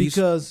 90s,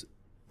 because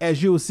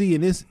as you will see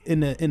in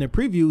the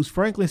previews,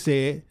 Franklin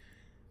said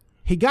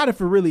he got it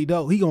for really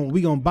dope. We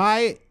gonna buy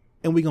it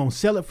and we gonna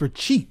sell it for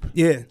cheap.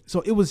 Yeah.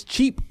 So it was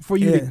cheap for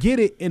you to get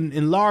it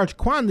in large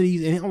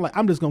quantities, and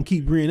I'm just gonna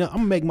keep reeing up. I'm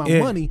gonna make my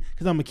money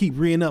because I'm gonna keep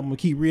reeing up.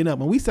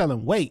 And we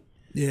selling weight.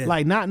 Yeah.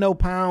 Like not no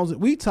pounds.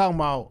 We talking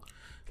about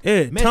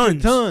tons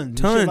and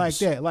shit like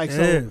that. Like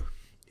so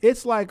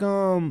it's like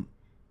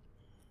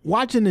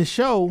watching the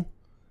show,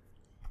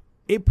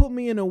 it put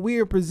me in a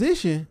weird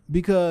position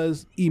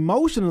because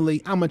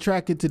emotionally I'm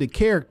attracted to the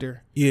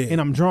character. Yeah. And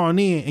I'm drawn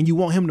in, and you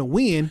want him to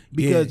win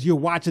because you're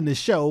watching the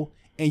show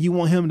and you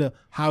want him to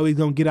how he's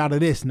gonna get out of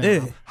this now.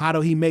 Yeah. How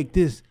do he make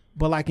this?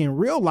 But like in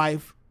real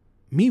life,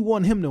 me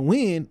wanting him to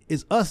win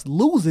is us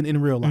losing in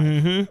real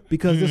life.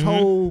 Because this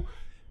whole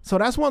so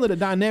that's one of the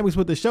dynamics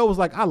with the show is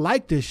like I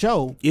like this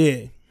show.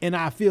 Yeah. And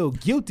I feel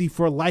guilty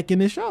for liking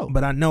the show.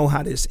 But I know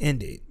how this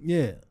ended.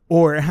 Yeah.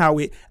 Or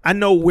I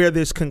know where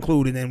this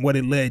concluded and what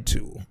it led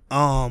to.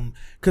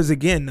 Because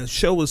again, the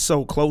show is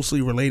so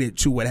closely related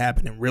to what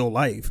happened in real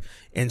life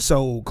and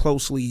so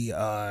closely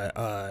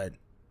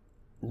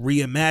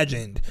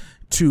reimagined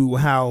to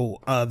how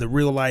the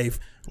real life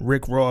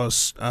Rick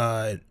Ross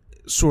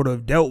sort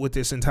of dealt with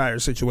this entire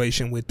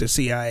situation with the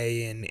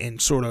CIA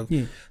and sort of.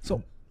 Yeah.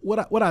 So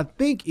what I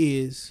think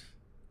is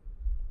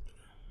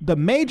the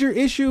major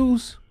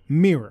issues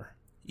mirror.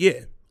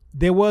 Yeah.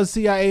 There was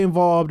CIA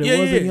involved.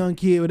 There was a young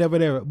kid,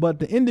 whatever. But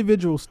the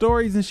individual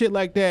stories and shit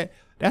like that,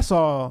 that's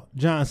all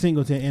John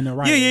Singleton in the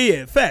writing.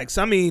 Yeah. Facts.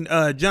 I mean,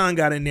 John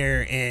got in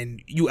there,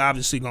 and you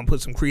obviously gonna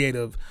put some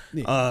creative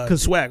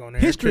swag on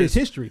there. History is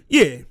history.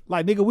 Yeah.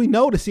 Like nigga, we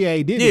know the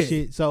CIA did this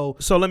shit. So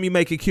let me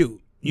make it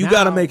cute. You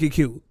gotta make it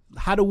cute.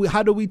 How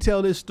do we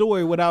tell this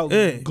story without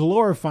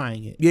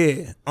glorifying it?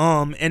 Yeah.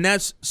 And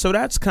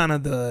that's kind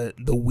of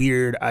the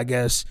weird, I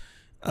guess,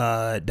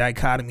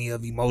 dichotomy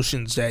of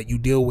emotions that you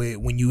deal with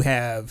when you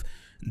have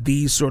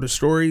these sort of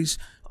stories.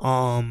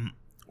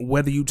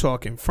 Whether you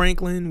talking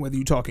Franklin, whether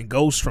you talking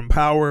Ghost from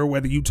Power,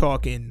 whether you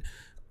talking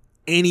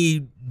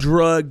any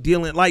drug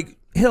dealing, like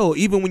hell,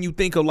 even when you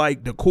think of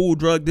like the cool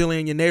drug dealer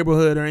in your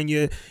neighborhood or in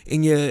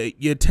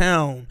your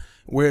town,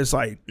 where it's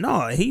like,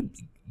 no, he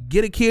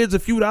get a kids a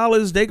few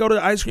dollars, they go to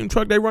the ice cream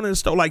truck, they run in the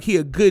store, like he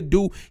a good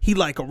dude, he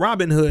like a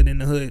Robin Hood in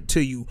the hood to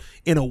you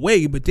in a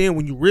way. But then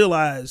when you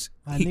realize,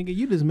 nigga,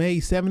 you just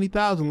made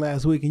 $70,000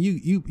 last week and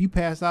you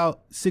passed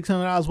out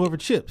 $600 worth of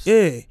chips.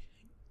 Yeah,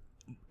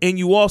 and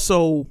you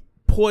also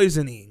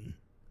poisoning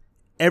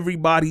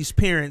everybody's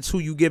parents who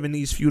you giving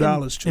these few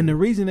dollars to. And the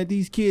reason that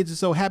these kids are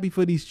so happy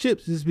for these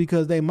chips is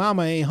because their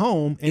mama ain't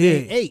home and they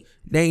ain't ate.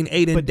 They ain't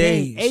ate in days. They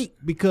ain't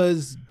ate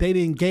because they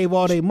didn't gave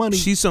all their money.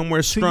 She's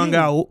somewhere strung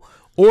out.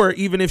 Or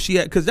even if she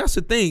had, because that's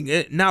the thing,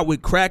 not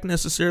with crack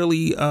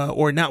necessarily,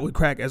 or not with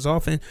crack as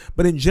often,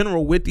 but in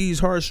general with these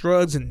harsh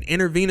drugs and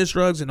intravenous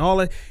drugs and all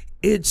that,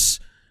 it's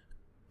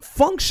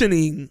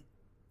functioning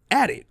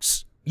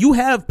addicts. You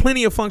have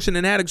plenty of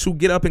functioning addicts who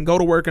get up and go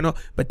to work and all,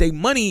 but they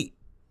money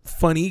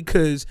funny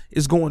because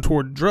it's going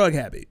toward the drug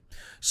habit.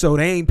 So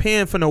they ain't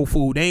paying for no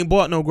food. They ain't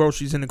bought no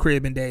groceries in the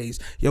crib in days.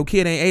 Your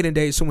kid ain't ate in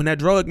days. So when that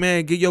drug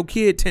man give your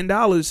kid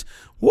 $10,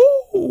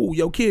 woo,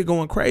 your kid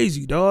going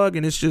crazy, dog.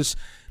 And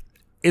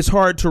it's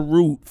hard to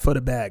root for the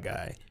bad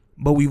guy,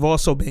 but we've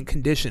also been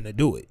conditioned to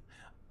do it.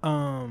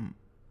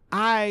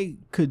 I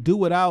could do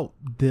without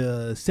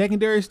the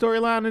secondary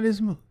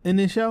storyline in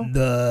this show.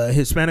 The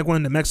Hispanic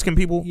one, the Mexican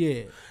people.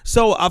 Yeah.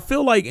 So I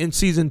feel like in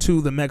season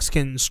 2, the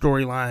Mexican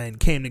storyline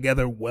came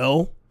together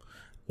well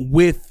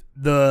with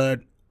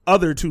the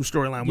other 2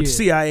 storyline with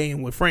CIA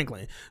and with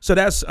Franklin. So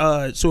that's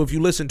so if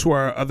you listen to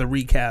our other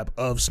recap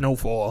of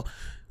Snowfall,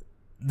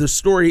 the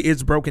story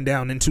is broken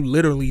down into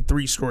literally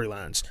 3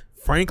 storylines: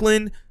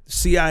 Franklin,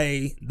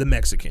 CIA, the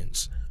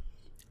Mexicans.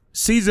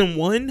 Season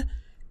 1,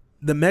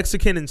 the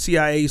Mexican and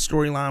CIA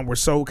storyline were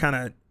so kind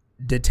of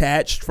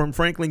detached from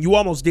Franklin, you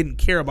almost didn't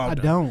care about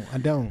them. I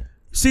don't.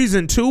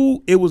 Season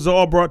 2, it was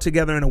all brought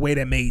together in a way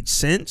that made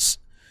sense,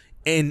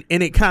 and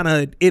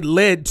it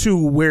led to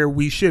where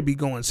we should be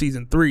going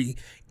season 3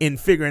 in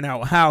figuring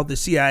out how the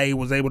CIA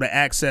was able to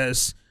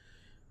access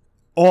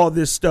all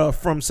this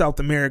stuff from South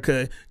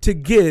America to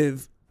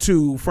give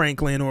to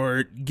Franklin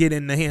or get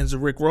in the hands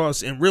of Rick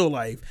Ross in real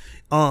life,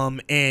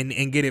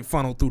 and get it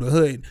funneled through the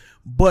hood.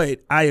 But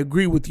I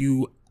agree with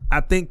you. I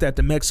think that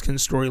the Mexican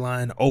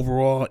storyline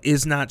overall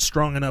is not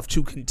strong enough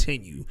to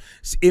continue.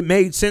 It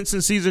made sense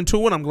in season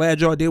 2, and I'm glad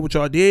y'all did what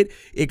y'all did.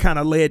 It kind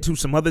of led to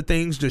some other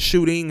things, the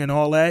shooting and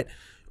all that,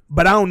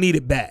 but I don't need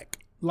it back.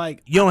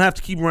 Like, you don't have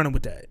to keep running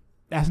with that.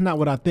 That's not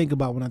what I think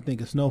about when I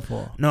think of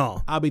Snowfall.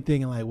 No. I'll be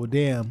thinking like, well,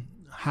 damn,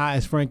 how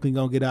is Franklin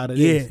gonna get out of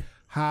this? Yeah.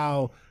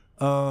 How,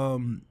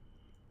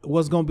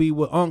 what's gonna be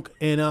with Unc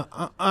and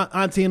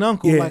Auntie and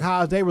Uncle? Yeah. Like,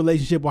 how is their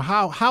relationship, or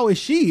how is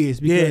she?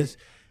 Because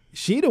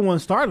she the one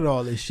started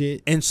all this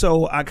shit. And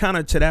so I kind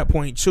of, to that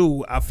point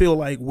too, I feel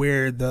like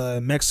where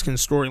the Mexican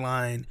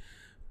storyline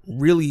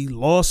really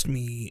lost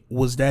me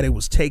was that it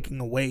was taking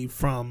away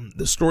from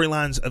the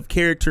storylines of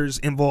characters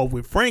involved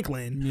with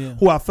Franklin,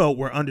 who I felt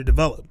were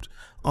underdeveloped.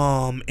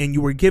 And you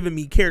were giving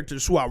me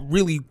characters who I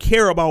really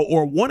care about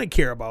or want to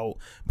care about,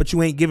 but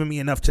you ain't giving me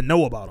enough to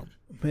know about them.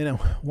 Man,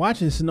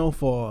 watching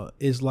Snowfall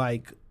is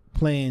like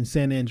playing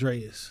San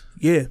Andreas.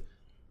 Yeah.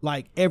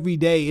 Like, every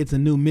day it's a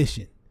new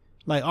mission.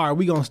 Like, all right,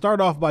 we gonna start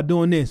off by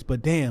doing this,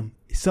 but damn,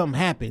 something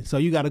happened. So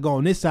you got to go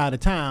on this side of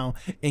town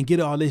and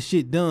get all this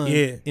shit done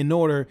in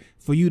order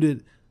for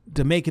you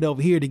to make it over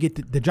here to get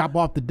to drop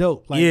off the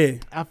dope.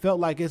 Like, I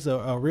felt like it's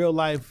a real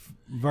life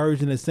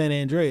version of San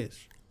Andreas.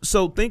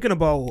 So thinking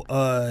about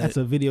that's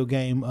a video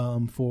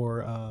game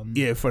for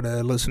for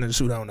the listeners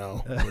who don't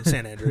know what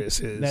San Andreas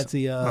is. That's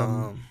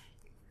the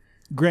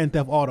Grand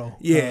Theft Auto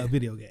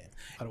video game,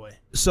 by the way.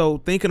 So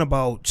thinking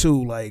about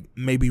too, like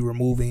maybe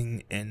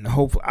removing, and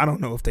hopefully, I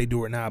don't know if they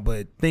do or not,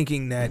 but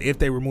thinking that if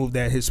they remove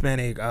that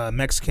Hispanic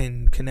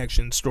Mexican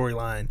connection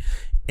storyline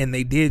and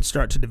they did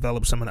start to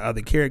develop some of the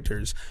other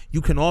characters,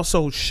 you can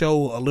also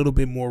show a little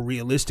bit more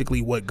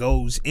realistically what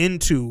goes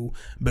into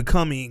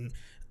becoming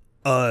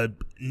a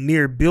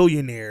near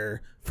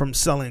billionaire from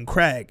selling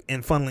crack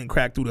and funneling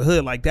crack through the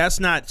hood. Like, that's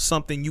not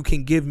something you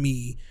can give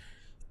me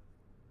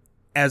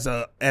as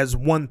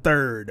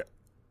 1/3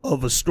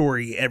 of a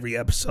story every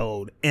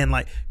episode. And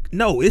like,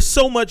 no, it's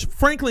so much.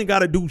 Franklin got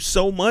to do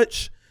so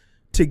much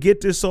to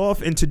get this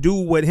off and to do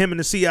what him and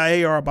the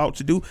CIA are about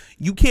to do.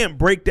 You can't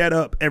break that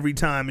up every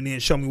time and then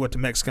show me what the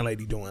Mexican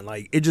lady doing.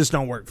 Like, it just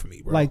don't work for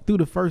me, bro. Like, through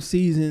the first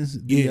seasons,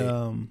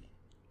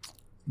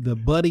 the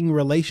budding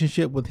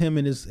relationship with him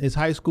and his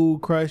high school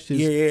crush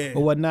or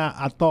whatnot,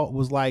 I thought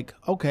was like,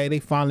 okay, they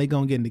finally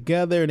gonna get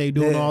together and they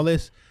doing all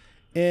this.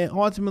 And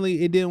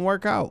ultimately it didn't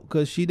work out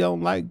because she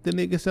don't like the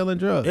nigga selling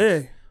drugs.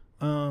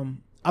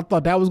 I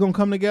thought that was gonna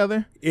come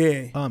together.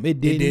 It didn't.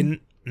 It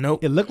didn't.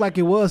 Nope. It looked like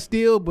it was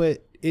still,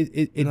 but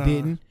it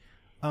didn't.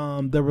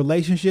 The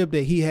relationship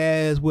that he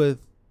has with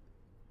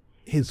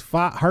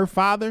her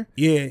father,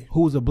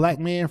 who's a black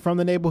man from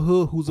the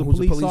neighborhood, who's a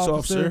police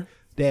officer,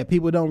 that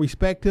people don't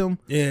respect him.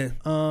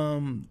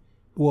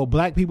 Well,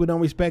 black people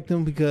don't respect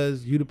him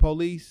because you the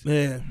police.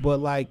 But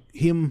like,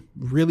 him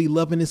really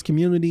loving his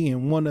community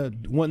and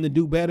wanting to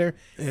do better.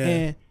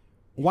 And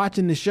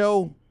watching the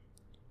show,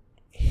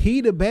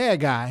 he the bad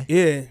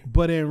guy.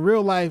 But in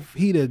real life,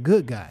 he the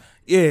good guy.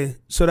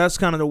 So that's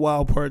kind of the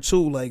wild part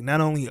too. Like,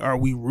 not only are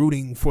we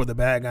rooting for the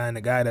bad guy and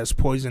the guy that's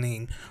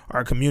poisoning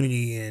our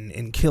community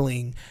and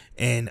killing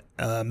and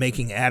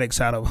making addicts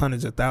out of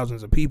hundreds of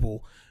thousands of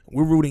people,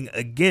 we're rooting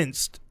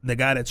against the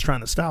guy that's trying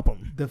to stop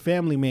him. The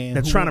family man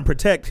that's trying to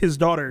protect his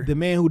daughter. The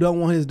man who don't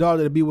want his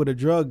daughter to be with a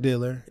drug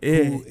dealer.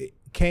 Who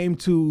came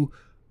to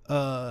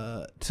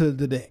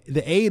the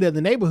aid of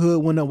the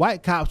neighborhood when the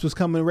white cops was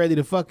coming ready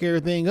to fuck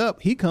everything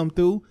up. He come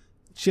through,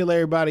 chill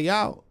everybody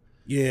out.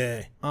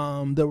 I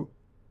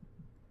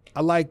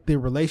like the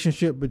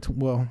relationship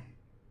between,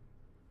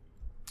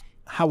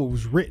 how it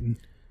was written.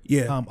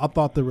 I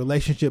thought the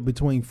relationship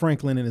between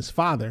Franklin and his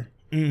father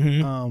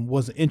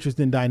was an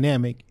interesting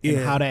dynamic, and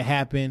how that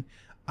happened.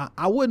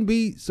 I wouldn't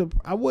be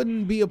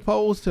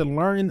opposed to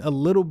learning a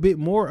little bit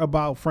more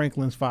about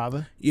Franklin's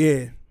father.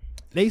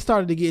 They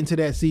started to get into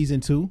that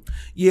season 2.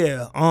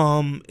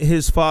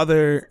 His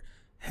father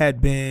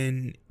had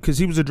been, because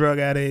he was a drug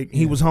addict,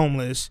 he was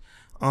homeless.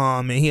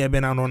 And he had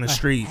been out on the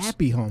streets.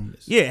 Happy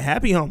homeless. Yeah,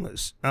 happy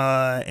homeless.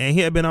 And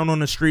he had been out on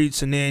the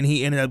streets, and then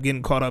he ended up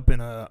getting caught up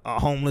in a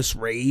homeless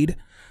raid,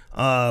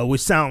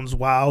 which sounds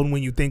wild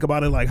when you think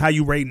about it. Like, how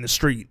you raiding the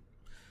street?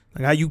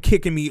 Like, how you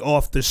kicking me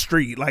off the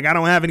street? Like, I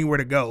don't have anywhere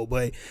to go.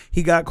 But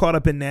he got caught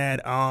up in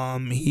that.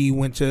 He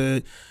went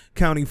to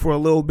county for a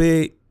little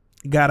bit,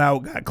 got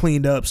out, got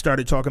cleaned up,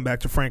 started talking back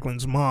to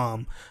Franklin's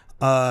mom.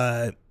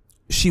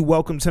 She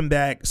welcomes him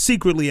back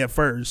secretly at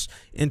first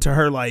into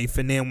her life.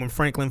 And then when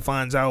Franklin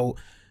finds out,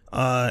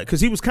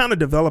 because he was kind of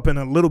developing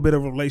a little bit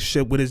of a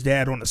relationship with his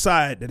dad on the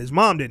side that his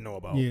mom didn't know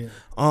about. Yeah.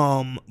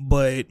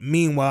 But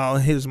meanwhile,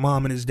 his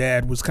mom and his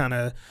dad was kind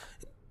of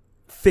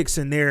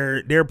fixing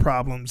their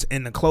problems.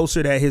 And the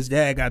closer that his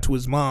dad got to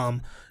his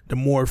mom, the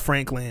more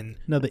Franklin.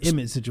 Another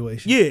Emmett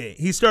situation. Yeah,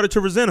 he started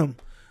to resent him.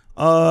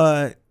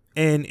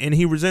 And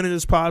he resented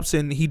his pops,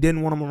 and he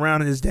didn't want him around.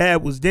 And his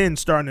dad was then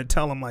starting to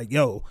tell him, like,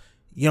 yo,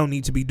 you don't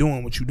need to be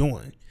doing what you're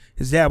doing.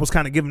 His dad was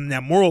kind of giving him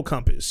that moral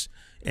compass.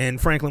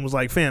 And Franklin was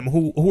like, fam,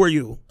 who are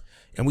you?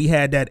 And we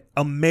had that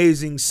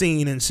amazing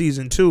scene in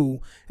season 2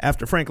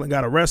 after Franklin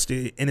got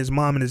arrested and his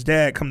mom and his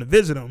dad come to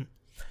visit him.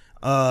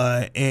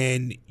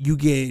 And you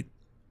get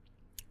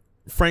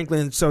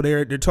Franklin. So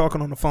they're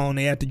talking on the phone.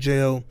 They at the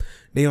jail.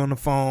 They on the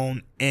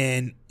phone.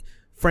 And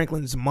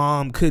Franklin's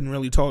mom couldn't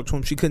really talk to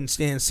him. She couldn't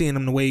stand seeing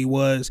him the way he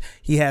was.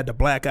 He had the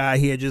black eye.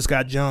 He had just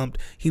got jumped.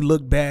 He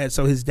looked bad.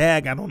 So his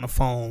dad got on the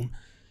phone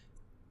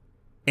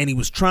and he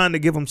was trying to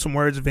give him some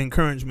words of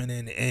encouragement.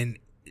 And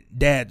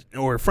dad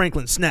or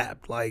Franklin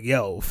snapped like,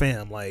 yo,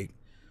 fam, like,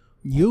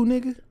 you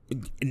nigga?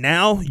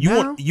 Now? You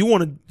want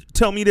to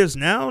tell me this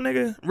now,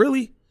 nigga?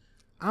 Really?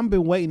 I've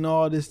been waiting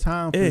all this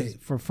time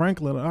for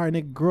Franklin. All right,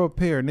 nigga, grow up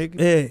here,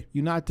 nigga.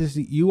 Yeah.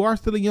 You are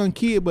still a young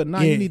kid, but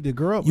now you need to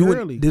grow up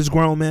early. This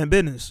grown man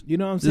business. You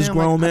know what I'm saying? This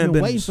grown man I've been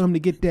business. waiting for him to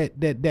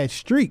get that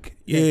streak.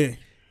 Yeah.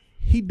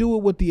 He do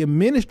it with the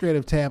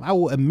administrative tab. I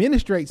will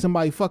administrate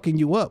somebody fucking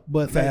you up,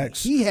 but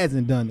Facts. he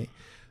hasn't done it.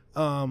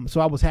 So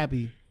I was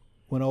happy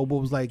when old boy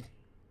was like,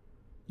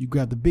 you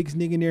grab the biggest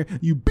nigga in there,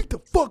 you beat the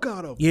fuck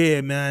out of him.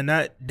 Yeah, man.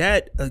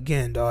 That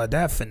again, dog,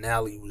 that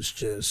finale was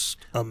just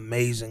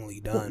amazingly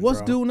done. What's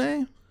bro. dude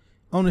name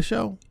on the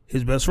show?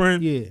 His best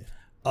friend?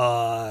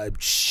 Yeah.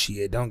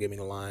 Shit, don't give me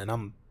the line.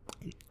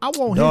 I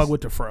want dog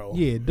with the fro.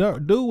 Yeah,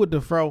 dude with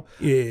the fro.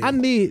 Yeah. I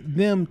need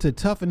them to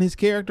toughen his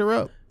character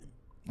up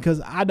because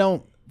I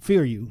don't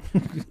fear you.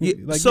 Yeah,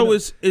 like, so you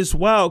know, it's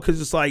wild because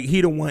it's like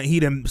he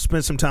done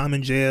spent some time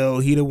in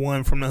jail. He the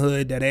one from the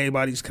hood that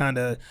everybody's kind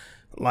of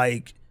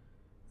like.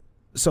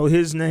 So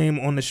his name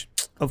on the,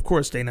 of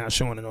course they not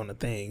showing it on the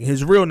thing.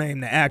 His real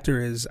name, the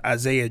actor, is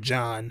Isaiah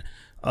John.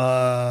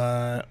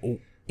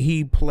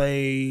 He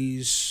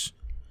plays.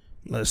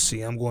 Let's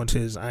see. I'm going to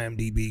his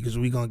IMDb because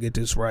we gonna get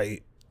this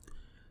right.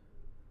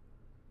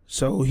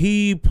 So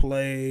he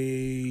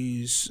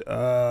plays.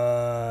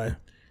 Why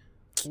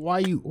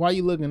you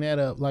looking that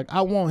up? Like,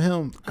 I want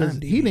him because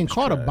he didn't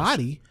caught a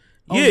body.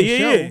 On the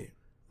show. Yeah.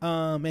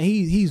 And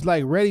he's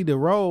like ready to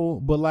roll,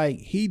 but like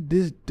he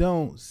just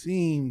don't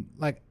seem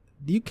like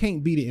you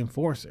can't be the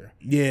enforcer.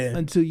 Yeah.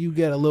 Until you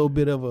get a little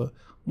bit of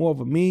more of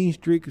a mean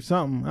streak or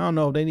something. I don't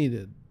know. They need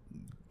to.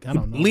 I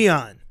don't know.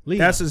 Leon.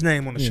 That's his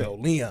name on the show.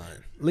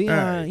 Leon.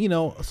 Right. You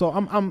know. So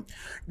I'm.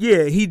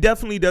 Yeah, he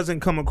definitely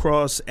doesn't come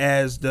across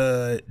as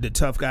the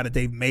tough guy that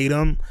they've made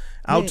him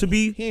out to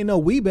be. He ain't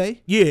no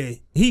weebay. Yeah,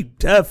 he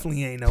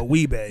definitely ain't no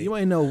weebay. You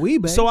ain't no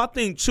weebay. So I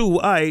think too.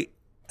 You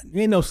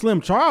ain't no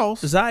Slim Charles.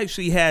 Because I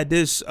actually had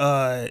this.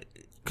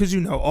 Because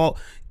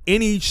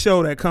any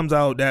show that comes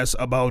out that's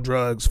about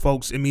drugs,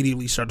 folks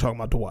immediately start talking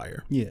about The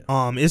Wire. Yeah.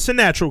 It's a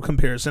natural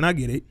comparison. I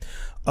get it.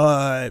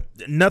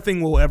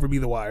 Nothing will ever be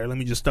The Wire. Let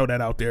me just throw that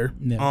out there.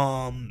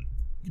 No.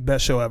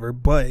 Best show ever,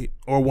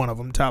 or one of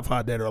them, top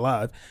 5 dead or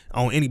alive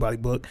on anybody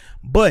book.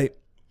 But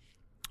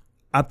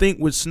I think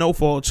with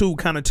Snowfall too,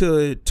 kind of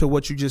to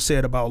what you just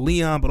said about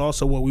Leon, but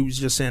also what we was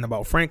just saying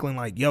about Franklin,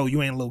 like, yo,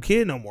 you ain't a little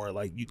kid no more.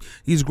 Like,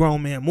 these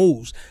grown man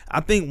moves. I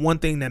think one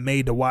thing that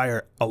made The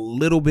Wire a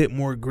little bit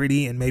more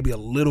gritty and maybe a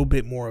little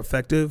bit more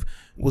effective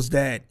was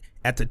that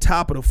at the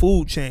top of the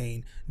food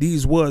chain,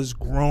 these was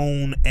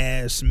grown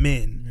ass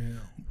men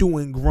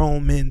doing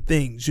grown men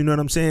things. You know what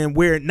I'm saying?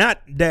 Where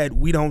not that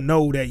we don't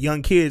know that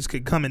young kids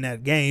could come in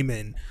that game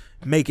and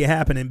make it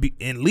happen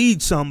and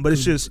lead some, but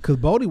it's just because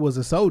Bodie was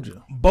a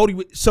soldier.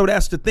 So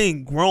that's the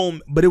thing,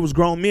 but it was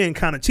grown men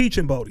kind of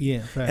teaching Bodie.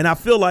 Yeah, fact. And I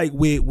feel like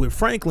with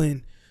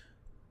Franklin,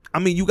 I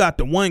mean, you got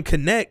the one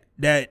connect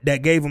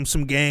that gave him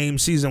some game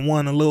season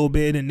 1 a little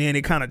bit, and then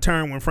it kind of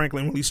turned when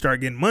Franklin really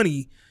started getting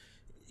money.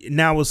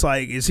 Now it's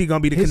like, is he gonna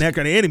be the connect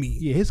or the enemy?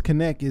 Yeah, his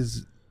connect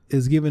is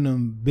giving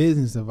them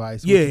business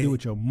advice. What to do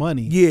with your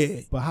money.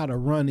 Yeah, but how to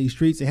run these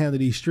streets and handle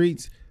these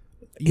streets.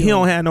 He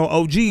don't have no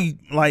OG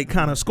like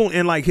kind of school,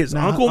 and like his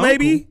uncle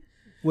maybe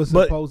was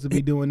supposed to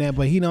be doing that,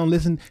 but he don't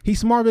listen. He's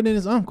smarter than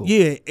his uncle.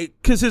 Yeah,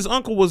 because his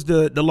uncle was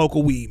the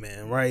local weed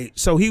man, right?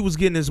 So he was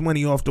getting his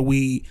money off the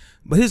weed,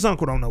 but his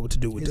uncle don't know what to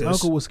do with this. His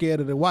uncle was scared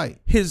of the white.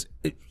 His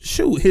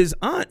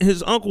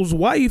uncle's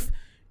wife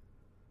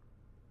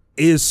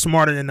is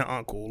smarter than the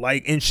uncle.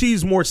 Like, and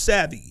she's more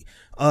savvy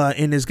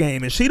in this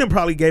game, and she done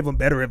probably gave him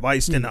better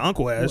advice than the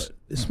uncle has.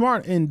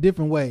 Smart in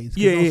different ways.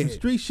 Yeah, some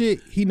street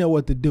shit, he know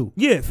what to do.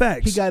 Yeah,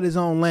 facts. He got his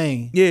own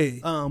lane.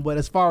 Yeah. But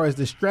as far as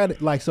the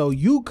strategy, like, so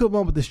you come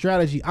up with the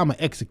strategy, I'ma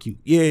execute.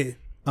 Yeah.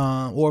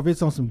 Or if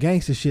it's on some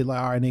gangster shit,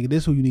 like, all right, nigga,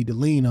 this is who you need to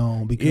lean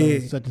on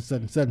because such and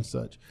such and such and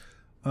such.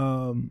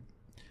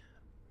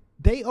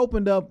 They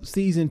opened up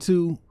season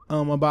 2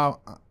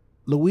 about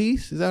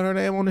Louise. Is that her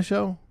name on the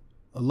show?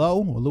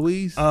 Lo or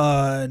Louise?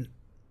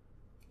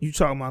 You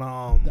talking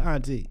about the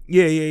auntie?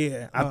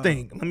 Yeah. I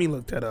think. Let me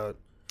look that up.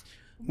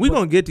 We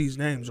gonna get these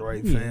names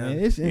right, fam.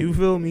 Man, you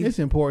feel me? It's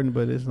important,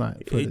 but it's not.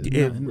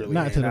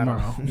 Not to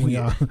tomorrow.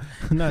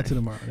 Not to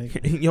tomorrow.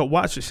 Yo,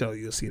 watch the show.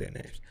 You'll see their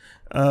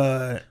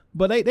names.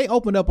 But they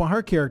opened up on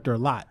her character a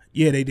lot.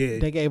 Yeah, they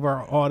did. They gave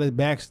her all this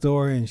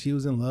backstory, and she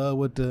was in love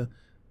with the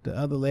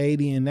other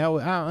lady, and that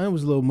was it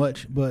was a little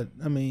much. But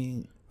I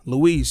mean,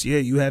 Louise. Yeah,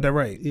 you had that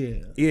right.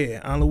 Yeah,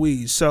 Aunt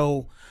Louise.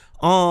 So,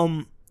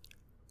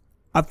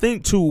 I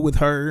think too with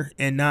her,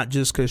 and not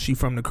just because she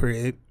from the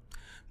crib,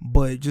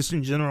 but just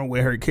in general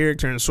with her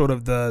character and sort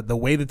of the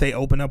way that they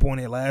opened up on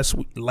it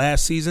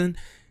last season,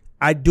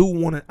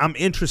 I'm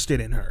interested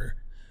in her.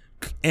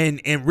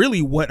 And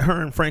really what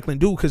her and Franklin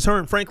do, because her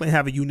and Franklin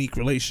have a unique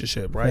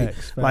relationship, right?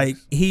 Facts. Like,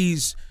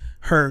 he's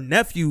her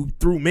nephew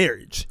through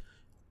marriage,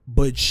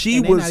 but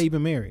they're not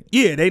even married.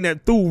 Yeah, they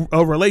not through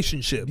a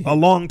relationship, a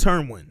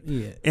long-term one,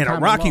 and a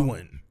rocky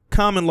one,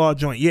 common law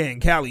joint, in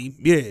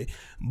Cali,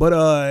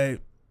 But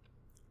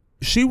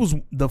she was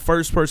the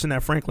first person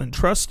that Franklin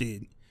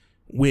trusted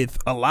with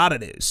a lot of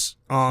this.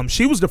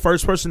 She was the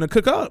first person to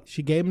cook up.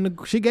 She gave him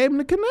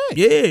the connect.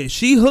 Yeah,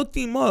 she hooked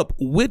him up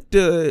with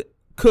the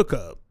cook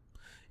up.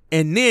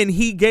 And then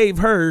he gave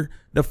her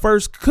the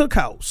first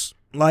cookhouse.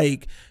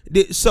 Like,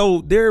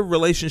 so their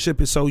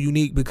relationship is so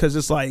unique because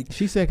it's like,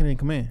 she's second in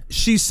command.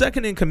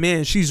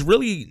 She's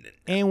really,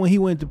 and when he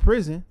went to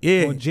prison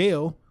or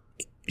jail,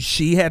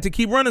 she had to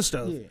keep running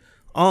stuff.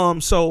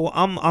 So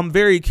I'm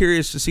very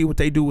curious to see what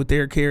they do with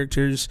their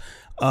characters.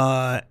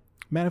 Matter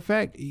of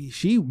fact,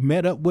 she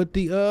met up with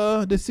the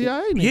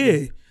CIA nigga.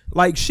 Yeah,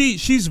 like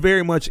she's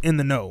very much in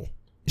the know.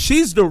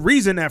 She's the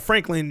reason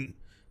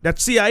that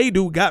CIA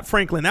dude got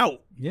Franklin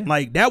out. Yeah.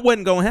 Like, that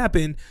wasn't gonna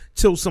happen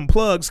till some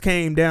plugs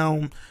came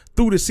down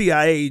through the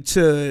CIA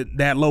to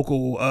that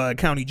local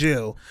county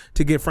jail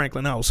to get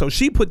Franklin out. So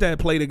she put that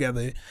play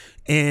together,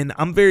 and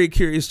I'm very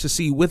curious to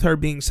see with her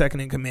being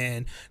second in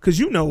command,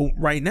 because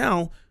right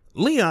now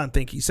Leon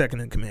think he's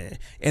second in command,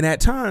 and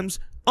at times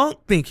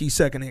Unc think he's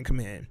second in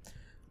command,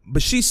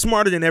 but she's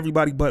smarter than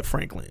everybody but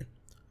Franklin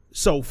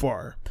so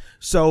far.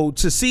 So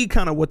to see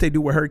kind of what they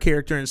do with her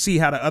character and see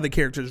how the other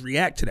characters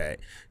react to that,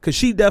 because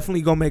she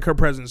definitely gonna make her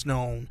presence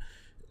known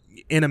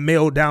in a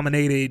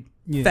male-dominated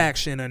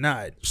faction or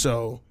not.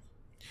 So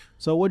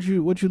what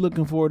you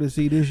looking forward to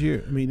see this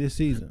year? I mean, this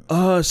season.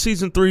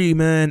 Season 3,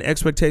 man.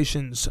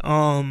 Expectations.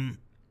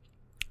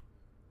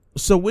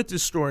 So with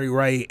this story,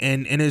 right,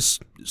 and it's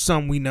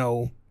something we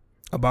know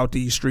about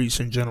these streets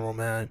in general,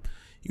 man.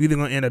 You're either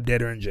gonna end up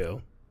dead or in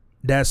jail.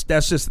 That's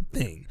just the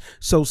thing.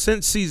 So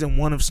since season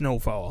 1 of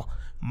Snowfall,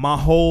 my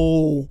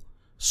whole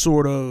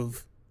sort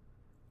of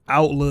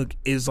outlook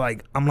is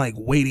like, I'm like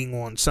waiting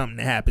on something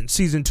to happen.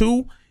 Season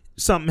 2,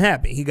 something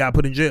happened. He got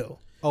put in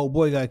jail. Old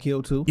boy got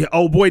killed too. Yeah,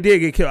 old boy did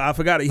get killed. I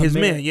forgot it. His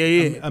man.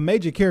 Yeah. A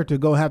major character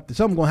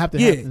something gonna have to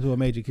happen to a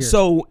major character.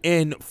 So,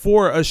 and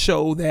for a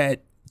show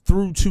that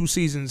through 2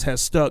 seasons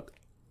has stuck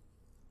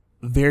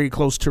very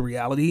close to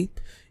reality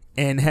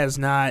and has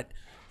not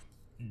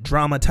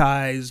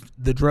dramatized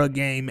the drug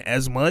game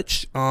as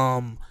much,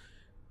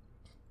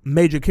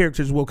 major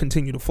characters will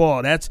continue to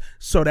fall. That's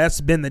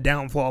been the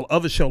downfall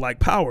of a show like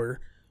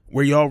Power,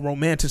 where y'all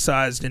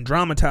romanticized and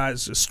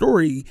dramatized the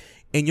story,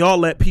 and y'all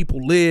let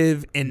people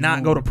live and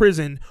not go to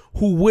prison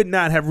who would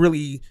not have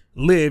really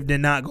lived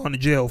and not gone to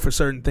jail for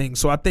certain things.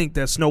 So I think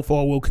that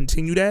Snowfall will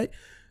continue that.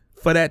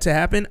 For that to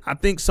happen, I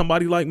think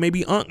somebody like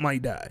maybe Unc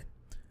might die.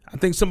 I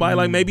think somebody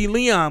like maybe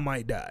Leon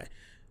might die.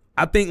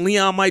 I think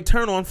Leon might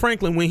turn on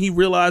Franklin when he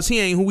realizes he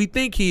ain't who we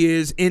think he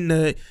is in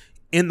the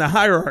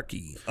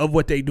hierarchy of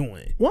what they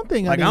doing. One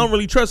thing I don't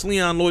really trust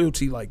Leon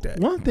loyalty like that.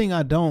 One thing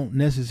I don't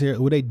necessarily,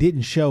 what they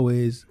didn't show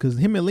is, because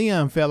him and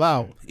Leon fell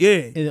out.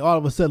 Yeah. And all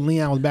of a sudden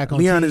Leon was back on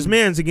Leon team. is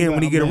mans again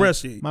when he get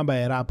arrested. My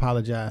bad, I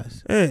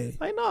apologize. Hey.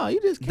 Like, no,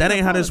 you just can't That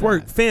ain't apologize. how this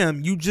work.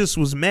 Fam, you just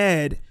was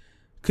mad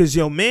because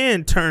your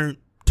man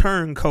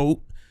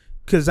turncoat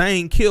because I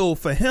ain't killed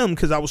for him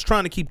because I was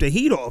trying to keep the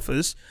heat off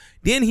us.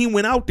 Then he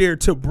went out there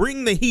to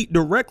bring the heat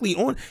directly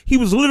on. He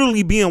was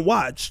literally being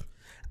watched.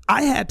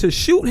 I had to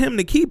shoot him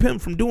to keep him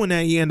from doing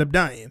that. He ended up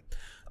dying.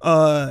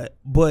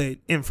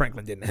 And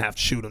Franklin didn't have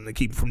to shoot him to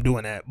keep him from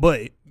doing that.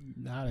 But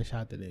I'd have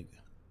shot the nigga.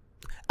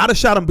 I'd have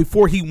shot him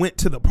before he went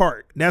to the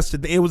park. That's the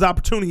thing. It was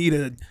opportunity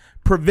to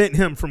prevent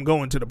him from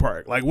going to the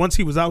park. Like, once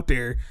he was out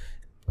there,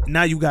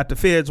 now you got the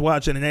feds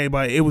watching and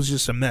everybody. It was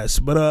just a mess.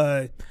 But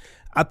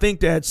I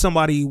think that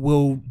somebody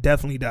will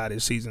definitely die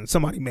this season.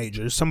 Somebody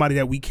major. Somebody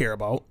that we care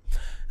about.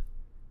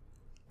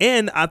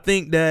 And I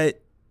think that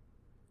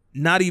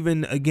not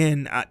even,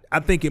 again, I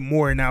think it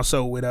more now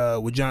so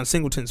with John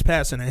Singleton's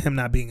passing and him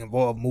not being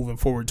involved moving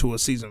forward to a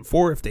season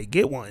 4 if they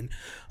get one.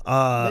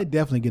 They're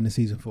definitely getting a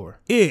season 4.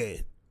 Yeah.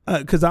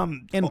 Because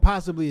and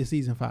possibly a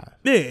season 5.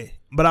 Yeah.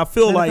 But I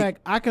feel in fact,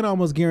 I can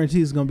almost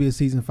guarantee it's going to be a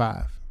season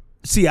 5.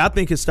 See, I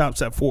think it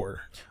stops at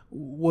 4.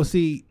 Well,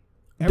 see.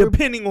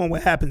 Depending on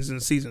what happens in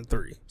season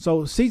 3.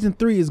 So season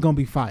 3 is going to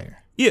be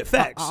fire. Yeah,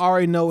 facts. I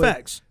already know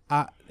facts.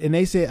 And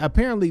they said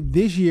apparently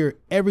this year,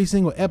 every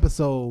single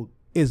episode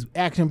is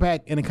action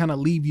packed and it kind of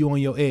leave you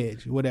on your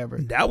edge, whatever.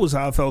 That was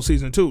how I felt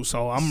season 2,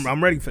 so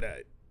I'm ready for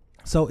that.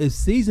 So if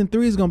season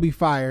 3 is gonna be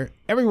fire,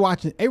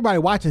 everybody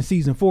watching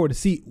season 4 to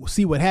see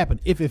what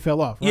happened if it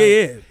fell off. Right?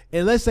 Yeah.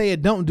 And let's say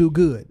it don't do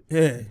good.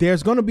 Yeah.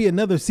 There's gonna be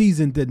another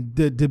season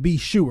to be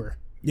sure.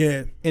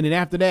 Yeah. And then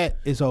after that,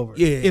 it's over.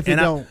 Yeah. If it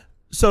don't.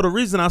 So the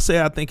reason I say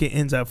I think it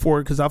ends at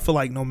 4 because I feel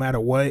like no matter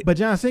what. But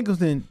John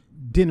Singleton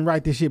didn't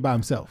write this shit by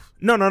himself.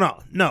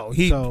 No.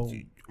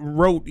 He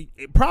wrote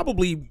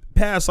probably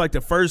past like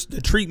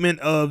the treatment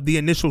of the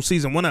initial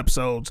season 1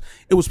 episodes.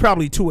 It was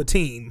probably to a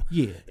team.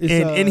 Yeah,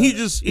 and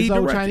he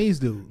old Chinese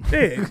dude.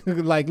 Yeah,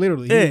 like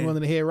literally, he's one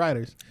of the head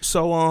writers.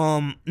 So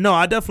no,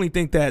 I definitely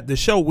think that the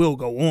show will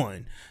go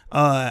on.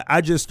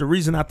 The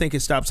reason I think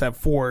it stops at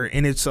 4,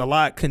 and it's a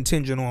lot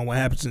contingent on what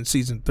happens in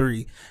season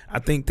 3. I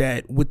think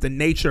that with the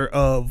nature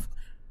of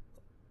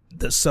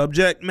the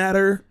subject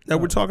matter that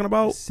we're talking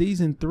about,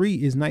 season 3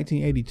 is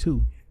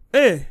 1982.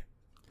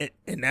 Yeah,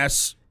 and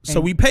that's so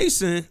we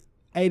pacing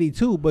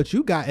 82, but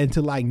you got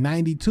into like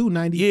 92,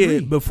 93. Yeah,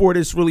 before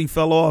this really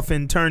fell off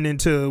and turned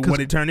into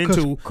what it turned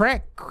into.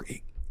 Crack.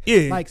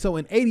 Yeah, like so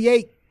in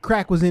 88,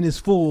 crack was in its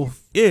full.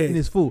 Yeah, in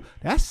its full.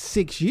 That's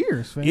 6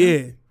 years, fam.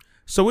 Yeah.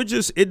 So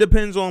it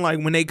depends on like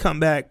when they come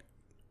back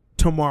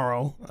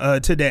tomorrow,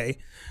 today,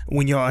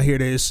 when y'all hear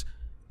this,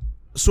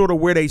 sort of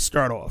where they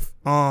start off.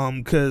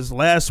 Because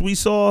last we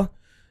saw,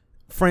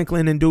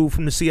 Franklin and dude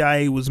from the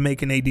CIA was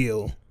making a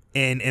deal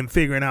and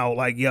figuring out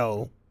like,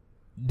 yo,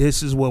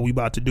 this is what we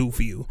about to do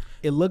for you.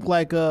 It looked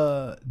like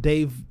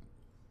Dave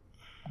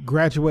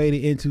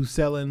graduated into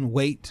selling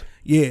weight.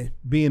 Yeah,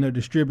 being a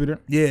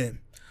distributor. Yeah.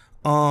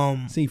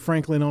 See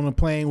Franklin on a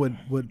plane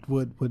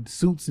with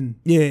suits and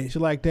shit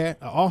like that.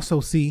 I also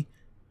see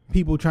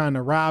people trying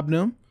to rob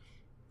them.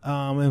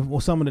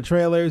 And some of the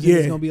trailers,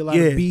 there's gonna be a lot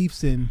of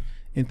beefs and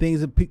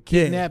things of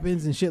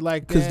kidnappings and shit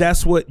like that. Because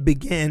that's what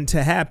began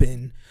to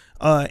happen.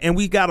 And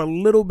we got a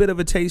little bit of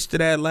a taste of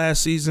that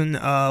last season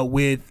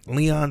with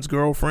Leon's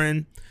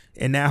girlfriend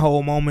and that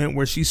whole moment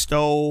where she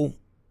stole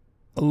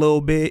a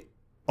little bit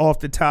off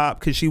the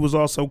top because she was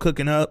also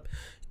cooking up,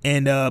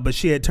 and but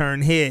she had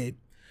turned head.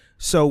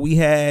 So we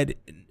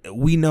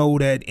know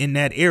that in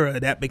that era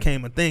that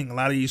became a thing. A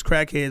lot of these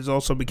crackheads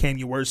also became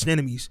your worst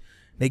enemies.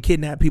 They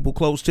kidnap people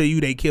close to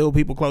you. They kill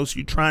people close to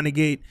you, trying to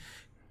get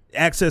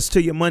access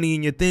to your money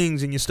and your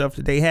things and your stuff.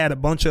 That they had a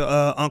bunch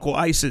of Uncle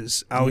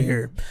Ices out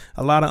here,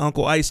 a lot of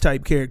Uncle Ice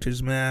type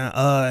characters, man.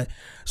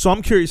 So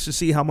I'm curious to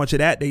see how much of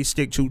that they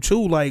stick to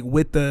too, like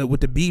with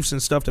the beefs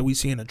and stuff that we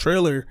see in the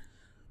trailer.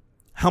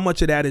 How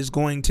much of that is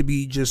going to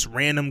be just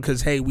random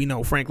because hey, we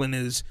know Franklin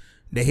is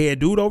the head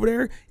dude over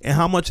there, and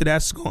how much of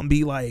that's gonna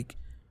be like,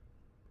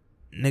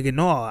 nigga,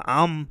 no,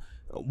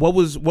 what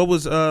was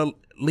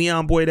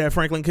Leon boy that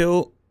Franklin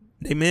killed?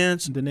 They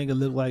mans. The nigga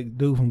looked like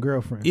dude from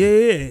Girlfriend.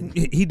 Yeah,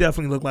 he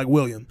definitely looked like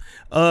William.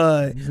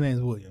 His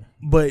name's William.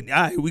 But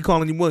we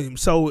calling him William.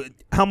 So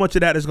how much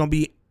of that is gonna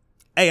be,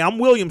 hey, I'm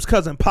William's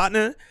cousin,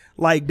 partner?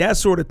 Like that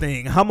sort of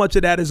thing. How much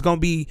of that is gonna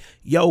be,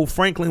 yo,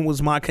 Franklin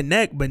was my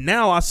connect, but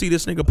now I see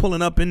this nigga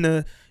pulling up in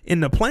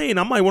the plane.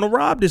 I might want to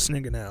rob this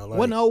nigga now. Like,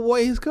 wasn't old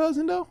boy his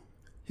cousin though?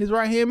 His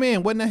right hand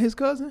man, wasn't that his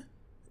cousin?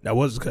 That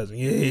was his cousin.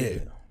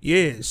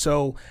 Yeah.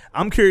 So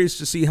I'm curious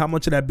to see how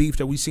much of that beef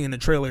that we see in the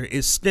trailer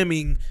is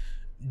stemming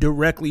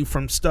directly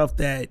from stuff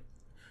that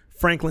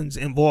Franklin's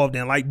involved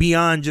in, like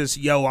beyond just,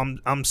 yo,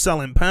 I'm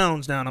selling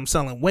pounds now and I'm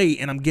selling weight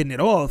and I'm getting it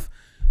off.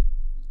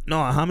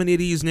 No, how many of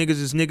these niggas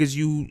is niggas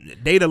you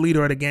data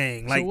leader of the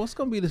gang? Like, so what's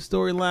gonna be the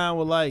storyline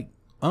with like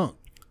Unc?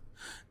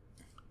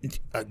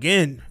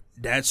 Again,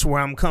 that's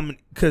where I'm coming,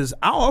 because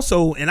I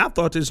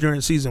thought this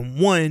during season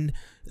 1,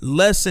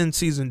 less in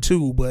season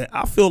 2, but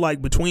I feel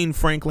like between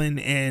Franklin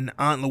and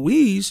Aunt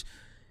Louise,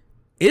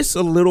 it's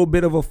a little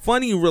bit of a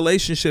funny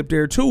relationship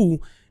there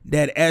too,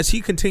 that as he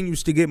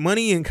continues to get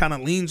money and kind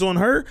of leans on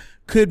her,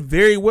 could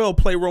very well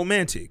play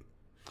romantic.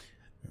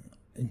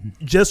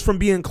 Just from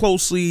being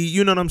closely,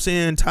 you know what I'm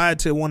saying, tied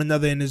to one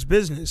another in this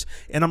business.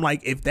 And I'm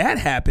like, if that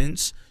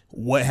happens,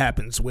 what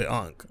happens with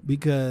Unc?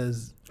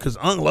 Because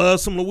Unc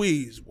loves some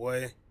Louise,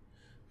 boy.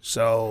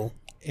 So,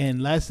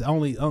 and that's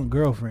only Unc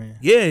girlfriend.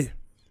 Yeah.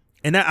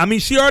 And that, I mean,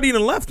 she already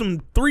done left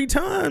him 3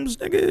 times,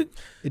 nigga.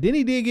 And then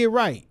he did get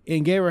right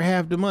and gave her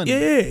half the money.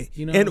 Yeah.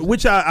 You know, and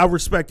which I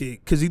respected,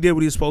 because he did what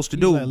he was supposed to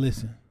do. Like,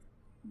 listen.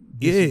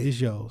 This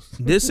yours.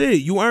 This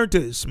it. You earned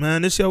this,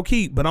 man. This your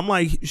keep. But I'm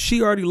like,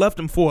 she already left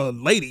him for a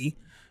lady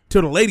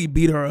till the lady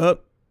beat her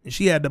up. And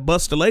she had to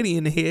bust the lady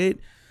in the head.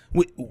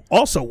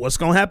 Also, what's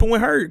going to happen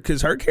with her?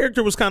 Because her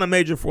character was kind of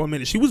major for a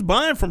minute. She was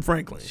buying from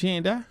Franklin. She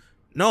ain't die?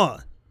 No.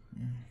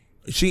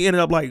 She ended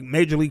up like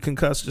majorly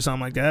concussed or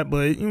something like that,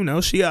 but you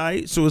know, she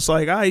alright. So it's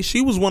like, alright, she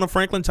was one of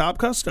Franklin top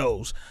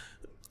custos,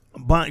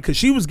 because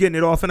she was getting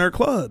it off in her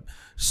club.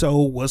 So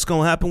what's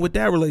gonna happen with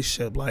that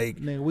relationship? Like,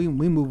 nigga, we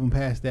moving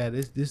past that.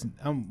 We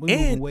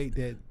moving weight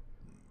that.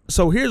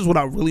 So here's what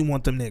I really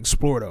want them to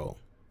explore though,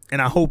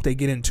 and I hope they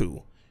get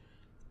into.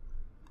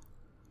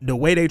 The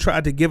way they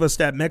tried to give us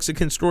that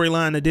Mexican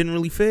storyline that didn't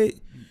really fit.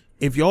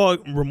 If y'all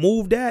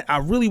remove that, I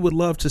really would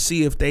love to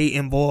see if they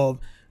involve.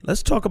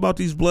 Let's talk about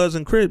these Bloods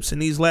and Crips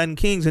and these Latin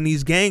Kings and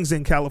these gangs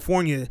in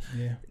California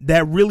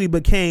that really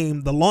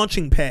became the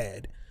launching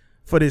pad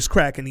for this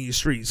crack in these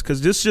streets.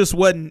 Because this just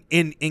wasn't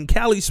in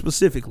Cali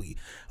specifically.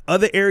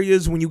 Other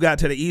areas, when you got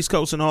to the East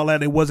Coast and all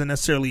that, it wasn't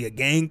necessarily a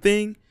gang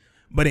thing.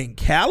 But in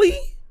Cali,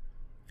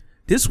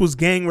 this was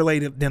gang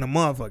related than a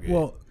motherfucker.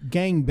 Well,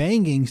 gang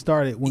banging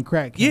started when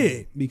crack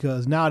came.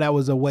 Because now that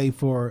was a way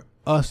for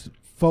us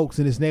folks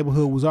in this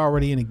neighborhood was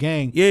already in a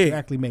gang to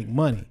actually make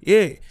money.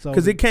 Yeah,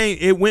 because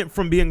it went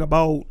from being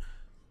about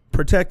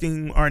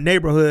protecting our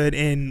neighborhood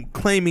and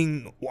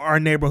claiming our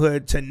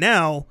neighborhood to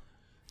now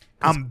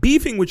I'm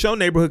beefing with your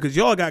neighborhood because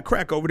y'all got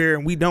crack over there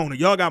and we don't.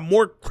 Y'all got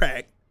more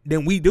crack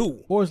than we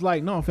do. Or it's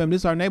like, no, fam,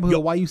 this is our neighborhood.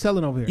 Why you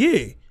selling over here?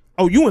 Yeah.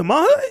 Oh, you in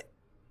my hood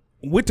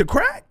with the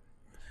crack?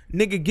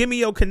 Nigga, give me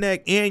your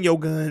connect and your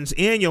guns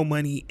and your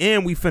money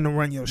and we finna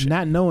run your shit.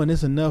 Not knowing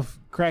it's enough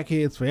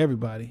crackheads for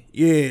everybody.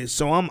 Yeah,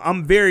 so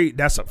I'm very,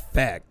 that's a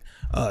fact.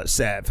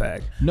 Sad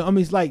fact. No, I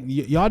mean, it's like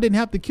y'all didn't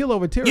have to kill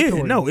over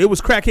territory. Yeah, no, it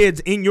was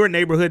crackheads in your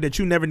neighborhood that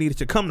you never needed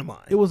to come to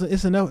mind. It was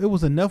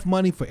enough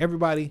money for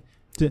everybody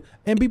to,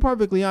 and be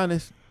perfectly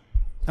honest,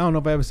 I don't know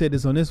if I ever said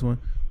this on this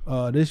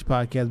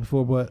podcast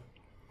before, but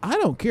I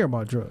don't care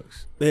about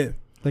drugs. Yeah.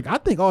 Like, I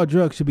think all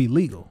drugs should be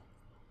legal.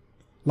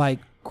 Like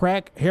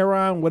crack,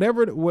 heroin,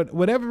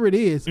 whatever it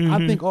is,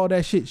 I think all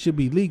that shit should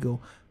be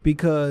legal,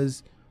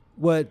 because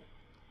what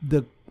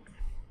the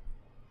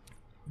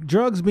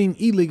drugs being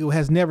illegal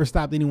has never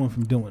stopped anyone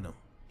from doing them.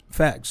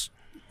 Facts.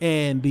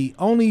 And the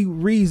only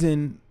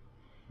reason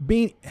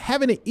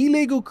having it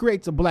illegal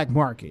creates a black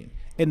market.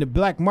 And the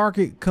black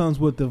market comes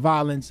with the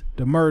violence,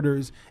 the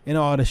murders, and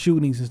all the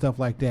shootings and stuff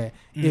like that.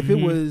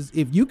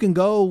 If you can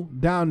go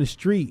down the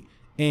street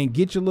and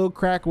get your little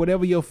crack,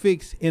 whatever your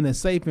fix, in a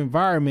safe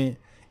environment,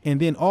 and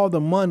then all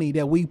the money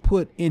that we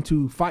put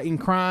into fighting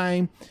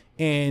crime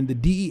and the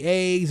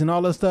DEAs and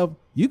all that stuff,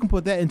 you can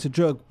put that into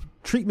drug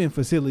treatment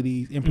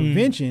facilities and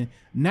prevention.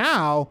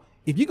 Now,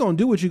 if you're going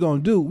to do what you're going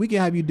to do, we can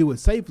have you do it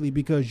safely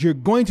because you're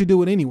going to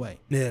do it anyway.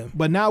 Yeah.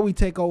 But now we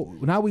take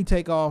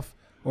off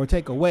or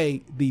take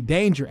away the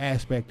danger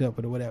aspect of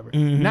it or whatever.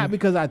 Not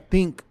because I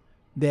think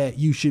that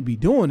you should be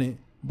doing it,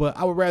 but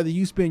I would rather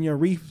you spend your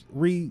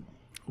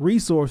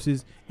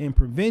resources in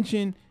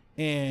prevention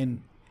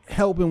and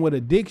helping with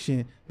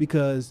addiction,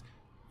 because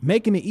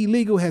making it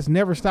illegal has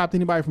never stopped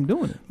anybody from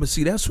doing it. But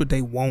see, that's what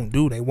they won't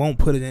do. They won't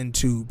put it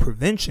into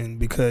prevention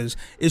because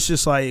it's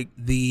just like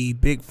the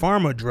big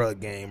pharma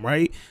drug game,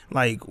 right?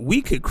 Like,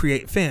 we could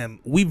create,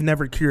 we've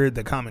never cured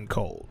the common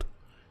cold.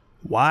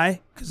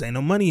 Why? Because ain't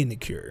no money in the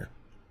cure.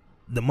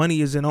 The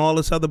money is in all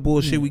this other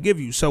bullshit we give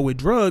you. So with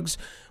drugs,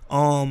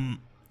 they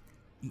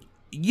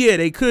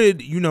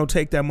could,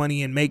 take that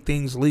money and make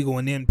things legal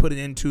and then put it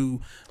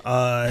into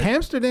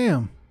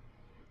Amsterdam.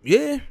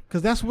 Yeah,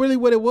 because that's really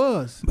what it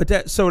was. But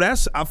I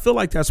feel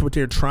like that's what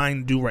they're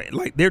trying to do right.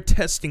 Like, they're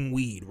testing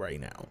weed right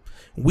now.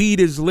 Weed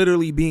is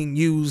literally being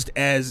used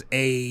as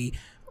a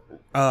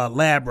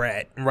lab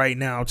rat right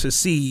now to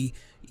see,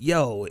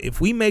 if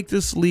we make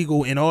this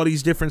legal in all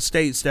these different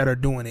states that are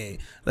doing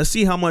it, let's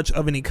see how much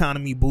of an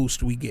economy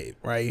boost we get,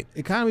 right?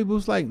 Economy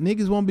boost, like,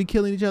 niggas won't be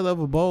killing each other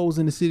over bowls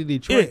in the city of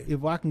Detroit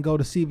if I can go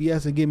to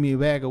CVS and get me a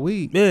bag of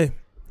weed. Yeah.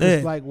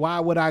 It's like, why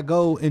would I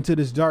go into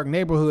this dark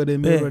neighborhood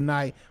in the middle of the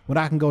night when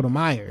I can go to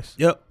Myers?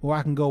 Yep. Or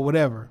I can go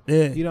whatever.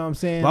 Yeah. You know what I'm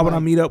saying? Why would I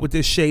meet up with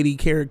this shady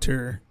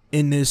character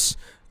in this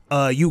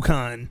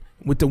Yukon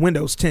with the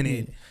windows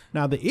tinted? Yeah.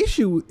 Now, the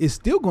issue is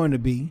still going to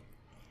be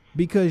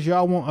because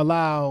y'all won't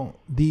allow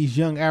these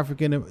young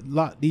African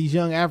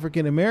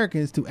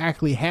Americans to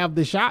actually have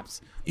the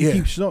shops.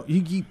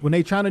 You keep when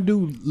they trying to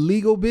do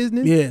legal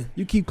business,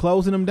 you keep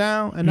closing them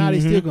down, and now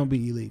they still going to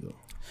be illegal.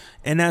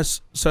 And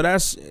it's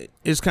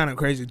kind of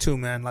crazy too,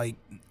 man. Like,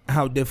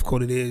 how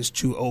difficult it is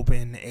to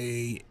open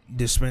a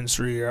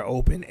dispensary or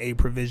open a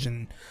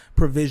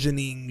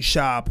provisioning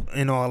shop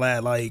and all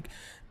that. Like,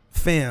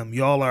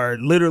 y'all are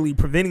literally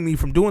preventing me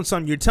from doing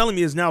something you're telling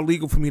me is now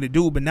legal for me to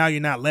do, but now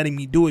you're not letting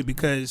me do it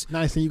because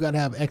nice, and you got to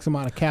have X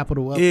amount of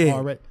capital up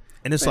already.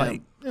 And it's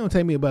like, it don't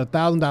take me about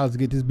 $1,000 to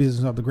get this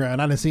business off the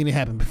ground. I done seen it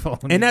happen before.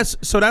 And that's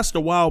the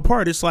wild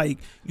part. It's like,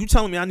 you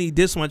telling me I need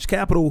this much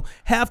capital.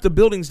 Half the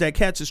buildings that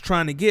Cats is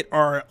trying to get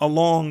are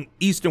along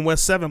East and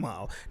West 7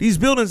 Mile. These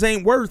buildings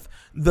ain't worth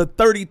the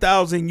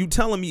 $30,000. You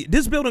telling me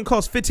this building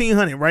costs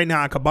 $1,500 right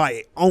now? I could buy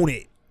it, own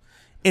it,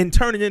 and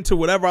turn it into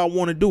whatever I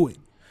want to do it.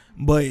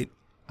 But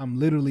I'm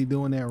literally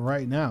doing that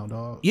right now,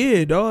 dog.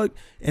 Yeah, dog.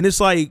 And it's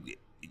like,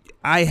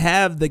 I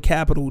have the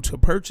capital to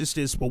purchase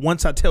this, but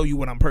once I tell you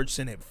what I'm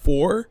purchasing it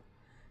for,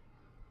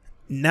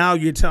 now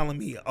you're telling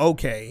me,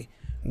 okay,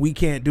 we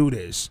can't do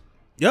this.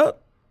 Yep.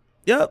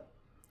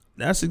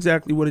 That's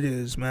exactly what it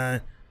is,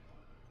 man.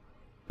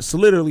 It's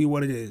literally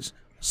what it is.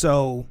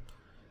 So,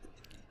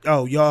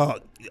 y'all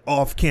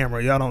off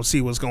camera, y'all don't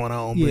see what's going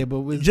on. Yeah,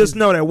 but just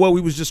know that what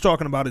we was just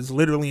talking about is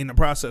literally in the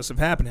process of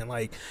happening.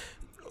 Like,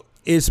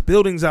 it's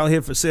buildings out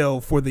here for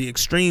sale for the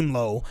extreme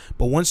low,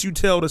 but once you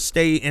tell the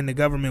state and the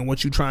government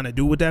what you're trying to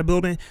do with that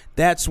building,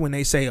 that's when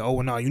they say,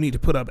 oh, no, you need to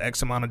put up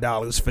X amount of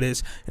dollars for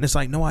this. And it's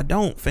like, no, I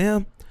don't,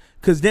 fam.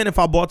 Because then if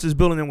I bought this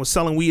building and was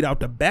selling weed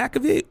out the back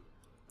of it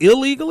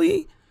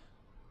illegally,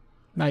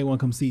 now you want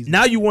to come seize it.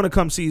 Now you want to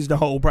come seize the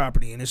whole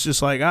property. And it's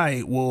just like, all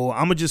right, well,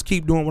 I'm going to just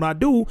keep doing what I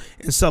do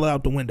and sell it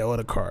out the window of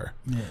the car.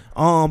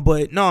 Yeah.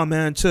 But no,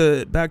 man,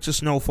 back to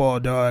Snowfall,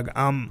 dog.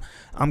 I'm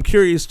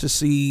curious to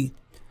see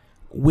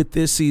with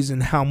this season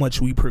how much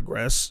we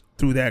progress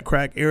through that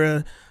crack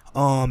era,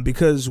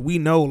 because we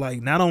know,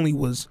 like, not only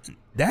was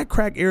that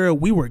crack era,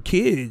 we were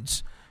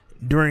kids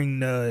during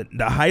the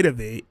height of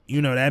it,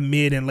 you know, that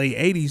mid and late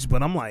 80s,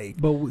 but I'm like,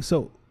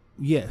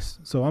 yes,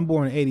 so I'm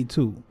born in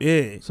 82.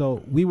 Yeah,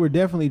 so we were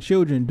definitely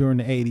children during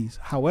the 80s.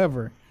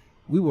 However,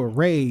 we were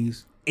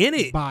raised in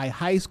it by not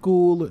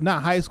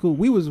high school,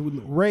 we was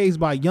raised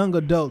by young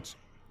adults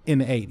in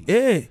the 80s.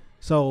 Yeah,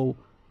 so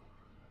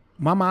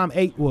my mom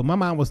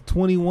was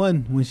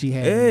 21 when she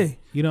had me.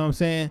 You know what I'm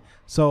saying?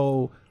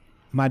 So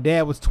my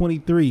dad was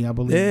 23, I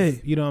believe.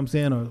 Yeah. You know what I'm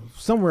saying? Or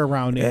somewhere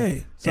around there.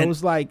 Yeah. So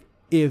it's like,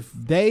 if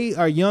they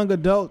are young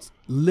adults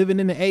living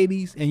in the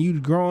 80s and you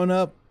growing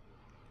up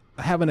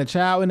having a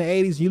child in the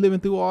 80s, you living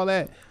through all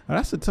that,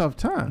 that's a tough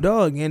time.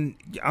 Dog, and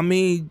I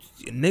mean,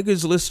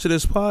 niggas listen to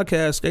this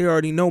podcast, they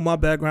already know my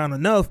background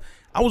enough.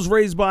 I was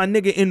raised by a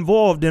nigga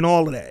involved in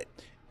all of that.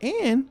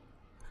 And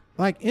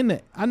like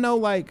I know,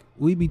 like,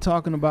 we be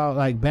talking about,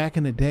 like, back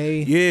in the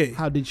day, yeah,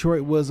 how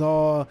Detroit was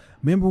all,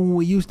 remember when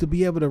we used to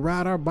be able to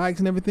ride our bikes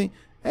and everything?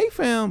 Hey,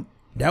 fam,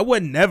 that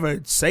wasn't never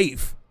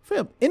safe.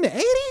 Fam, in the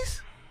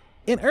 80s,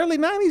 in early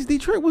 90s,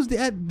 Detroit was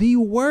at the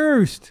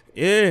worst.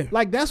 Yeah,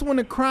 like, that's when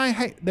the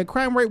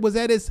crime rate was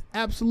at its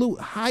absolute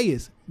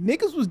highest.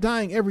 Niggas was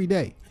dying every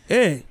day.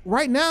 Yeah.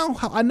 Right now,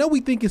 I know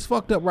we think it's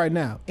fucked up right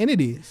now, and it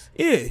is.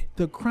 Yeah.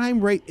 The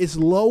crime rate is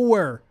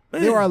lower.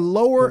 Man. There are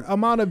lower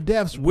amount of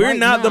deaths. We're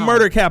not the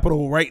murder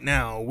capital right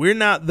now. We're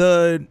not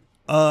the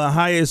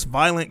highest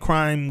violent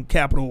crime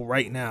capital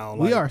right now.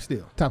 We are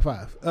still top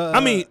 5. I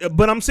mean,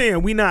 but I'm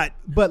saying we not.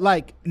 But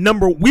like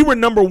we were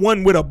number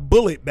 1 with a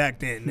bullet back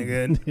then,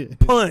 nigga.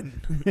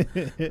 Pun,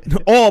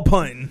 all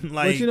pun.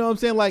 Like, but you know what I'm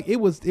saying? Like, it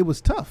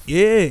was tough.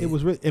 Yeah, it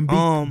was,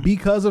 and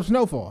because of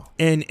Snowfall.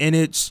 And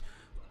it's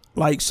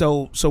like,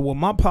 so what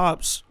my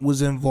pops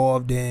was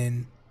involved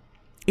in.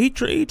 He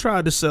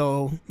tried to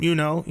sell, you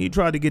know, he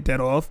tried to get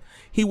that off.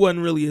 He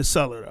wasn't really a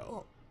seller,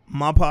 though.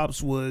 My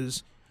pops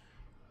was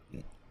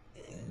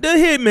the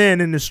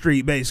hitman in the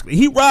street, basically.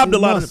 He robbed a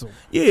lot of...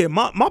 Yeah,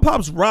 my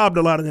pops robbed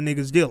a lot of the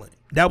niggas dealing.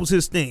 That was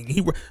his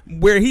thing.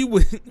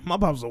 My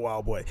pops was a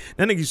wild boy.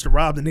 That nigga used to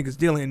rob the niggas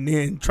dealing and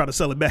then try to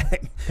sell it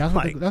back. That's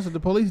what the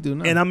police do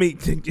now. And I mean,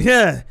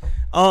 yeah.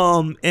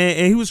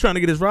 And he was trying to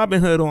get his Robin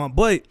Hood on.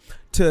 But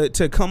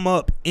to come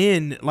up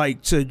in,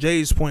 like, to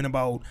Jay's point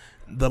about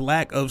the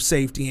lack of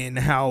safety and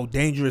how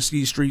dangerous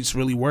these streets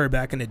really were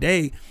back in the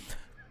day,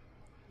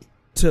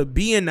 to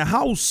be in the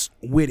house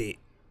with it,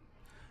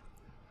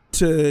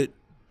 to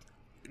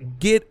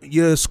get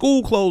your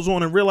school clothes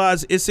on and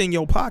realize it's in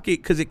your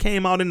pocket because it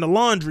came out in the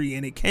laundry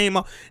and it came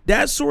out,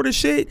 that sort of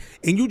shit,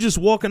 and you just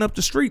walking up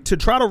the street to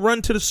try to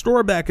run to the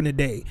store back in the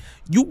day.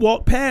 You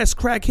walk past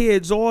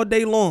crackheads all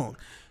day long.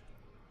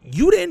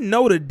 You didn't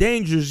know the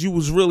dangers you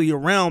was really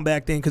around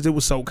back then because it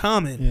was so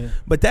common. Yeah.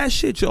 But that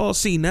shit y'all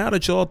see now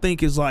that y'all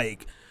think is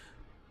like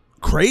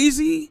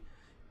crazy,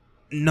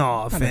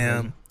 nah,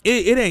 fam.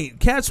 It ain't.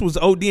 Cats was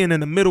ODing in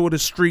the middle of the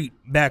street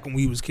back when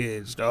we was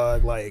kids,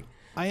 dog. Like,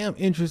 I am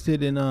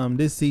interested in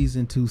this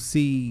season to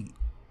see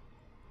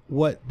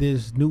what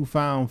this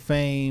newfound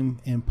fame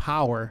and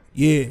power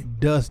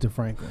does to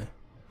Franklin.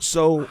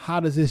 So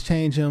how does this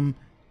change him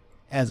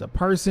as a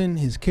person,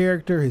 his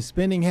character, his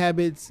spending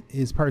habits,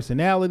 his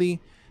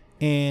personality,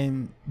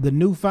 and the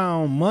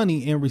newfound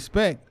money and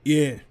respect?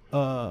 Yeah.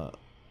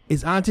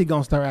 His auntie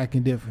gonna start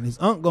acting different. His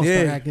aunt gonna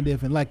start acting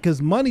different. Like,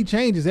 cause money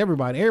changes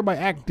everybody. Everybody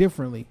act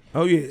differently.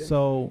 Oh yeah.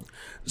 So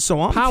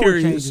I'm power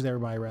curious. Changes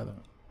everybody rather.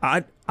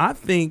 I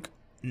think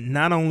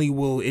not only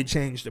will it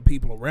change the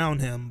people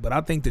around him, but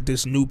I think that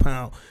this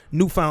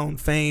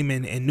newfound fame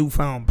and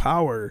newfound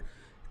power,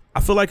 I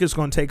feel like it's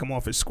going to take him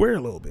off his square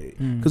a little bit.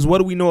 Because what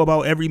do we know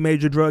about every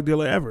major drug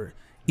dealer ever?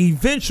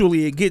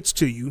 Eventually it gets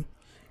to you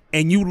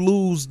and you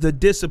lose the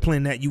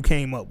discipline that you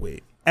came up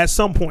with at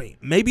some point,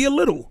 maybe a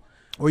little.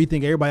 Or you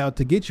think everybody out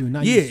to get you.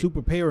 Now you're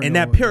super paranoid. And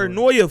that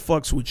paranoia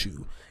fucks with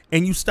you.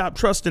 And you stop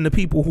trusting the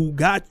people who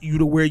got you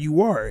to where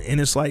you are. And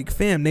it's like,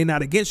 fam, they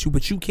not against you,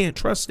 but you can't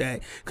trust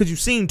that because you've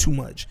seen too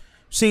much.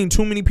 You've seen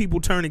too many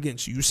people turn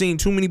against you. You've seen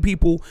too many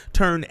people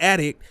turn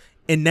addict.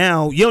 And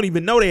now you don't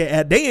even know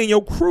they in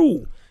your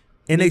crew.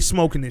 And they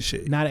smoking this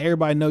shit. Not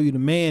everybody know you the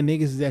man.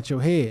 Niggas is at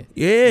your head.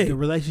 Yeah. The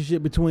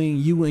relationship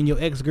between you and your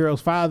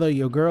ex-girl's father,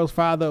 your girl's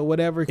father, or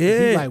whatever.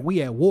 Yeah. He's like,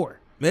 we at war.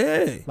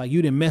 Yeah. Like,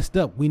 you done messed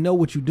up. We know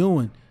what you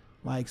doing.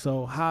 Like,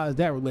 so how is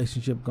that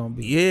relationship gonna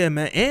be? Yeah,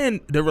 man.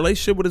 And the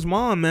relationship with his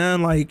mom,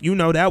 man, like, you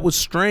know, that was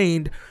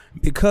strained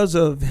because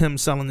of him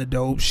selling the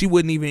dope. He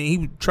was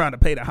trying to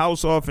pay the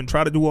house off and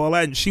try to do all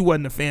that, and she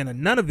wasn't a fan of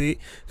none of it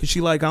because she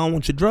like, I don't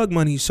want your drug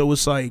money. So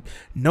it's like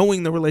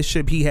knowing the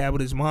relationship he had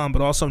with his mom,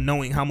 but also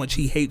knowing how much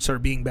he hates her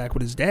being back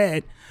with his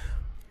dad.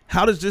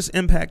 How does this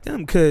impact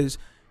him? Because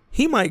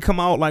he might come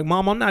out like,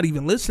 Mom, I'm not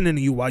even listening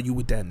to you while you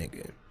with that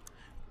nigga.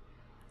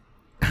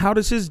 How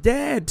does his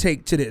dad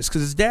take to this?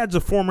 Because his dad's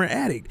a former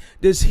addict.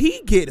 Does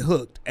he get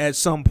hooked at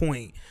some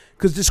point?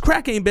 Because this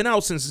crack ain't been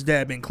out since his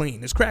dad been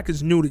clean. This crack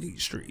is new to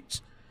these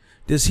streets.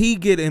 Does he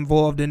get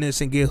involved in this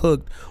and get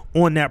hooked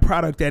on that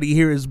product that he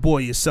hear his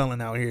boy is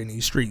selling out here in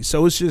these streets?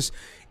 So it's just,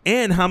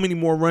 and how many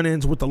more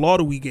run-ins with the law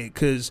do we get?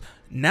 Because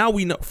now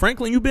we know,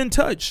 Franklin, you've been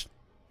touched.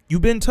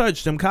 You've been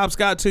touched. Them cops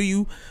got to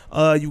you.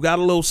 You got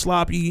a little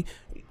sloppy,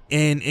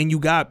 and you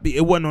got,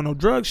 it wasn't on no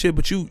drug shit,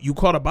 but you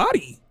caught a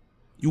body.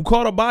 You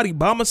caught a body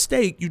by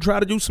mistake. You try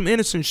to do some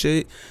innocent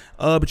shit,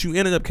 but you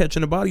ended up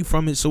catching a body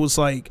from it. So it's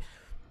like,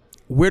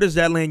 where does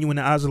that land you in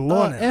the eyes of the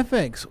law now?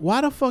 FX,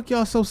 why the fuck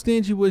y'all so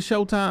stingy with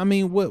Showtime? I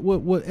mean, what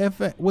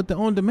FX, with the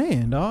on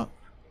demand, dog?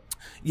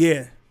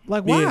 Yeah.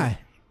 Like, why?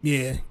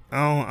 Yeah.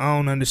 I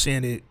don't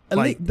understand it.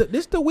 Like,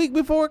 this the week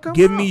before it comes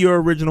give out. me your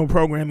original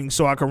programming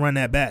so I can run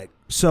that back.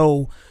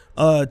 So,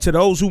 to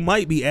those who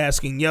might be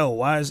asking, yo,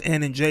 why is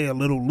N and J a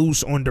little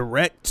loose on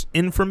direct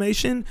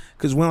information?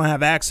 Because we don't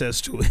have access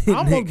to it. I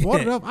almost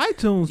bought it off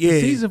iTunes the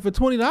season for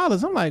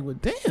 $20. I'm like, well,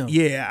 damn.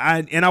 Yeah,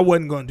 I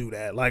wasn't going to do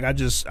that. Like,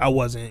 I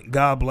wasn't.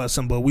 God bless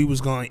him. But we was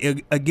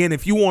going, again,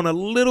 if you want a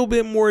little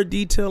bit more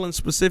detail and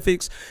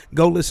specifics,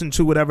 go listen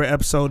to whatever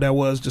episode that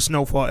was, the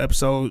Snowfall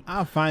episode.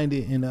 I'll find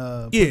it in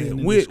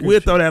we'll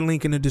throw that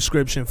link in the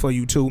description for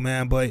you too,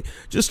 man. But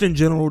just in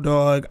general,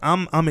 dog,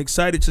 I'm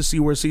excited to see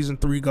where season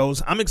 3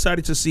 goes. I'm excited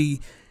to see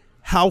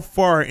how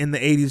far in the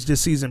 80s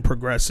this season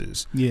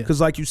progresses. Yeah. Because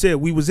like you said,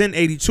 we was in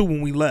 82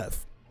 when we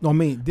left. I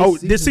mean,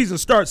 this season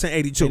starts in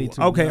 82.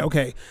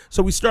 Okay.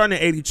 So we starting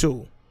in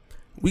 82.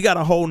 We got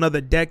a whole nother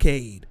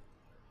decade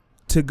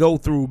to go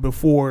through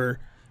before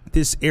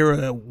this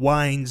era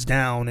winds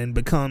down and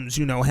becomes,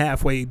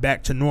 halfway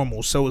back to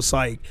normal. So it's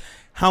like,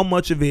 how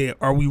much of it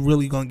are we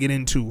really going to get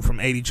into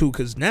from 82?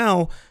 Because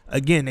now,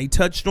 again, they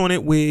touched on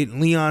it with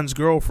Leon's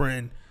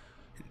girlfriend.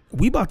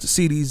 We about to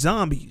see these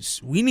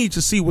zombies. We need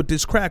to see what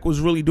this crack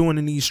was really doing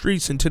in these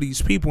streets and to these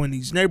people in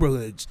these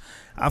neighborhoods.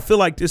 I feel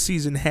like this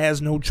season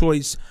has no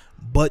choice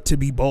but to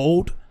be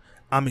bold.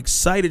 I'm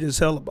excited as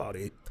hell about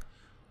it.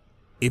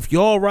 If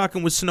y'all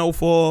rocking with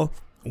Snowfall,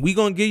 we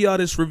gonna give y'all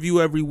this review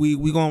every week.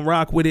 We gonna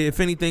rock with it. If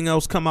anything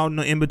else come out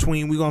in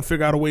between, we gonna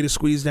figure out a way to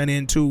squeeze that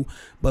in too.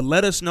 But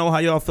let us know how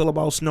y'all feel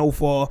about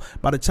Snowfall.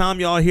 By the time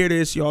y'all hear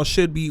this, y'all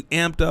should be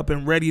amped up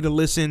and ready to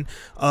listen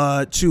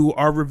to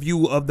our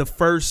review of the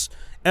first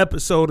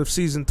episode of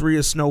season 3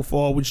 of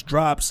Snowfall, which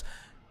drops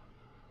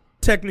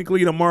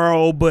technically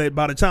tomorrow, but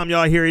by the time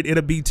y'all hear it,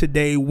 it'll be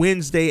today,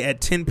 Wednesday at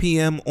 10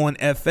 p.m. on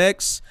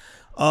FX.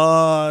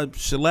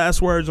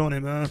 Last words on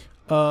it, man.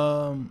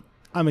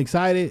 I'm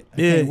excited. I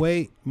can't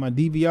wait. My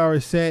DVR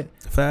is set.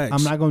 Facts.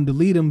 I'm not gonna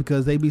delete them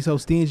because they be so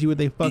stingy with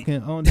their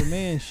fucking on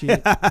demand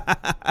shit.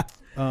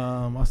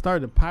 I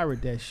started to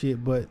pirate that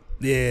shit, but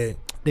yeah,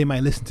 they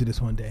might listen to this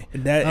one day.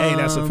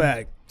 That's a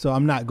fact. So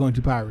I'm not going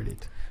to pirate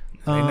it.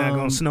 They're not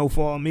gonna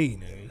Snowfall me,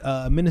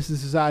 man. Minister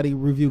Society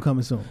review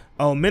coming soon.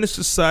 Oh,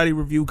 Minister Society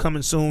review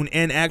coming soon.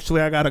 And actually,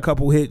 I got a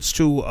couple hits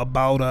too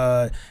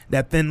about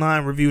that Thin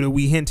Line review that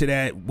we hinted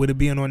at with it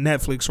being on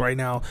Netflix right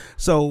now.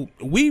 So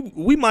we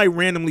might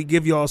randomly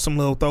give y'all some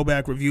little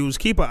throwback reviews.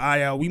 Keep an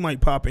eye out. We might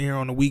pop in here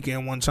on the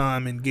weekend one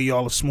time and give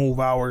y'all a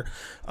smooth hour.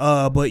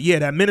 But yeah,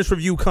 that Minister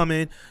review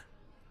coming.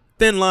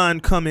 Thin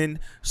Line coming.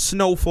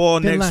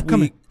 Snowfall next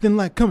week. Thin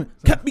Line coming.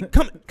 Cut me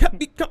coming.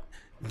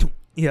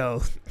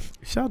 Yo,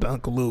 shout out to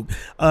Uncle Luke.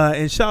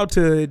 And shout out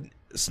to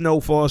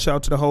Snowfall. Shout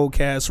out to the whole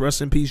cast.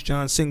 Rest in peace,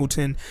 John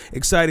Singleton.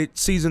 Excited.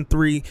 Season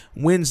 3,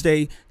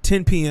 Wednesday,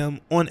 10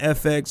 p.m. on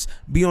FX.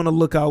 Be on the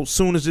lookout.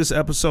 Soon as this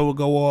episode will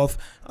go off,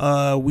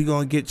 we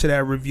going to get to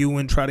that review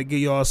and try to get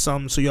y'all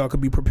something so y'all can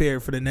be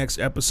prepared for the next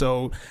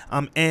episode.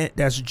 I'm Ant.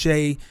 That's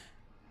Jay.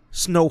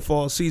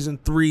 Snowfall Season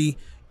 3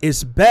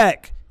 is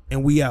back,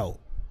 and we out.